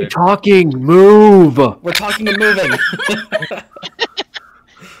encountered. are we talking? Move! We're talking and moving.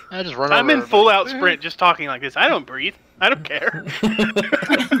 I just run I'm over in full out sprint just talking like this. I don't breathe. I don't care.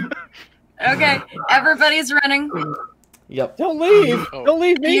 Okay, everybody's running. Yep. Don't leave! Oh. Don't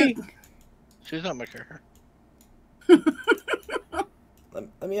leave me! She's not my character. Let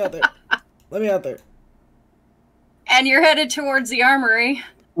me out there. Let me out there. And you're headed towards the armory.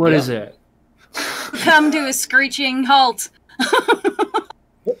 What is that? Come to a screeching halt.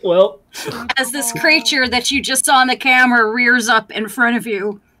 Well, As this creature that you just saw on the camera rears up in front of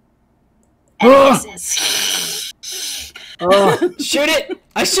you. And hisses. Shoot it!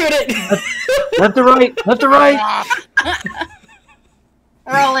 I shoot it! left to right, left to right.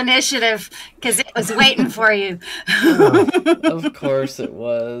 Roll initiative, because it was waiting for you. Of course it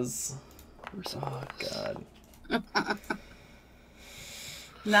was. Oh, God.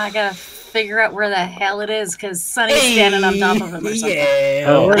 Now I gotta figure out where the hell it is, because Sunny's standing on top of him or something. Yeah.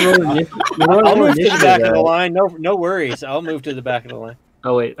 I'll move to the back of the line. No worries. I'll move to the back of the line.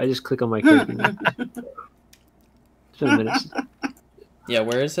 Oh wait, I just click on my character. It's been a minute. Yeah,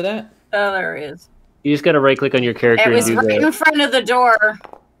 where is it at? Oh, there it is. You just gotta right click on your character It was and do right that. in front of the door.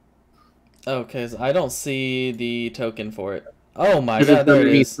 Oh, because I don't see the token for it. Oh my It's God, there it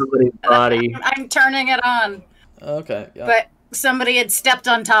underneath is. somebody's body. I'm turning it on, Okay. Yep. but somebody had stepped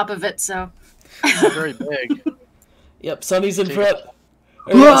on top of it, so. It's very big. Yep, Sonny's in front.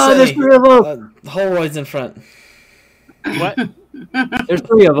 Ah, there's three of them. Holroyd's in front. What? There's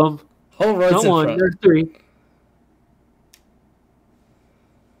three of them. Holroyd's Not in one. front. There's three.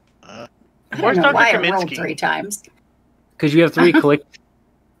 I Where's don't know Dr. why I rolled Kaminsky? 3 times. Because you have three clicked.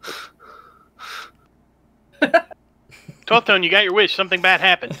 12th Tone, you got your wish. Something bad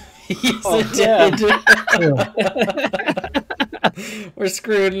happened. Yes, Oh, it did. We're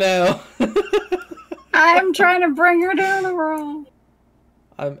screwed now. I'm trying to bring her down the roll.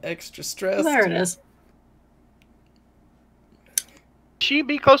 I'm extra stressed. There it is. She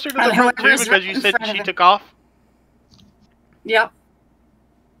be closer to the And front too whoever's because you right in said front of she it. took off. Yep.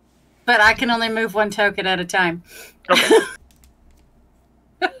 But I can only move 1 token at a time. Okay.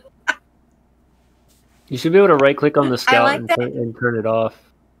 You should be able to right click on the scout like and, that. and turn it off.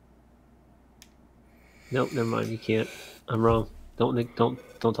 Nope, never mind. You can't. I'm wrong. Don't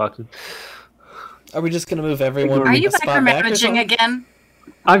talk to me. Are we just gonna move everyone? Are you a spot back or micromanaging something? again?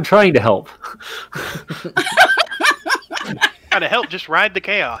 I'm trying to help. Gotta help. Just ride the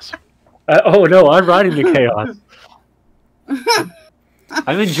chaos. Oh no, I'm riding the chaos.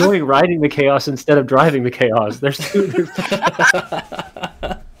 I'm enjoying riding the chaos instead of driving the chaos. There's two.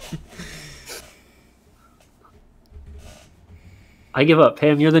 I give up.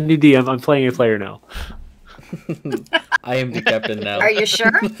 Pam, you're the new DM. I'm playing a player now. I am the captain now. Are you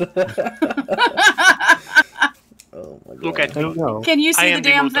sure? Oh my God. Look at I don't me. know. Can you I see the am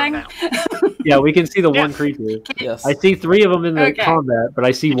damn Demuto thing? now. Yeah, we can see the Yeah. one creature. Yes. I see 3 of them in the Okay. combat, but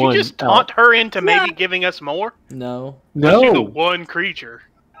I see Did one. you just out. taunt her into maybe No. giving us more? No. I see the No, one creature.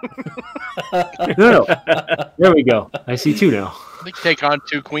 no. There we go. I see 2 now. We can take on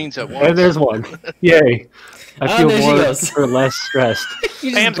 2 queens at once. And there's one. Yay. I Ah, feel there she more goes. or less stressed.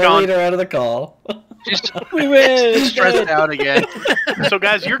 You Pam's just bullied gone. her out of the call. She's We win! stressed out again. So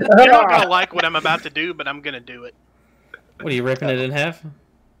guys, you're not gonna like what I'm about to do, but I'm gonna do it. What are you ripping it in half?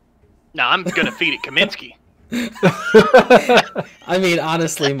 No, I'm gonna feed it Kaminsky. I mean,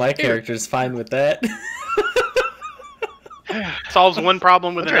 honestly, my character's fine with that. Solves one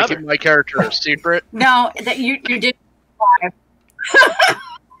problem with I'm trying to another. keep my character a secret. No, that you did 5.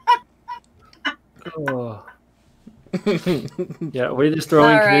 Oh. Yeah, we're just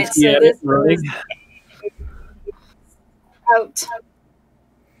throwing All right, Kaminsky so at this it. Running. is out.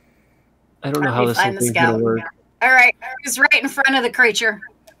 I don't know Let how me this find the thing's gonna scout. work. All right, it's right in front of the creature.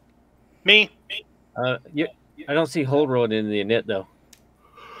 Me, I don't see Hold Road in the init though.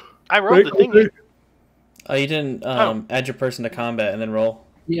 I rolled the thingy. Oh, you didn't add your person to combat and then roll?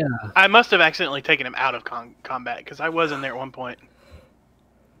 Yeah. I must have accidentally taken him out of combat because I was in there at one point.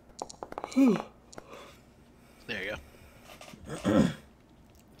 There you go.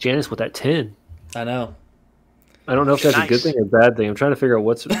 Janice with that 10. I know. I don't know if that's a good thing or a bad thing. I'm trying to figure out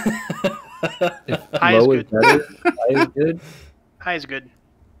what's... High is good. Better. High is good? High is good.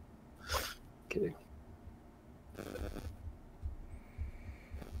 Okay.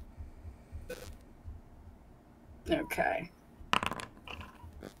 Okay.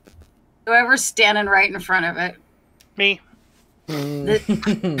 Whoever's standing right in front of it. Me.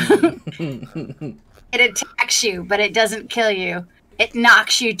 It attacks you, but it doesn't kill you. It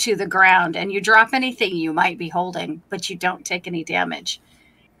knocks you to the ground, and you drop anything you might be holding, but you don't take any damage.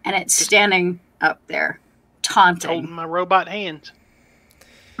 And it's standing up there, taunting. Holding my robot hands.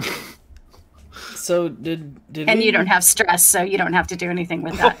 So did and you don't have stress, so you don't have to do anything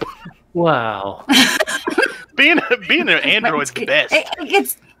with that. Wow. being an android's the best.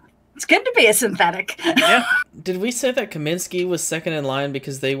 It's good to be a synthetic. Yeah. Did we say that Kaminsky was second in line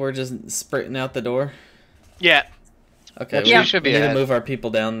because they were just sprinting out the door? Yeah. Okay, Yeah. Should be we need to ahead. move our people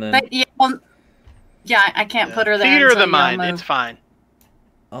down then. But yeah, I can't put her there. Theater of until the y'all mind. move. It's fine.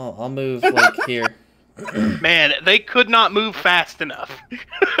 I'll move like here. Man, they could not move fast enough.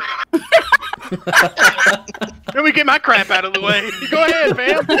 Let me get my crap out of the way. Go ahead,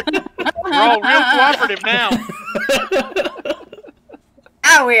 fam. We're all real cooperative now.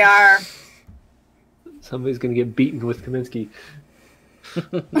 Now we are. Somebody's going to get beaten with Kaminsky.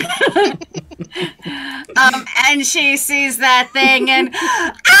 And she sees that thing and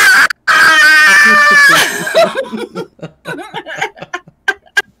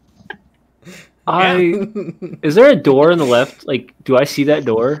Is there a door on the left? Like, do I see that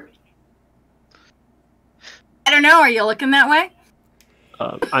door? I don't know. Are you looking that way?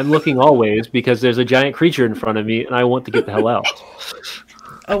 I'm looking always because there's a giant creature in front of me and I want to get the hell out.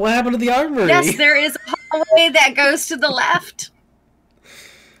 Oh, what happened to the armory? Yes, there is a hallway that goes to the left.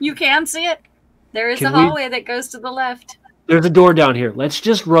 You can see it. There is a hallway that goes to the left. There's a door down here. Let's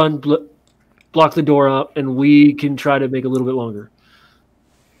just run, block the door up, and we can try to make it a little bit longer.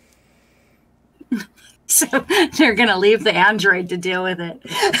 So they're going to leave the android to deal with it.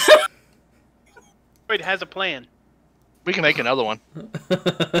 Android has a plan. We can make another one.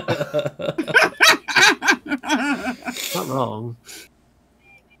 Not wrong.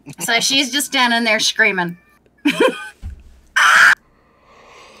 So she's just standing there screaming.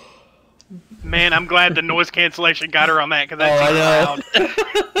 Man, I'm glad the noise cancellation got her on that because that's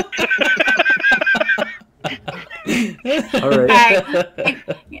All right.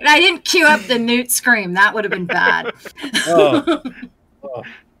 I didn't cue up the newt scream. That would have been bad. Oh. All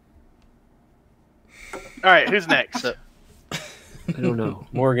right, who's next? I don't know.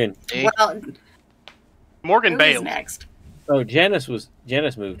 Morgan. Well, Morgan who's bailed. next? Oh, Janice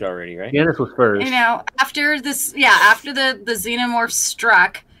moved already, right? Janice was first. You know, after the xenomorph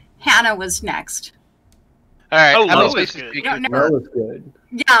struck, Hannah was next. All right. Oh, how many Lo is spaces good. do you No, keep? no. That was good.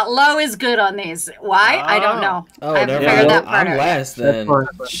 Yeah, low is good on these. Why? I don't know. Oh, I haven't never figured mind. that part I'm out. last then.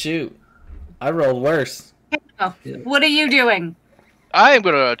 That's fine. Shoot. I rolled worse. Oh, what are you doing? I am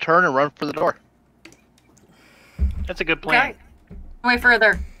going to turn and run for the door. That's a good plan. Okay. Way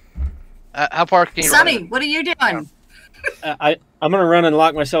further. How far can you Sonny, run? what are you doing? I'm gonna run and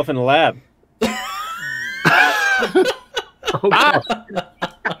lock myself in the lab. Oh, God.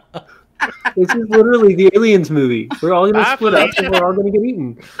 This is literally the Aliens movie. We're all going to split up and we're all going to get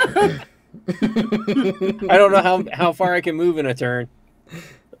eaten. I don't know how far I can move in a turn.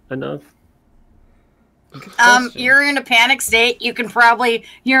 Enough. You're in a panic state. You can probably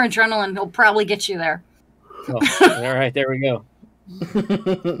your adrenaline will probably get you there. Oh, all right, there we go.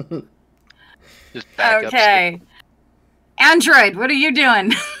 Just back up. Okay. Android, what are you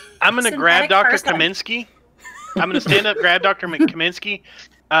doing? I'm going to grab Synthetic Dr. person. Kaminsky. I'm going to stand up, grab Dr. Kaminsky,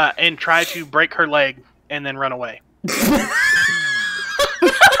 and try to break her leg and then run away.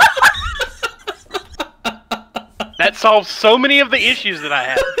 That solves so many of the issues that I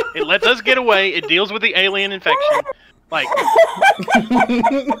have. It lets us get away. It deals with the alien infection. Like,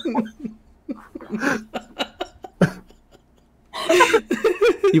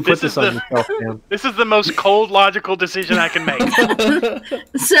 You put This this is on yourself, man. this is the most cold, logical decision I can make.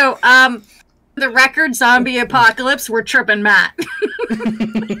 So, the record zombie apocalypse, we're tripping Matt.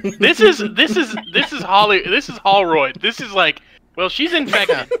 This is Holroyd. This is like, well, she's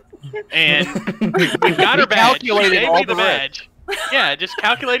infected, and we've got her badge. She Calculated gave all me the the badge. Yeah, just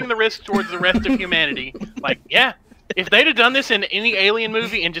calculating the risk towards the rest of humanity. Like, yeah, if they'd have done this in any alien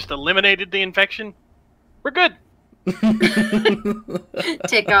movie and just eliminated the infection, we're good.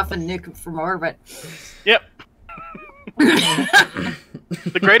 Take off and nuke him from orbit. Yep.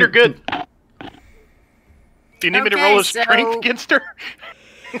 The greater good. Do you need me to roll a strength against her?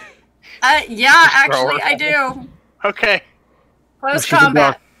 Yeah, actually, I do. Okay. Close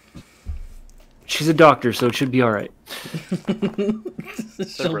combat. She's a doctor, so it should be all right.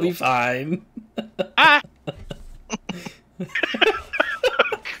 She'll be fine. Ah.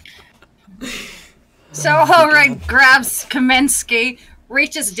 So Holroyd grabs Kaminsky,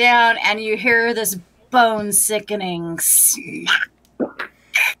 reaches down, and you hear this bone-sickening smack.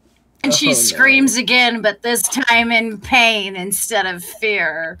 And she screams again, but this time in pain instead of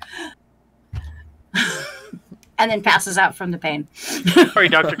fear. And then passes out from the pain. Sorry,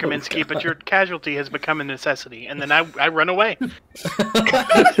 Dr. Kaminsky, but your casualty has become a necessity. And then I run away.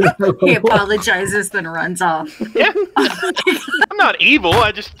 He apologizes, then runs off. Yeah. I'm not evil.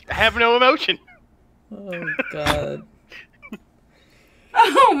 I just have no emotion. Oh, God.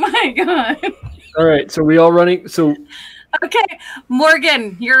 Oh, my God. All right, so we all running. So okay,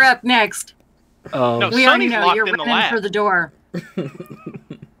 Morgan, you're up next. No, we already know you're running for the door.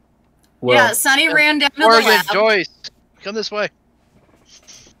 Well, yeah, Sonny ran down to the Morgan, lab. Joyce, come this way.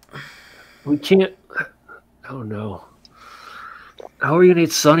 we can't. Oh no! How are we gonna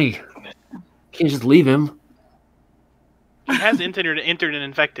get Sonny? Can't just leave him. He has entered an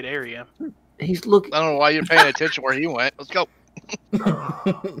infected area. He's looking. I don't know why you're paying attention where he went. Let's go.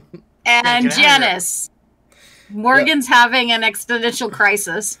 And Janice. Morgan's having an existential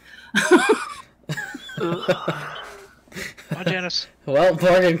crisis. Bye, Janice. Well,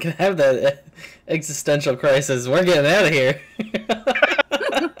 Morgan can have that existential crisis. We're getting out of here.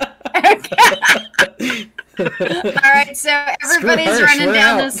 All right, so everybody's running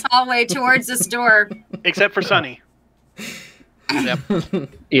down this hallway towards this door. Except for Sonny. Yep.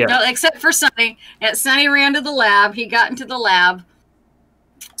 Yeah. No, except for Sonny. Yeah, Sonny ran to the lab. He got into the lab.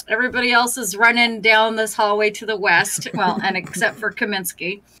 Everybody else is running down this hallway to the west. Well, and except for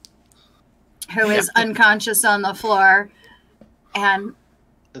Kaminsky, who is unconscious on the floor. And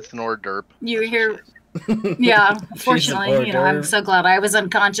It's an hors d'oeuvre. you hear... Yeah, fortunately, you know, I'm so glad I was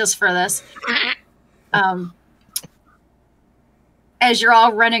unconscious for this. As you're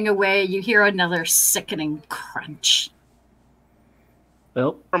all running away, you hear another sickening crunch.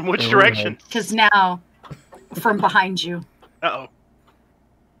 Well, From which direction? Because now, from behind you. Uh-oh.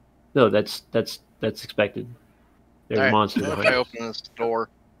 No, that's expected. There's a monster What if behind I us. open this door?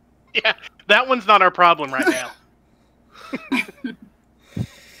 Yeah, that one's not our problem right now.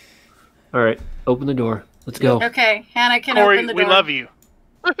 All right, open the door. Let's go. Okay, Hannah can Corey, open the door. we love you.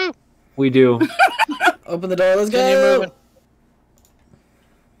 We do. Open the door. Let's Continue go. moving.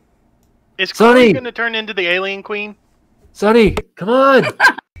 Is Sonny! Corey going to turn into the alien queen? Sonny, come on.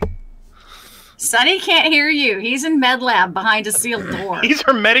 Sonny can't hear you. He's in med lab behind a sealed door. He's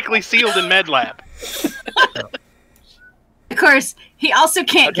hermetically sealed in med lab. Of course, he also I'm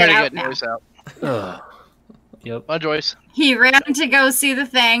can't trying get to out get now. Joyce out. Yep. Bye, Joyce. He ran to go see the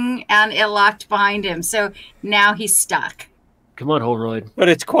thing, and it locked behind him. So now he's stuck. Come on, Holroyd. But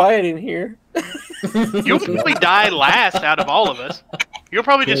it's quiet in here. You'll probably die last out of all of us. You'll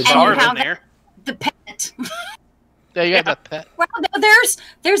probably just And you starve in have there. the pet. Yeah, you got that pet. Well, no,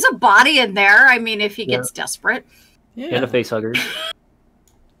 there's a body in there. I mean, if he gets desperate. Yeah. And a face hugger.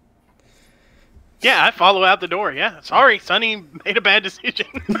 Yeah, I follow out the door. Yeah, sorry, Sonny made a bad decision.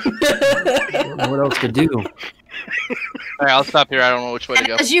 What else to do? All right, I'll stop here. I don't know which way to And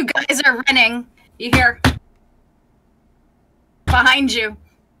go. as you guys are running, you hear behind you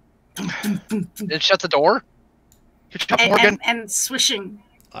Did it shut the door? Good job, Morgan. and swishing.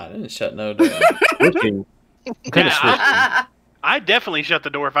 I didn't shut no door. Switching. What kind of switching? I definitely shut the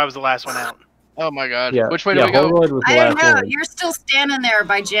door if I was the last one out. Oh my god. Yeah. Which way do we go? Holroyd was the I don't last know. one. You're still standing there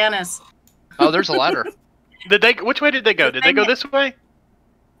by Janice. Oh, there's a ladder. Did they? Which way did they go? Did they go this way?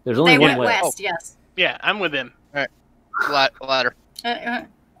 There's only They one went way. west, yes. Yeah, I'm with them. Ladder. And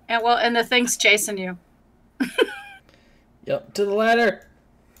well, and the thing's chasing you. Yep, to the ladder.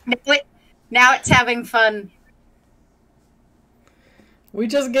 Now it's having fun. We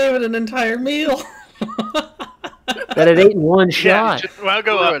just gave it an entire meal. That it ate in one Yeah, shot. well, I'll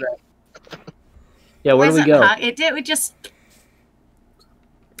go up. Yeah, where do we go? It did. We just.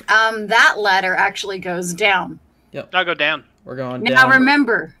 That ladder actually goes down. I'll go down. We're going Now down.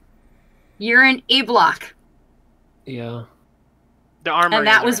 remember, you're in E block, Yeah. The armor. and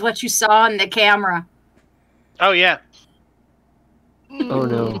that was what you saw on the camera. Oh yeah. Oh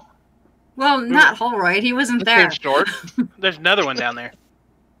no. Well, not Holroyd. He wasn't there. Thanks, George. There's another one down there.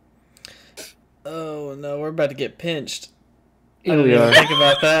 Oh no, we're about to get pinched. I Here didn't we even are. think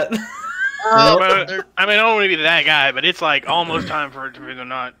about that. I mean, I don't want to be that guy, but it's like almost time for it to be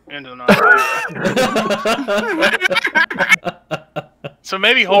into the night. So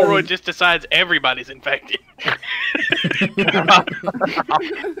maybe Holroyd just decides everybody's infected.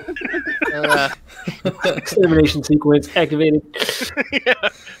 Extermination sequence activated. Yeah.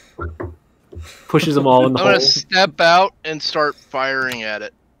 Pushes them all in the I'm hole. gonna step out and start firing at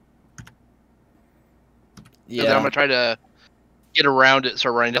it. Yeah. I'm gonna try to get around it,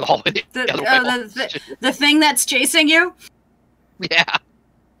 start running down the hallway. The thing that's chasing you? Yeah.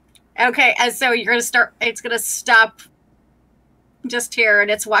 Okay, and so you're gonna start. It's gonna stop just here,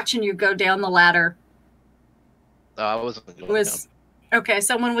 and it's watching you go down the ladder. I wasn't going down. Okay.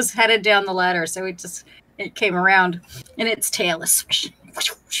 Someone was headed down the ladder, so it came around, and its tail is swishing,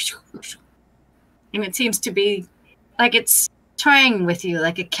 and it seems to be like it's toying with you,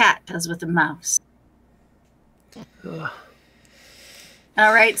 like a cat does with a mouse.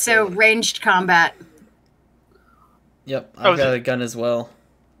 All right, so ranged combat. Yep, I've got a gun as well.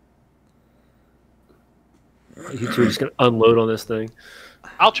 You two are just gonna unload on this thing.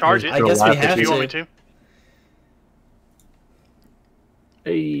 I'll charge it. I guess we have if you to. want me to.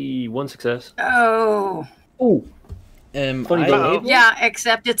 Hey, one success. Oh. Ooh. Yeah,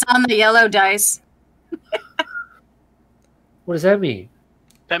 except it's on the yellow dice. What does that mean?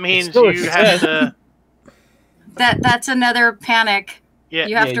 That means you have to. That's another panic. Yeah.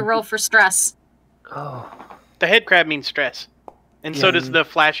 You have to roll for stress. Oh. The head crab means stress, and so does the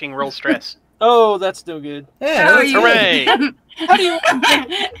flashing roll stress. Oh, that's no good. Yeah, hooray! How do you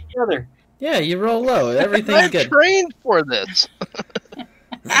together? Yeah, you roll low. Everything's good. I'm trained for this.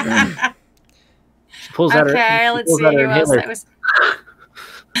 She pulls out her. Let's see who else that was.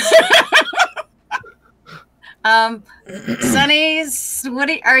 Sonny's.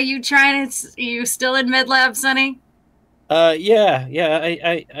 Are you trying to? Are you still in mid lab, Sonny? Yeah.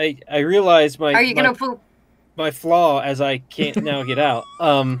 I realize my. Are you gonna pull my flaw as I can't now get out?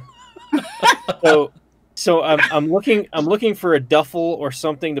 So I'm looking for a duffel or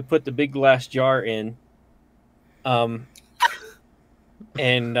something to put the big glass jar in.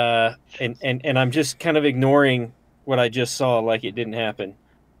 And I'm just kind of ignoring what I just saw like it didn't happen.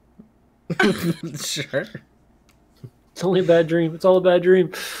 Sure. It's only a bad dream. It's all a bad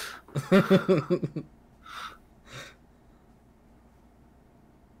dream.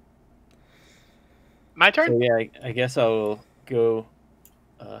 My turn? So yeah, I guess I'll go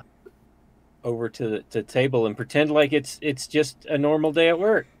over to the table and pretend like it's just a normal day at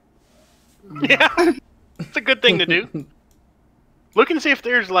work. Yeah. It's a good thing to do. Look and see if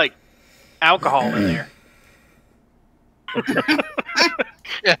there's like alcohol in there.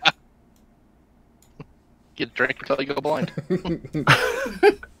 Yeah. Get a drink until you go blind.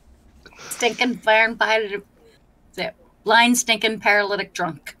 stinking blind, stinking paralytic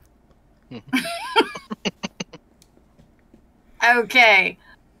drunk. Okay.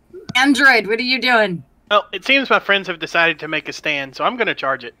 Android, what are you doing? Well, it seems my friends have decided to make a stand, so I'm going to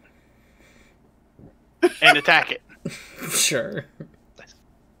charge it. And attack it. Sure.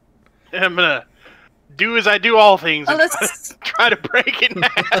 And I'm going to do as I do all things and try to break it now.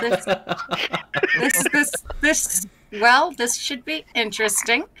 This should be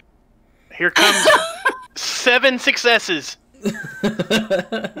interesting. Here comes 7 successes.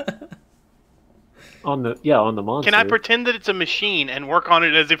 On the monster. Can I pretend that it's a machine and work on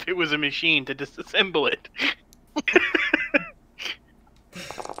it as if it was a machine to disassemble it?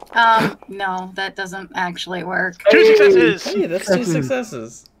 No, that doesn't actually work. 2 successes. Hey, that's 2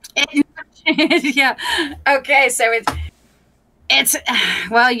 successes. Yeah. Okay, so it's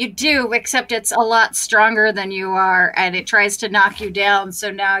well, you do, except it's a lot stronger than you are, and it tries to knock you down.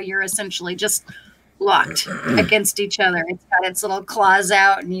 So now you're essentially just locked against each other. It's got its little claws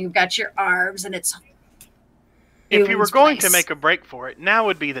out, and you've got your arms, and it's. If you were going to make a break for it, now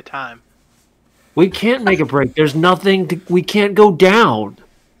would be the time. We can't make a break. There's nothing. We can't go down.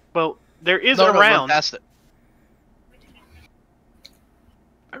 Well, there is a round. Run past it.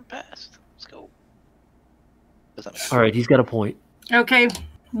 Run past. Let's go. All right, he's got a point. Okay,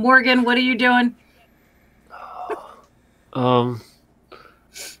 Morgan, what are you doing? I'm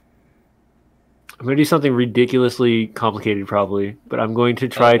going to do something ridiculously complicated, probably, but I'm going to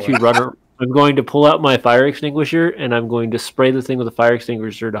try to run. I'm going to pull out my fire extinguisher, and I'm going to spray the thing with a fire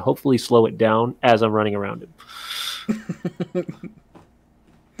extinguisher to hopefully slow it down as I'm running around him.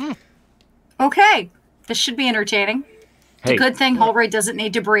 Okay, this should be entertaining. It's a good thing Holroyd doesn't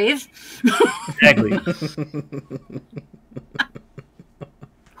need to breathe. Exactly.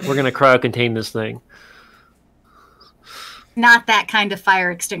 We're going to cryo-contain this thing. Not that kind of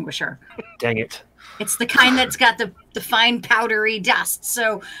fire extinguisher. Dang it. It's the kind that's got the fine powdery dust.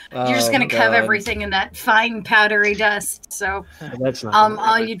 So you're just gonna cover everything in that fine powdery dust. So That's not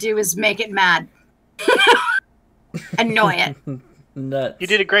all you do is make it mad. Annoy it. Nuts. You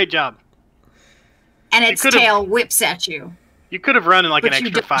did a great job. And its tail whips at you. You could have run in like an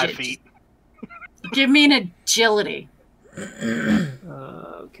extra 5 feet. Give me an agility.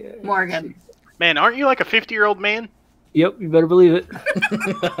 Okay. Morgan. Man, aren't you like a 50-year-old man? Yep, you better believe it.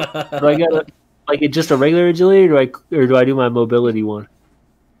 Do I got like it's just a regular agility, or do I do my mobility one?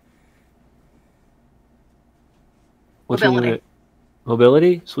 Which mobility. One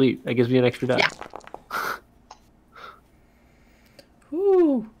mobility? Sweet. That gives me an extra die. Yeah.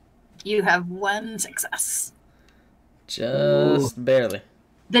 Woo. You have 1 success. Just barely.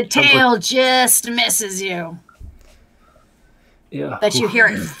 The tail just misses you. Yeah. But you hear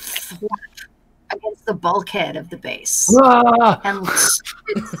it thwap against the bulkhead of the base. Ah! And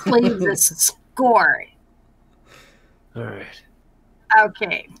it leaves a score. All right.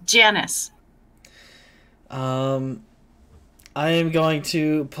 Okay, Janice. I am going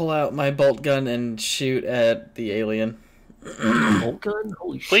to pull out my bolt gun and shoot at the alien. Bolt gun?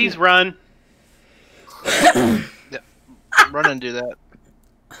 Holy shit. Please run. Yeah. Run and do that.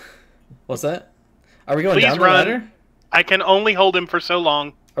 What's that? Are we going Please down the run. ladder? I can only hold him for so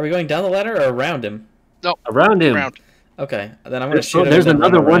long. Are we going down the ladder or around him? No. Around him. Around. Okay, then I'm going to shoot him. There's and then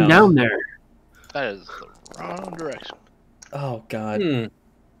another run one around. down there. That is the wrong direction. Oh, God.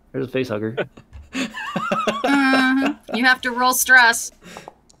 There's a face hugger. You have to roll stress.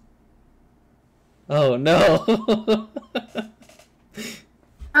 Oh, no.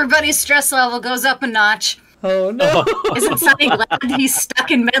 Everybody's stress level goes up a notch. Oh, no. Isn't Sonny glad he's stuck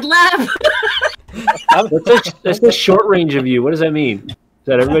in mid-lab? That's the short range of you. What does that mean? Is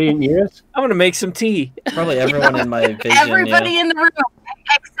that everybody near us? I'm gonna make some tea. Probably everyone in my vision. Everybody in the room,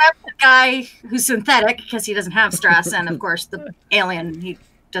 except the guy who's synthetic, because he doesn't have stress, and of course the alien, he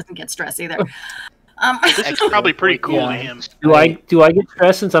doesn't get stress either. This is probably pretty cool to him. Do I get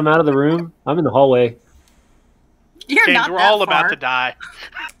stressed since I'm out of the room? I'm in the hallway. You're James, not we're that all far. about to die.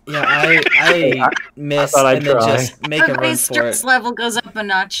 Yeah, I miss thought I'd and then try. just make a run Everybody's for stress it. level goes up a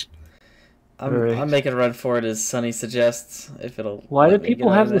notch. I'm making a run for it as Sunny suggests. If it'll. Why do let me people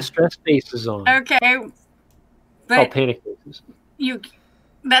get out have of the there. stress faces on? Okay, Oh, but panic faces.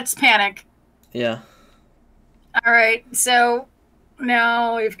 that's panic. Yeah. All right, so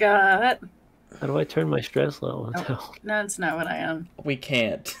now we've got. How do I turn my stress level down? No, that's not what I am. We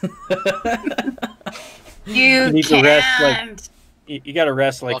can't. You need to rest, like, can't. You got to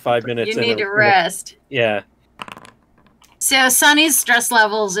rest like 5 minutes. You need to rest. Yeah. So Sunny's stress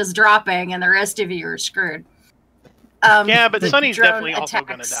levels is dropping, and the rest of you are screwed. Yeah, but the Sunny's drone definitely also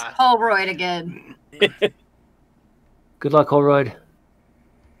gonna attacks die. Holroyd again. Good luck, Holroyd.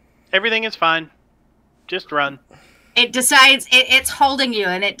 Everything is fine. Just run. It decides it's holding you,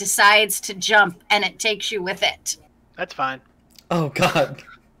 and it decides to jump, and it takes you with it. That's fine. Oh, God.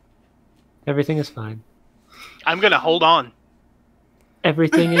 Everything is fine. I'm gonna hold on.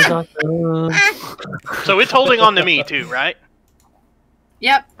 Everything is awesome. So it's holding on to me too, right?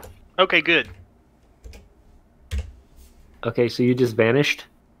 Yep. Okay, good. Okay, so you just vanished?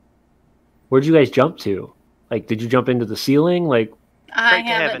 Where'd you guys jump to? Like, did you jump into the ceiling? Like, I Straight to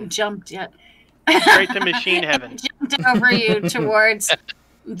haven't heaven. jumped yet. Straight to machine heaven. Jumped over you towards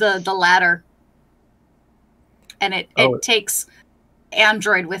the ladder, and it takes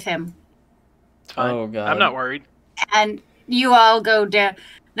Android with him, It's fine. Oh, God. I'm not worried. and you all go down.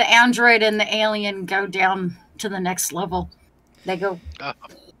 The android and the alien go down to the next level. They go.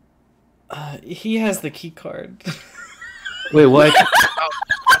 He has the key card. wait, what?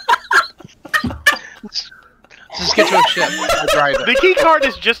 Just get to a ship. Or drive it. The key card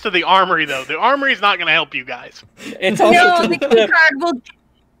is just to the armory, though. The armory's not gonna help you guys. It's also No, to the the key ship. card will.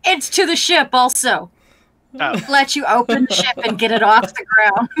 It's to the ship also. Oh. Let you open the ship and get it off the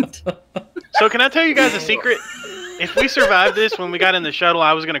ground. So can I tell you guys a secret? If we survived this when we got in the shuttle,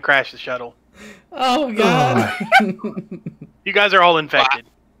 I was gonna crash the shuttle. Oh, God. You guys are all infected.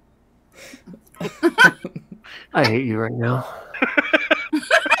 I hate you right now.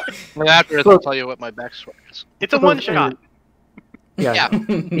 Well, after this, I'll tell you what my backstory is. It's a one shot. Yeah.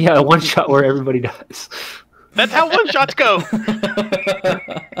 Yeah, one shot where everybody dies. That's how one shots go.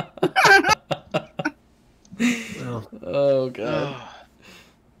 Well, Oh, God.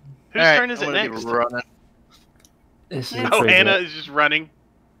 Whose Alright, turn is I'm it gonna be next? running. this is Oh, Oh, crazy. Anna is just running.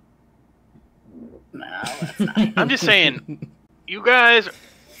 No, that's not. I'm just saying, you guys,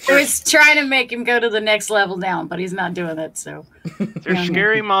 I was trying to make him go to the next level down, but he's not doing it. So they're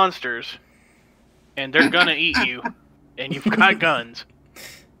scary monsters, and they're gonna eat you, and you've got guns.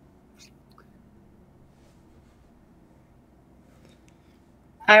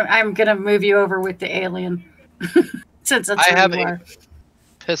 I'm gonna move you over with the alien. Since that's I where have you a are.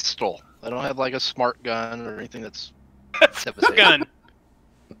 pistol. I don't have like a smart gun or anything that's Gun.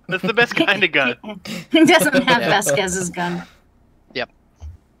 That's the best kind of gun. He doesn't have Vasquez's gun.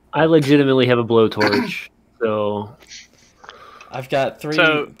 I legitimately have a blowtorch, so I've got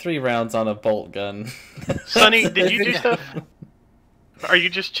three rounds on a bolt gun. Sonny, did you do stuff? Are you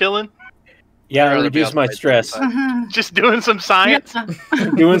just chilling? Yeah, I reduced my stress. Just doing some science?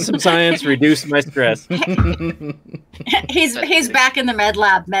 Doing some science, reduced my stress. He's back in the med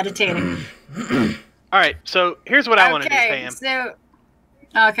lab meditating. All right, so here's what I want to do, Pam.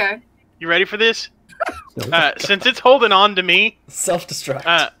 Okay. You ready for this? Since it's holding on to me,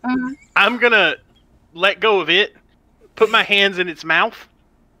 self-destruct. I'm gonna let go of it, put my hands in its mouth,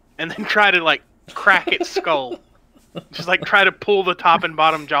 and then try to like crack its skull. Just like try to pull the top and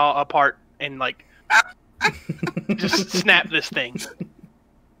bottom jaw apart and like just snap this thing.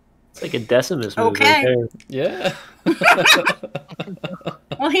 It's like a Decimus move right there. Yeah.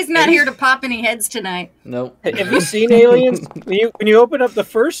 Well, he's not here to pop any heads tonight. Nope. Have you seen Aliens? When you open up the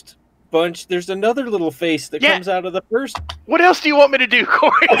first bunch, there's another little face that comes out of the first. What else do you want me to do,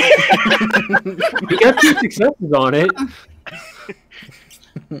 Corey? You got 2 successes on it.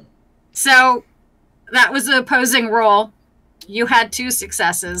 So that was the opposing roll. You had 2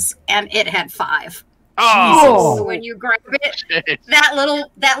 successes, and it had 5. Oh! So when you grab it, that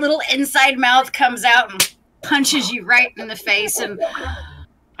little inside mouth comes out and punches you right in the face, and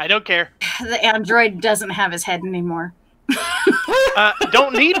I don't care. The android doesn't have his head anymore.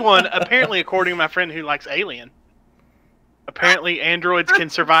 Don't need one, apparently, according to my friend who likes Alien. Apparently, androids can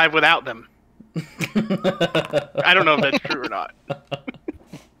survive without them. I don't know if that's true or not.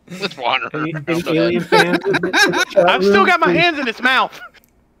 Let's wander. Alien fans? I've still got my hands in its mouth.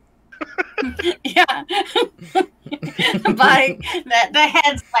 Yeah. By the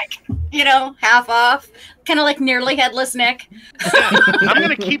head's like, half off. Kind of like nearly headless Nick. I'm going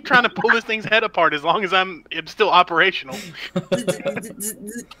to keep trying to pull this thing's head apart as long as I'm still operational.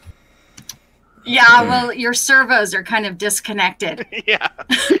 Yeah, well, your servos are kind of disconnected. Yeah.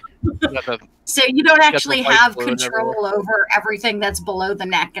 So you don't actually have control over everything that's below the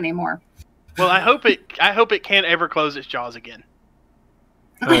neck anymore. Well, I hope it can't ever close its jaws again.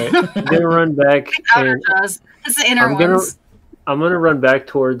 All right, I'm gonna run back. The outer jaws. It's the inner ones. I'm gonna run back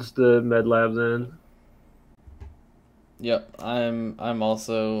towards the med lab then. Yep, I'm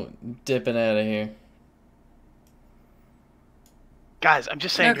also dipping out of here. Guys, I'm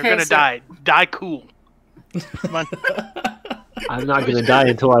just saying, you're gonna die. Die cool. Come on. I'm not gonna die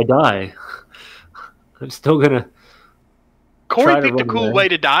until I die. I'm still gonna. Corey picked a cool way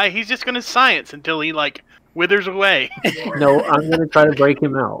to die. He's just gonna science until he withers away. No, I'm gonna try to break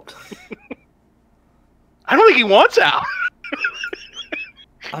him out. I don't think he wants out.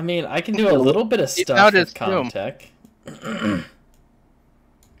 I mean, I can do a little bit of stuff with Comtech.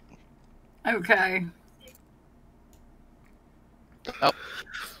 Okay. Oh.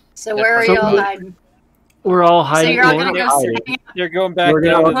 So where are y'all hiding? We're all hiding. So you're all gonna go. You're going back. We're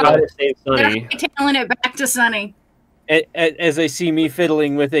gonna try to save Sunny. They're tailing it back to Sunny. As they see me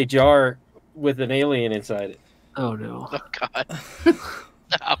fiddling with a jar with an alien inside it. Oh no! Oh God!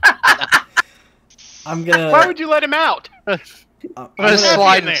 No. I'm gonna. Why would you let him out? I'm gonna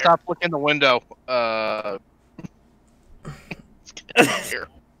slide and stop looking in the window. Here.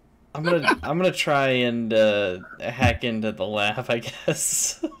 I'm gonna try and hack into the lab, I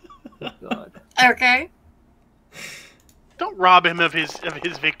guess. God. Okay. Don't rob him of his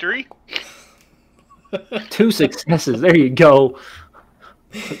victory. 2 successes. There you go.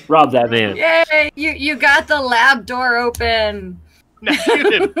 Rob that man. Yay! You got the lab door open. No,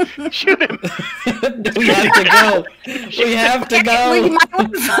 shoot him! Shoot him! We have to go. We have to go.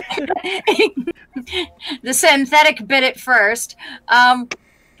 The synthetic bit it first.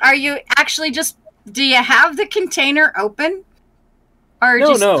 Are you actually just? Do you have the container open, or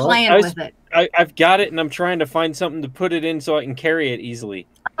just playing with it? I've got it, and I'm trying to find something to put it in so I can carry it easily.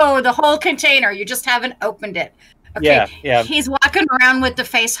 Oh, the whole container. You just haven't opened it. Okay. Yeah. He's walking around with the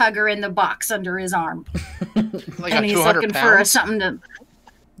face hugger in the box under his arm. And he's looking for something to...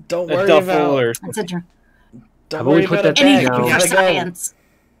 Don't worry about... Don't worry about that thing now. For science.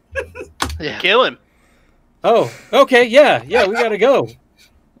 Yeah. Kill him. Oh, okay, yeah, we gotta go.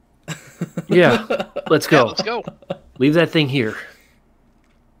 Yeah, let's go. Yeah, let's go. Leave that thing here.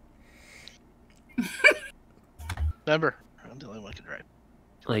 Remember, I'm the only one who can drive.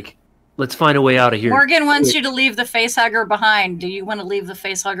 Let's find a way out of here. Morgan wants you to leave the face hugger behind. Do you want to leave the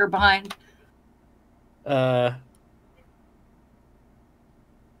face hugger behind? Let's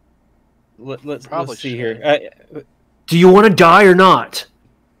see here. Do you want to die or not?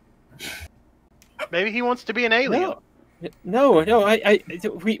 Maybe he wants to be an alien. No.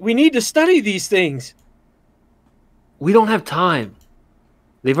 We need to study these things. We don't have time.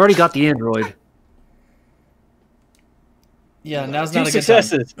 They've already got the android. Yeah, now's 2 not a good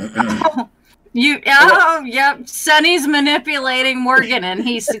successes. time. Yep. Sonny's manipulating Morgan, and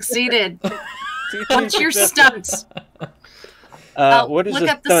he succeeded. What's your stunts? What is look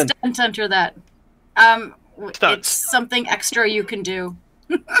up stunt? the stunt under that. It's something extra you can do.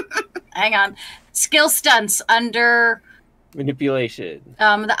 Hang on. Skill stunts under Manipulation.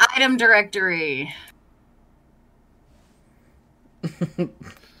 the item directory.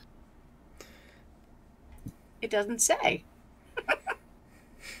 It doesn't say.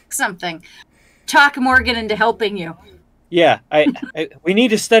 Something. Talk Morgan into helping you. Yeah, we need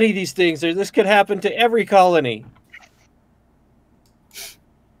to study these things, or this could happen to every colony.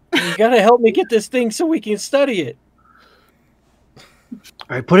 You gotta help me get this thing so we can study it. All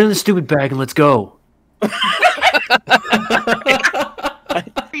right, put it in the stupid bag and let's go. Where are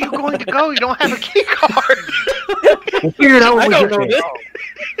you going to go? You don't have a key card. We'll figure it out when we get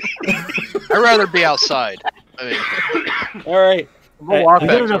there. I'd rather be outside. I mean, All right. we'll walk We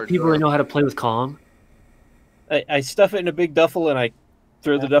back got to enough our people door. that know how to play with calm. I stuff it in a big duffel and I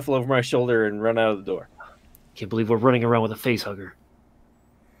throw the duffel over my shoulder and run out of the door. Can't believe we're running around with a face hugger.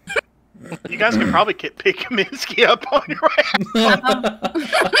 You guys can probably pick Kaminsky up on your way.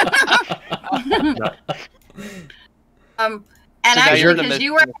 And So now you're actually, the because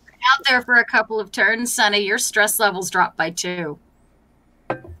you were out there for a couple of turns, Sonny, your stress levels dropped by 2.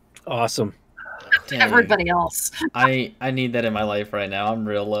 Awesome. Dang. Everybody else. I need that in my life right now. I'm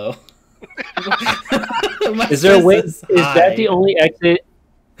real low. My Is there a stress way? is Is that the high. only exit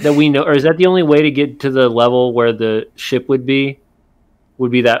that we know, or is that the only way to get to the level where the ship would be?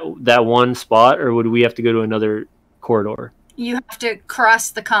 Would be that one spot, or would we have to go to another corridor? You have to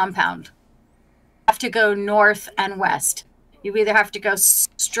cross the compound. You have to go north and west. You either have to go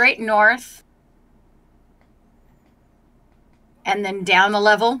straight north and then down a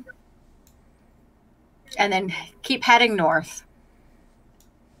level and then keep heading north.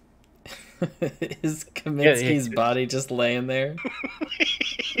 Is Kaminsky's body just laying there?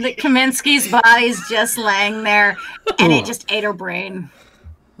 The Kaminsky's body's just laying there and it just ate her brain.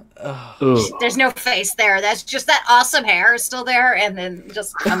 Ugh. There's no face there. That's just that awesome hair is still there and then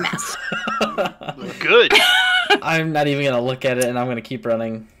just a mess. Good. I'm not even gonna look at it, and I'm gonna keep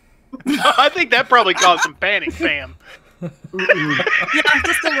running. I think that probably caused some panic, fam. Yeah,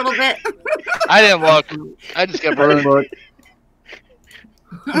 just a little bit. I didn't look. I just got burned.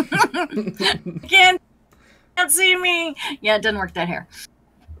 Can't see me. Yeah, it doesn't work that hair.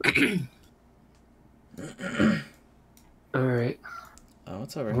 All right, Oh,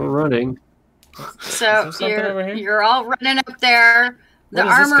 what's over we're here? running. So something over here? you're all running up there. The Where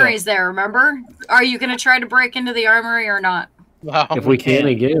does this go? armory's there, remember? Are you going to try to break into the armory or not? Wow. If we can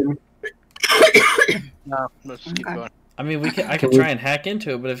again, No, let's just keep Okay. going. I mean, I could we- try and hack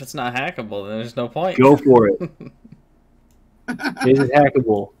into it, but if it's not hackable, then there's no point. go for it. Is it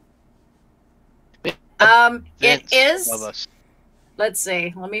hackable? It Vince, love is. us. Let's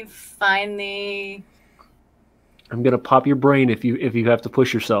see. Let me find the. I'm gonna pop your brain if you have to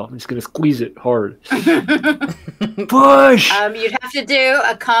push yourself. I'm just gonna squeeze it hard. Push. You'd have to do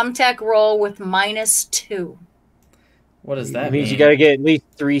a Comtech roll with -2. What does that That mean? means you gotta get at least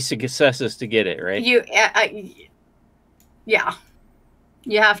 3 successes to get it, right? Yeah.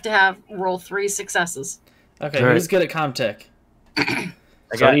 You have to roll 3 successes. Okay, All right. who's good at Comtech? I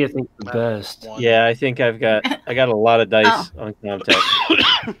Sonny, I got, think the best. One. yeah, I think I got a lot of dice on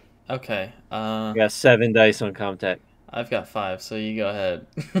Comtech. Okay, I got 7 dice on Comtech. I've got 5, so you go ahead.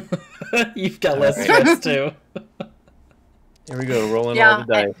 You've got less Alright. stress too. Here we go, rolling Yeah, all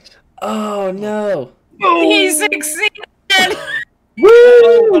the dice. Oh no! He succeeded.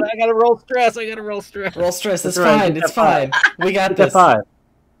 Oh, but I gotta roll stress. Roll stress. It's That's right, fine. get It's that fine. We got Get that this. 5.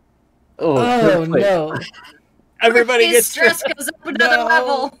 Oh third place. no! Everybody His gets stress goes up another No.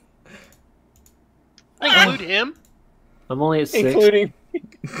 level. Include him. I'm only at 6. including.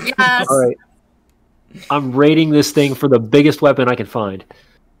 Yes. All right. I'm rating this thing for the biggest weapon I can find.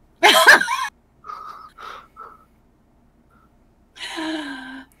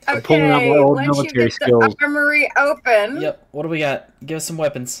 I'm pulling out my Okay, old once you military get skills. the armory open, Yep. What do we got? Give us some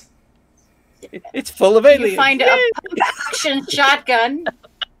weapons. It's full of aliens. you find a pump-action shotgun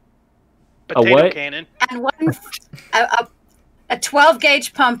Potato what? cannon. and a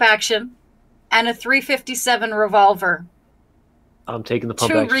 12-gauge pump action and a 357 revolver. I'm taking the 2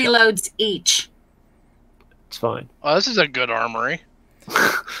 pump action. reloads each. It's fine. Oh, this is a good armory.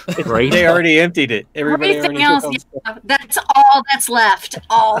 Right? They already emptied it. Everybody Everything already else, yeah, that's all that's left.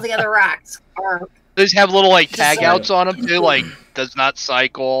 All the other rocks are. They just have little like Just tag like- outs on them too, like does not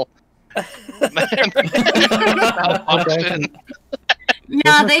cycle. Malfunction.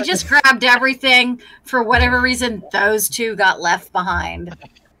 No, they just grabbed everything. For whatever reason, those two got left behind.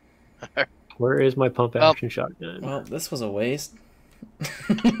 Where is my pump action shotgun? Well, this was a waste.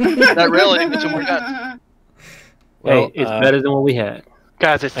 Not really. It's more guns. Well, Hey, it's better than what we had.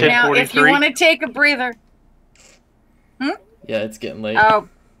 Guys, it's Now, if you 10:43. want to take a breather. Yeah, it's getting late. Oh,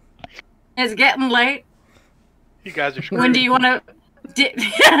 it's getting late. You guys are screwed. When do you want to?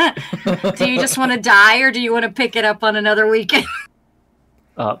 Do you just want to die, or do you want to pick it up on another weekend?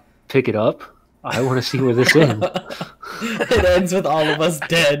 Pick it up. I want to see where this ends. It ends with all of us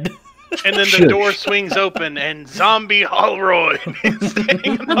dead. And then the Shush. door swings open, and Zombie Holroyd is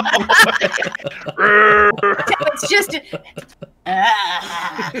standing in the hallway. It's just.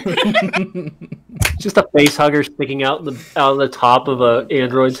 Just a face hugger sticking out the top of a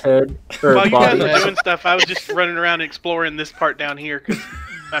android's head or While you guys body. were doing stuff, I was just running around exploring this part down here because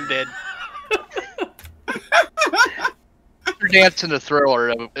I'm dead. You're dancing the thriller,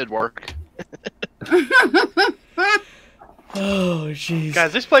 it'd work. Oh, jeez.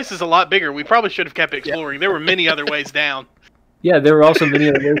 Guys, this place is a lot bigger. We probably should have kept exploring. There were many other ways down. Yeah, there were also many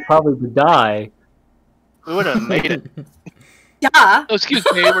other ways probably to die. We would have made it. Duh. Oh, excuse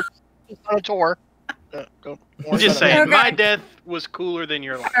me, we're just on a tour. Don't worry Just about it. saying, Okay. my death was cooler than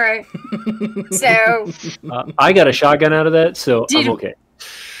your life. All right. So I got a shotgun out of that, so Did- I'm okay.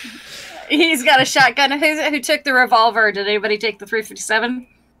 he's got a shotgun. Who took the revolver? Did anybody take the 357?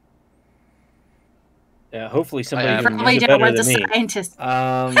 hopefully somebody I can Probably use it didn't better want the than me. scientist.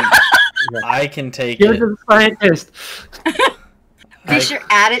 I can take You're it. the scientist. Be sure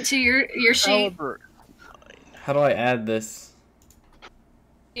add it to your sheet. How do I add this?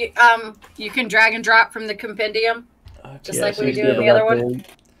 You can drag and drop from the compendium, just Okay. like we so do in the other one.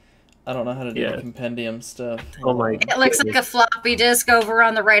 I don't know how to do Yeah. the compendium stuff. Oh my It looks like a floppy disk over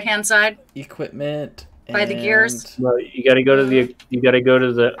on the right hand side. Equipment. By the gears. No, you got to go to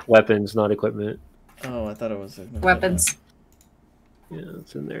the weapons, not equipment. Oh, I thought it was Weapons. Yeah,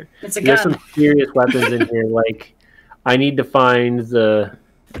 it's in there. It's a There's gun. some serious weapons in here. Like, I need to find the.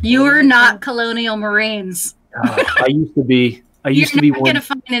 You are not Colonial Marines. I used to be. I used to You're be not one. going to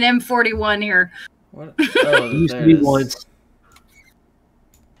find an M41 here. What? I Oh, used there to be it is. once.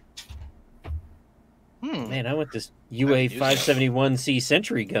 Man, I want this UA 571C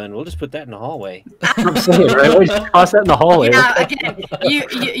Sentry gun. We'll just put that in the hallway. I'm saying, right? We just toss that in the hallway. Yeah, again,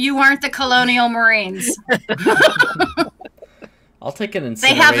 you weren't the Colonial Marines. I'll take an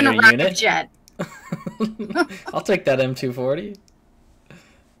They haven't incinerator arrived unit. yet. I'll take that M240.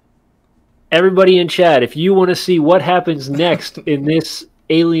 Everybody in chat, if you want to see what happens next in this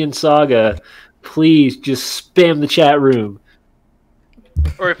Alien saga, please just spam the chat room.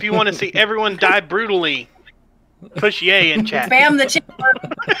 Or if you want to see everyone die brutally, push yay in chat. Spam the chat.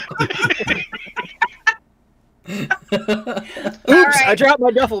 Oops, right. I dropped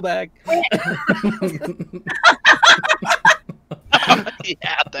my duffel bag.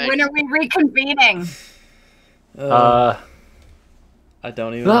 Yeah, thanks. When are we reconvening? I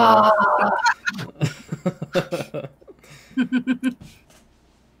don't even know.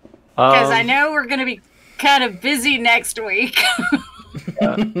 Because I know we're going to be kind of busy next week.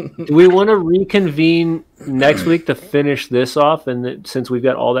 Do we want to reconvene next week to finish this off? And since we've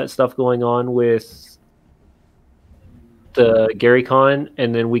got all that stuff going on with the Gary Con,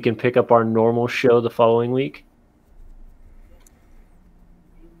 and then we can pick up our normal show the following week.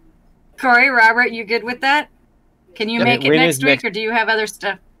 Corey, Robert, you good with that? Can you make it When next is week, next- or do you have other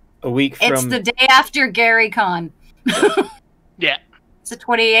stuff? A week It's from the day after Gary Con. Yeah. It's the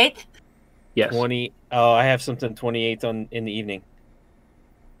 28th. Yes. 20. Oh, I have something 28th in the evening.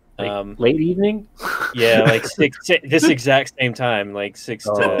 Like late evening? Yeah, like this exact same time, like 6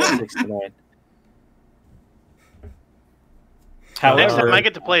 to 6 to 9. Next time However, I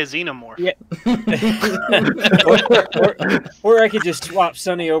get to play a Xenomorph. Yeah. or I could just swap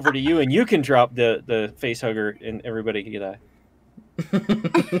Sunny over to you, and you can drop the face hugger, and everybody can die.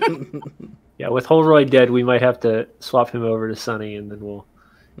 Yeah, with Holroyd dead, we might have to swap him over to Sunny, and then we'll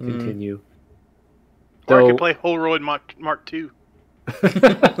continue. Or I Though- could play Holroyd Mark II.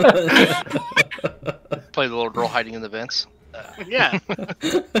 Play the little girl hiding in the vents. Yeah.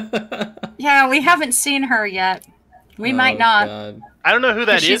 Yeah, we haven't seen her yet. We might not. God. I don't know who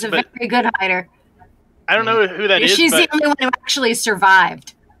that She's is, a but very good hider. I don't know who that is, She's the but only one who actually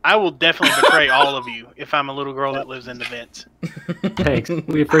survived. I will definitely betray all of you if I'm a little girl that lives in the vents. Thanks.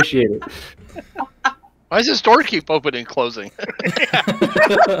 We appreciate it. Why does this door keep opening and closing?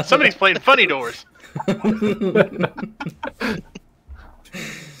 Yeah. Somebody's playing funny doors. Well,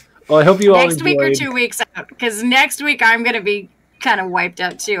 I hope you all Next week or enjoyed. 2 weeks out, because next week I'm going to be kind of wiped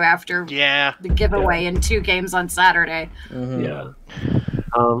out too after the giveaway in 2 games on Saturday. Mm-hmm. Yeah.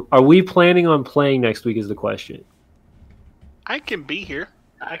 Are we planning on playing next week is the question. I can be here.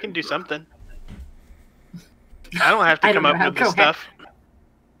 I can do something. I don't have to come up with the stuff.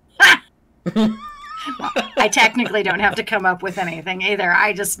 I technically don't have to come up with anything either.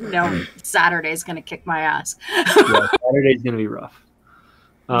 I just know Saturday's going to kick my ass. Yeah, Saturday's going to be rough.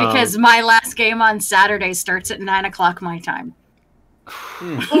 Because my last game on Saturday starts at 9 o'clock my time.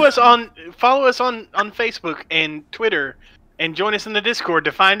 Follow us on Facebook and Twitter, and join us in the Discord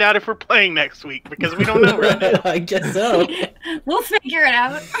to find out if we're playing next week, because we don't know right now. I guess so. We'll figure it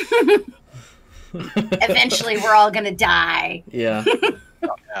out. Eventually, we're all gonna die. Yeah.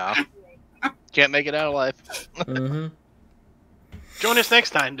 Yeah. Can't make it out alive. Mm-hmm. Join us next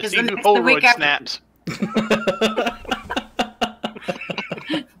time to see who Holroyd snaps.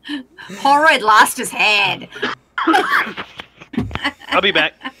 Holroyd lost his head. I'll be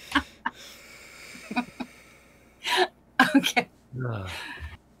back. Okay.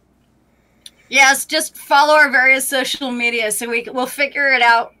 Yes, just follow our various social media so we'll figure it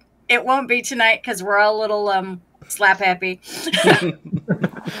out. It won't be tonight because we're all a little slap happy.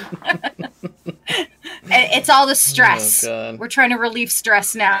 It's all the stress. Oh, we're trying to relieve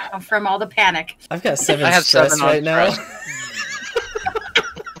stress now from all the panic. I've got 7 stress right now.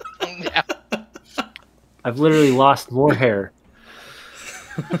 Yeah. I've literally lost more hair.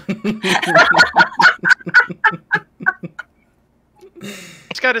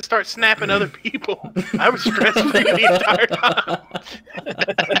 It's got to start snapping other people. I was stress-free the entire time.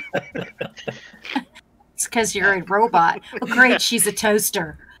 It's because you're a robot. Oh, great, she's a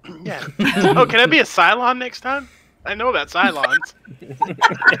toaster. Yeah. Oh, can I be a Cylon next time? I know about Cylons.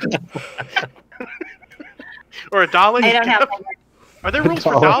 Or a Dalek. I don't have. Are there rules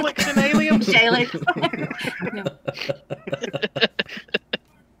for Daleks in Aliems?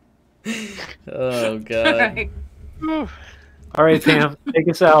 Oh god. All right, Pam, take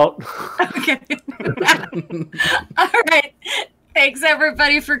us out. Okay. All right. Thanks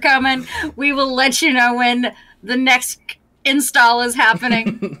everybody for coming. We will let you know when the next install is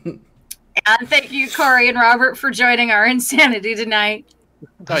happening. And thank you, Corey and Robert, for joining our insanity tonight.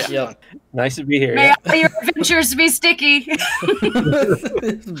 Oh, yeah. Yep. Nice to be here. May all your adventures be sticky.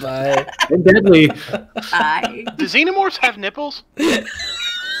 Bye. And deadly. Bye. Do xenomorphs have nipples?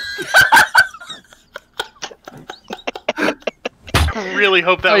 I really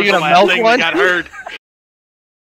hope that was the last thing that got heard.